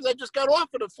you to have is I just got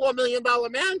offered a $4 million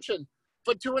mansion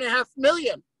for $2.5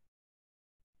 million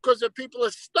because the people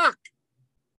are stuck.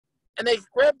 And they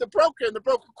grabbed the broker, and the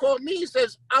broker called me. He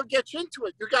says, I'll get you into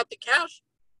it. You got the cash?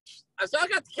 I said, I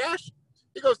got the cash.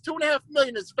 He goes, $2.5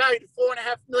 million is valued at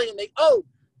 $4.5 million. They owe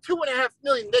 $2.5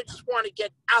 million. They just want to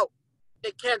get out.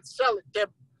 They can't sell it.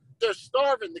 They're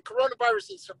starving. The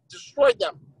coronavirus has destroyed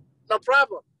them. No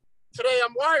problem. Today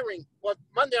I'm wiring. Well,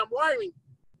 Monday I'm wiring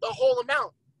the whole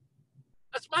amount.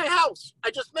 That's my house. I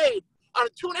just made on a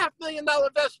 $2.5 million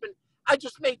investment. I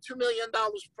just made $2 million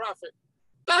profit.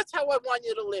 That's how I want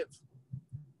you to live.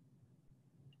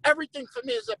 Everything for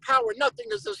me is a power. Nothing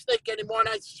is a stake anymore. And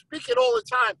I speak it all the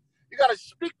time. You got to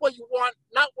speak what you want,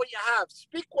 not what you have.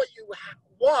 Speak what you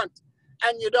want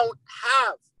and you don't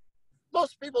have.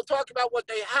 Most people talk about what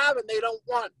they have and they don't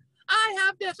want. I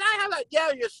have this, I have that.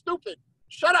 Yeah, you're stupid.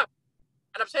 Shut up.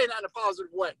 And I'm saying that in a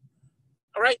positive way.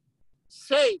 All right?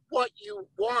 Say what you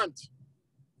want.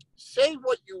 Say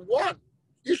what you want.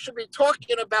 You should be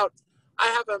talking about, I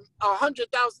have a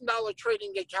 $100,000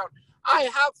 trading account. I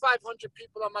have 500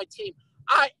 people on my team.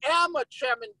 I am a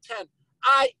chairman 10.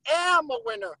 I am a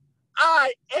winner.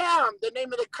 I am. The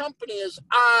name of the company is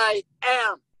I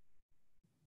am.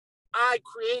 I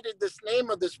created this name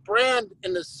of this brand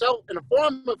in the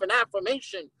form of an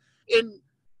affirmation, in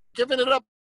giving it up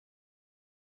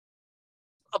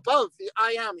above. The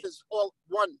I am is all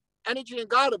one. Energy and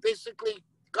God are basically,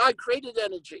 God created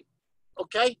energy.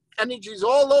 Okay? Energy is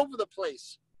all over the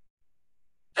place.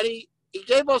 And he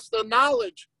gave us the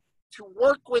knowledge to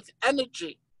work with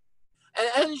energy. And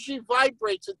energy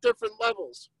vibrates at different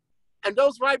levels. And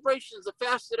those vibrations, the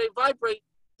faster they vibrate,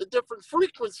 the different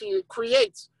frequency it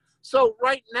creates. So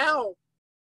right now,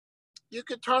 you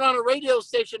could turn on a radio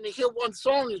station and hear one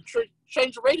song, you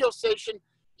change the radio station,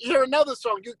 you hear another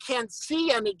song. You can't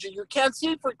see energy. You can't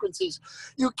see frequencies.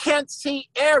 You can't see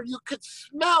air. You could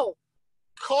smell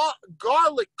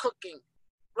garlic cooking,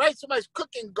 right? Somebody's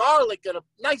cooking garlic at a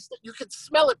nice, you could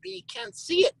smell it, but you can't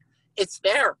see it. It's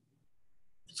there.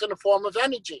 It's in the form of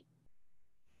energy.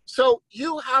 So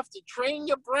you have to train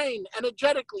your brain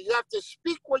energetically. You have to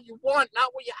speak what you want, not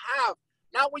what you have,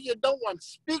 not what you don't want.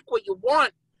 Speak what you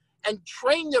want and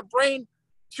train your brain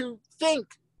to think,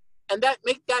 and that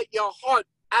make that your heart.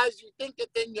 As you think it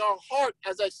in your heart,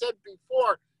 as I said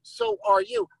before, so are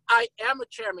you. I am a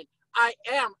chairman. I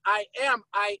am. I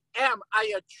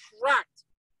attract.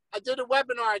 I did a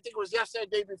webinar, I think it was yesterday,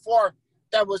 the day before,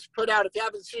 that was put out. If you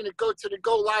haven't seen it, go to the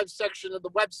Go Live section of the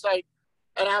website,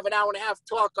 and I have an 1.5-hour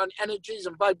talk on energies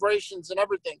and vibrations and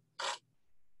everything.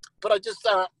 But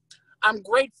I'm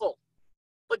grateful.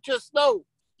 But just know,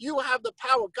 you have the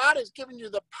power. God has given you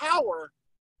the power.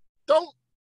 Don't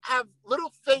have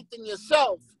little faith in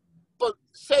yourself, but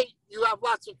say you have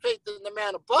lots of faith in the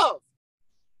man above.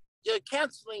 You're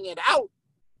canceling it out.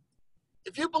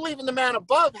 If you believe in the man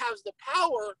above has the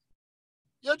power,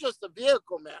 you're just a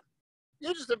vehicle, man.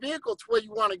 You're just a vehicle to where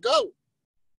you want to go.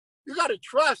 You got to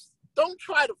trust. Don't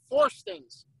try to force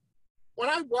things. When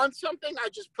I want something, I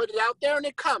just put it out there and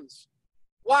it comes.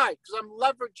 Why? Because I'm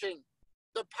leveraging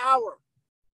the power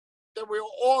that we're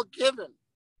all given.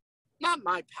 Not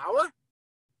my power.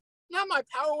 Not my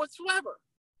power whatsoever.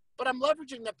 But I'm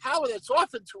leveraging the power that's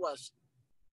offered to us.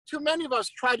 Too many of us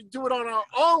try to do it on our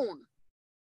own.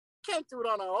 Can't do it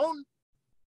on our own.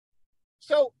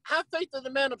 So have faith in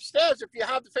the man upstairs. If you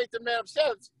have the faith in the man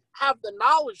upstairs, have the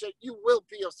knowledge that you will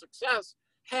be a success,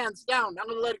 hands down. I'm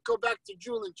going to let it go back to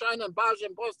Jewel in China and Baje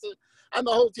in Boston and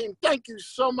the whole team. Thank you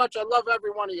so much. I love every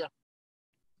one of you.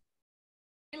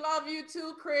 We love you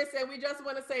too, Chris, and we just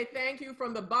want to say thank you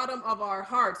from the bottom of our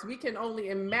hearts. We can only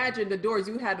imagine the doors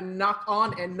you had to knock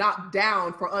on and knock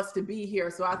down for us to be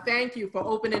here. So I thank you for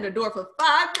opening the door for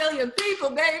 5 million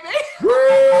people, baby.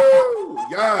 Woo!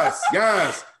 Yes,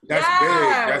 yes. That's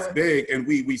big. That's big. And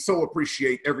we so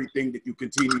appreciate everything that you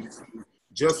continue to do.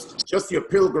 Just your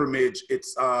pilgrimage,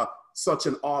 it's such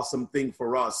an awesome thing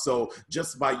for us. So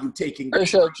just by you taking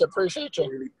appreciate you.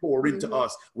 Really pour into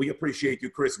us. We appreciate you,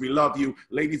 Chris. We love you.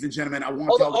 Ladies and gentlemen, I want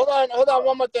hold on,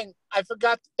 one more thing. I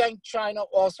forgot to thank China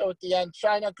also at the end.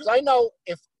 China, because I know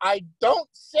if I don't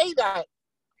say that,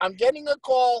 I'm getting a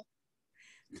call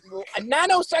a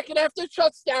nanosecond after it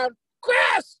shuts down.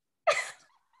 Chris!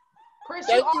 Chris,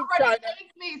 you already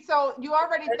thanked me. So you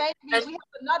already thanked me. We have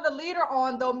another leader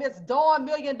on, though, Miss Dawn $1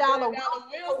 Million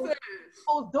Wilson,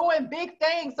 who's doing big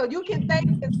things. So you can thank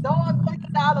Miss Dawn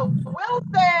 $1 Million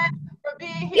Wilson for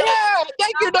being here. Yeah,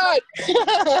 thank you, Dawn.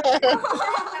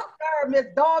 Miss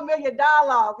Dawn $1 Million.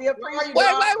 We appreciate Wait,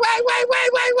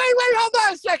 hold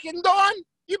on a second, Dawn.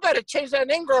 You better change that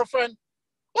name, girlfriend.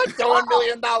 What Dawn $1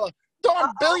 Million? Dawn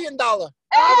 $1 billion.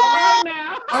 Right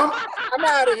now. I'm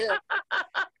out of here.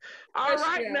 All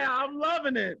right now, I'm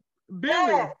loving it. Billy.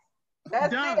 Yes,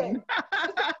 that's done.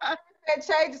 It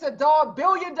changes to Dawn $1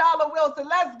 Billion Wilson.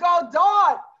 Let's go,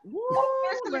 Dawn.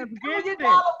 Officially $1 Billion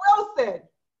Wilson.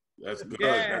 That's good.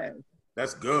 Yes.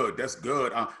 That's good. That's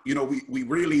good. You know,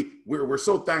 we're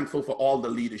so thankful for all the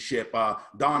leadership.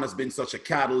 Don has been such a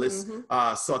catalyst,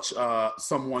 such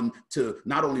someone to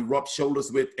not only rub shoulders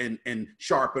with and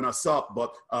sharpen us up,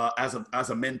 but as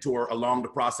a mentor along the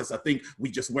process. I think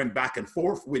we just went back and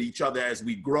forth with each other as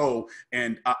we grow.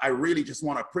 And I really just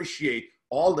want to appreciate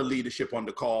all the leadership on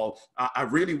the call. I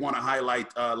really want to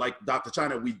highlight, like Dr.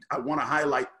 China, I want to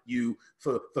highlight you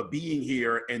for being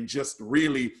here and just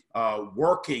really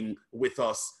working with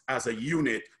us as a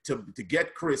unit to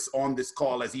get Chris on this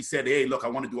call. As he said, hey, look, I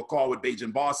want to do a call with Baje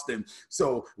in Boston.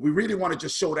 So we really want to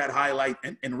just show that highlight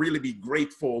and really be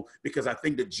grateful, because I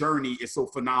think the journey is so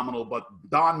phenomenal. But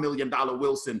Don $1 Million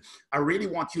Wilson, I really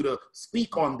want you to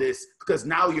speak on this, because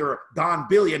now you're Don $1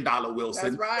 Billion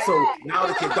Wilson. That's right. So now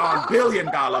that you're Don $1 Billion,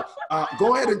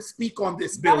 go ahead and speak on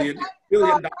this billion. You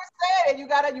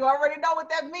already know what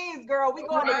that means, girl. We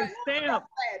going to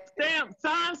stamp,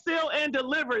 sign, seal, and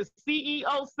deliver.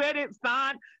 CEO said it,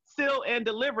 sign, seal, and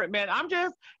deliver it, man. I'm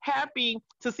just happy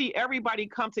to see everybody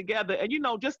come together, and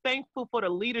just thankful for the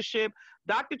leadership.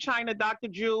 Dr. China, Dr.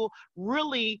 Jewel,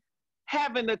 really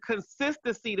having the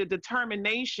consistency, the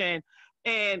determination,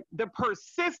 and the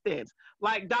persistence.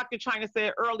 Like Dr. China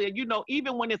said earlier,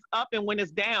 even when it's up and when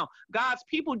it's down, God's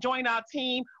people join our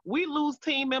team. We lose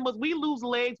team members, we lose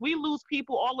legs, we lose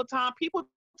people all the time. People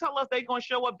tell us they're going to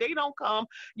show up, they don't come,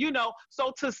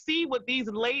 So to see what these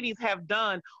ladies have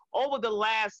done over the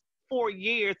last 4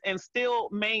 years and still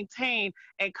maintain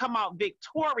and come out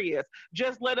victorious,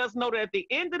 just let us know that at the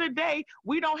end of the day,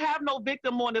 we don't have no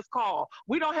victim on this call.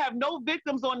 We don't have no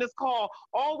victims on this call.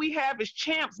 All we have is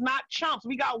champs, not chumps.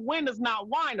 We got winners, not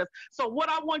whiners. So what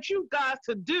I want you guys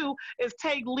to do is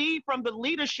take lead from the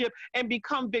leadership and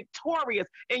become victorious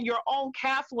in your own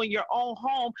castle, in your own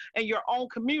home, and your own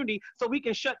community, so we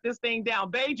can shut this thing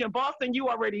down. Baje and Boston, you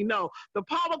already know. The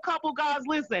power couple, guys,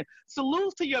 listen,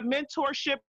 salutes to your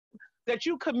mentorship that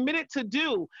you committed to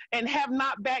do and have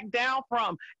not backed down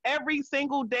from every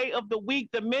single day of the week,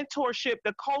 the mentorship,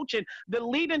 the coaching, the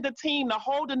leading the team, the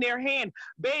holding their hand,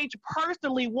 Baje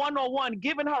personally one-on-one,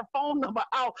 giving her phone number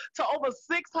out to over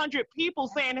 600 people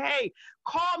saying, hey,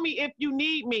 call me if you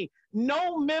need me.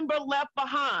 No member left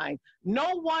behind.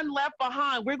 No one left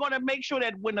behind. We're going to make sure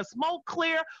that when the smoke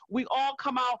clear, we all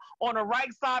come out on the right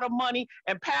side of money.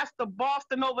 And Pastor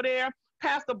Boston over there,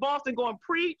 Pastor Boston going to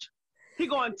preach. He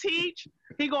going to teach.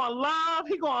 He going to love.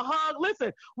 He going to hug.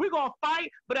 Listen, we're going to fight.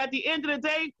 But at the end of the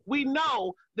day, we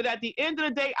know that at the end of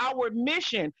the day, our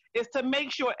mission is to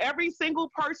make sure every single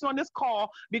person on this call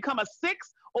become a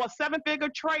 6 or 7-figure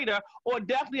trader, or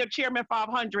definitely a Chairman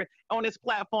 500 on this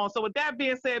platform. So with that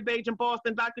being said, Baje and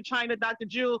Boston, Dr. China, Dr.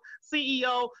 Jewel,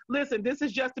 CEO, listen, this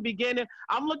is just the beginning.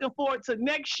 I'm looking forward to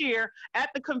next year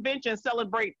at the convention,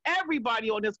 celebrate everybody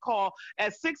on this call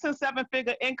as 6 and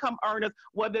 7-figure income earners,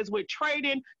 whether it's with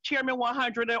trading, Chairman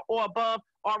 100 or above,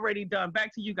 already done.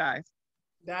 Back to you guys.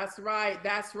 That's right.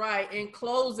 That's right. In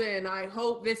closing, I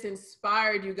hope this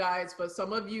inspired you guys. For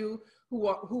some of you who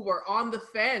were on the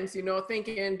fence, you know,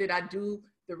 thinking, did I do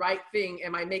the right thing?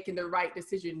 Am I making the right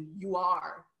decision? You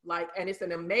are. Like, and it's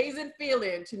an amazing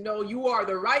feeling to know you are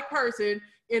the right person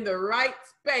in the right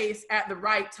space at the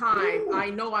right time. Ooh. I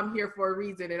know I'm here for a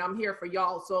reason, and I'm here for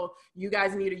y'all. So you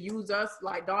guys need to use us.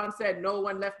 Like Dawn said, no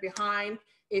one left behind.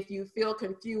 If you feel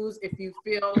confused, if you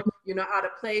feel you're not out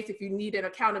of place, if you need an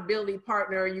accountability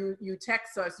partner, you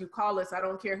text us, you call us. I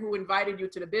don't care who invited you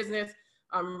to the business.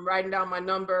 I'm writing down my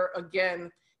number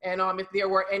again. And if there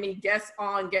were any guests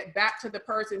on, get back to the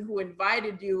person who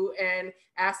invited you and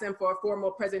ask them for a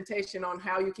formal presentation on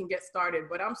how you can get started.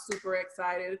 But I'm super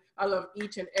excited. I love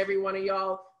each and every one of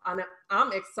y'all.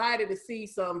 I'm excited to see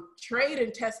some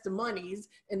trading testimonies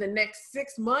in the next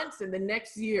 6 months and the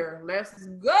next year. Let's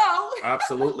go.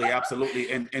 Absolutely,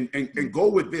 absolutely. And go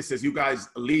with this as you guys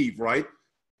leave, right?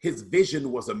 His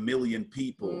vision was 1 million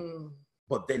people,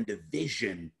 but then the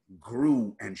vision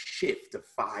grew and shifted to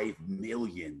 5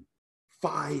 million.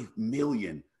 5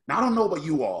 million. Now, I don't know about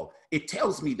you all. It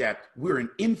tells me that we're in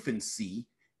infancy.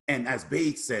 And as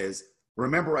Baje says,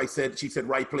 remember she said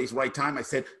right place, right time. I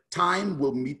said, time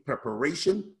will meet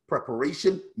preparation.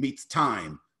 Preparation meets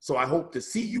time. So I hope to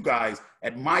see you guys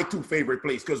at my 2 favorite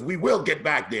places, because we will get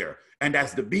back there. And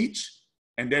that's the beach.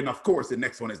 And then, of course, the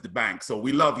next one is the bank. So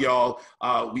we love y'all.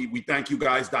 We thank you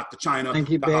guys, Dr. China. Thank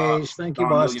you, Baje. Thank you,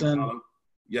 Boston.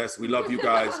 Yes, we love you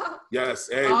guys. Yes.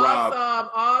 Hey, awesome, Rob.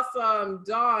 Awesome.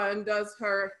 Dawn does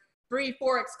her free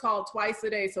forex call twice a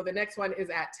day. So the next one is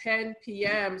at 10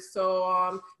 p.m.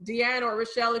 So Deanne or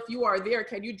Rochelle, if you are there,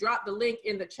 can you drop the link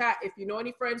in the chat? If you know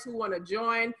any friends who want to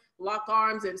join, lock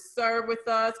arms and serve with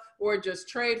us, or just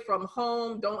trade from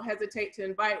home, don't hesitate to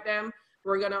invite them.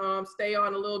 We're going to stay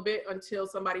on a little bit until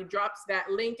somebody drops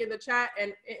that link in the chat,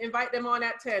 and invite them on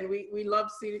at 10. We love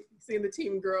seeing the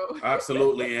team grow.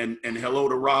 Absolutely. And hello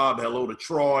to Rob. Hello to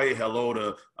Troy. Hello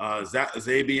to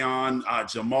Zabion,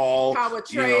 Jamal, Power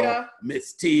Trader,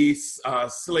 Miss Teese,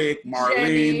 Slick, Marlene.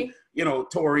 Jenny.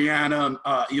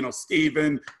 Toriana,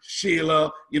 Stephen, Sheila,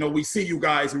 we see you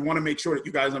guys. We want to make sure that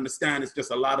you guys understand it's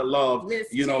just a lot of love. Miss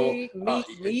T,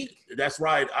 Meek. That's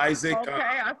right, Isaac. Okay,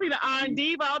 I see the Iron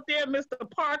Diva out there, Mr.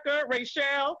 Parker,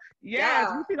 Rachel. Yes,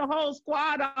 yeah. We see the whole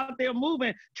squad out there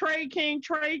moving. Trey King,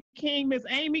 Miss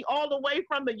Amy, all the way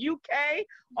from the UK.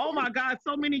 Oh my God,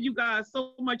 so many of you guys,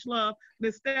 so much love.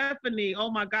 Miss Stephanie,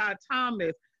 oh my God,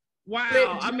 Thomas.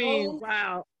 Wow,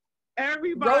 wow.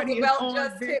 Everybody Roosevelt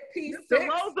just hit P6. Mr.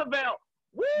 Roosevelt.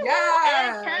 Woo!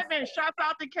 Yes. And Kevin. Shouts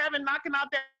out to Kevin knocking out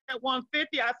that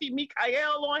 150. I see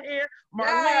Mikael on here.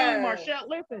 Marlene, Marshall.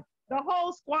 Listen, the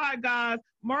whole squad, guys.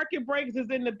 Market Breaks is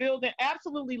in the building.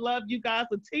 Absolutely love you guys.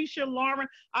 Letitia, Lauren.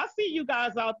 I see you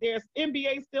guys out there.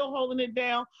 NBA still holding it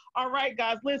down. All right,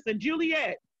 guys. Listen,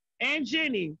 Juliet and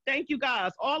Jenny. Thank you,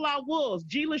 guys. All our wolves.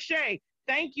 G. Lachey.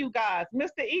 Thank you, guys.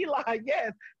 Mr. Eli,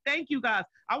 yes. Thank you, guys.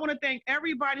 I want to thank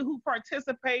everybody who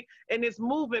participate in this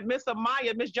movement. Miss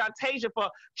Amaya, Miss Jontasia for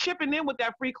chipping in with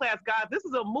that free class, guys. This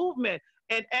is a movement.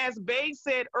 And as Baje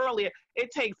said earlier,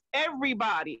 it takes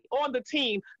everybody on the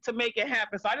team to make it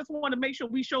happen. So I just want to make sure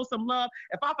we show some love.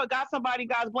 If I forgot somebody,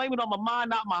 guys, blame it on my mind,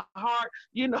 not my heart.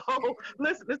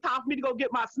 Listen, it's time for me to go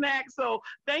get my snack. So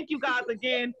thank you, guys,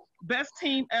 again. Best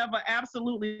team ever.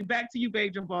 Absolutely. Back to you,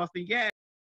 Baje and Boston. Yeah.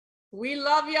 We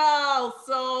love y'all.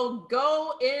 So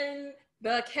go in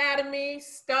The Academy,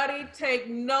 study, take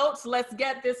notes. Let's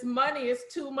get this money.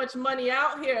 It's too much money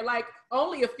out here. Like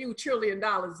only a few $1 trillion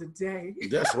a day.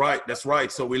 That's right. That's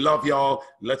right. So we love y'all.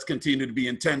 Let's continue to be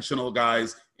intentional,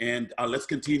 guys. And let's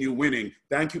continue winning.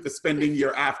 Thank you for spending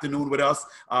your afternoon with us.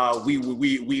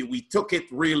 We took it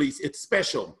really, it's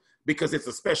special because it's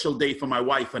a special day for my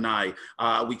wife and I.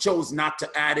 We chose not to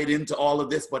add it into all of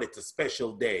this, but it's a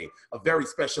special day, a very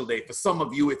special day. For some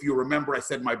of you, if you remember, I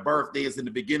said my birthday is in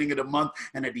the beginning of the month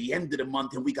and at the end of the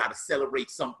month, and we got to celebrate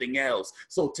something else.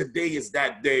 So today is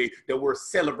that day that we're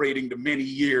celebrating the many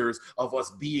years of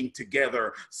us being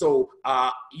together. So,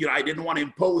 you know, I didn't want to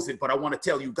impose it, but I want to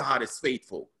tell you God is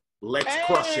faithful. Let's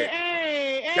crush it.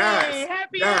 Yes,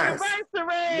 happy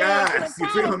anniversary. Yes, you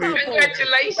feel me?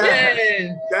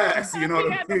 Congratulations. Yes, you know what I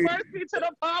mean? Happy anniversary to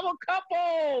the power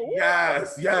couple.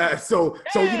 Yes, yes. So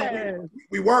you know,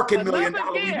 we work in $1 million.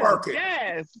 We work it.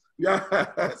 Yes.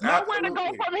 Yes. Nowhere to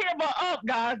go from here but up,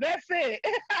 guys. That's it.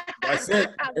 That's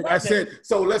it. That's it.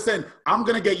 So listen, I'm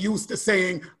gonna get used to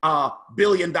saying $1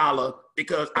 billion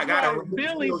because I gotta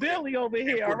Billy over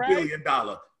here, all right? $1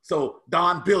 billion. So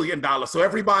Don $1 billion. So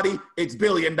everybody, it's $1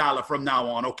 billion from now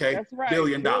on, okay? That's right. $1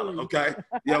 billion, okay?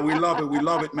 Yeah, we love it. We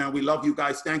love it, man. We love you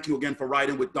guys. Thank you again for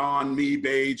riding with Don, me,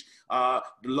 Baje.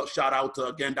 Shout out to,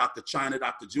 again, Dr. China,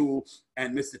 Dr. Jewel,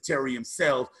 and Mr. Terry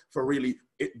himself for really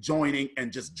joining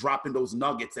and just dropping those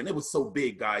nuggets. And it was so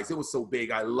big, guys. It was so big.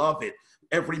 I love it.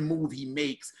 Every move he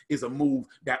makes is a move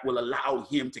that will allow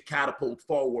him to catapult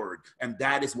forward. And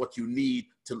that is what you need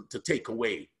to take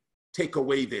away. Take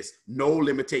away this. No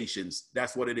limitations.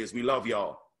 That's what it is. We love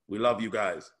y'all. We love you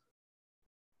guys.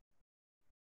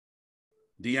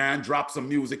 Deanne, drop some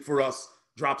music for us.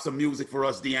 Drop some music for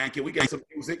us, Deanne. Can we get some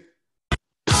music?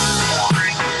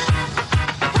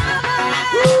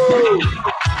 Woo!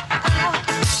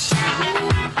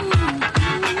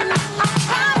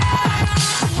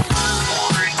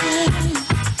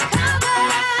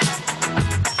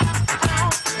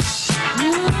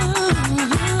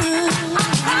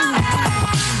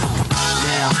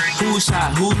 Who's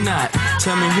hot, who not?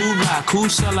 Tell me who rock, who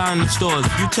sell out in the stores.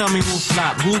 You tell me who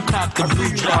flop, who cop the blue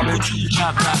drop, who choose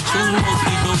top tops, who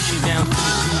mostly go shit down to the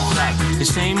blue flop. The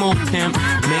same old pimp,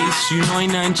 Mace, you know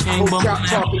ain't nothing changed but my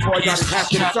shot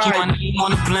my name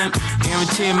on the blimp.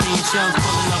 Guarantee me shells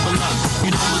pulling up a luck. You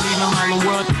don't believe in Harlem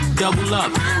World? Double up.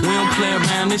 We don't play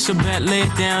around, it's a bet, lay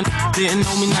it down. Didn't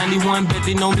know me 91, bet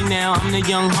they know me now. I'm the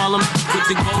young Harlem with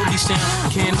the Goldie sound.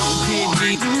 Can't no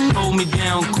PD, hold me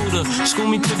down, cooler. School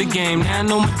me to the game, now I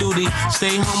know my duty.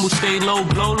 Stay humble, stay low,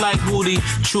 blow like Woody.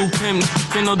 True pimp,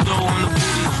 spin no dough on the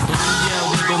booty. When you yell,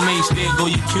 there go Mace, there go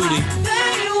you cutie.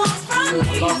 I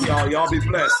love y'all. Y'all be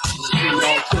blessed. See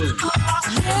y'all soon.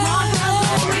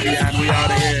 All right, we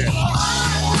out of here.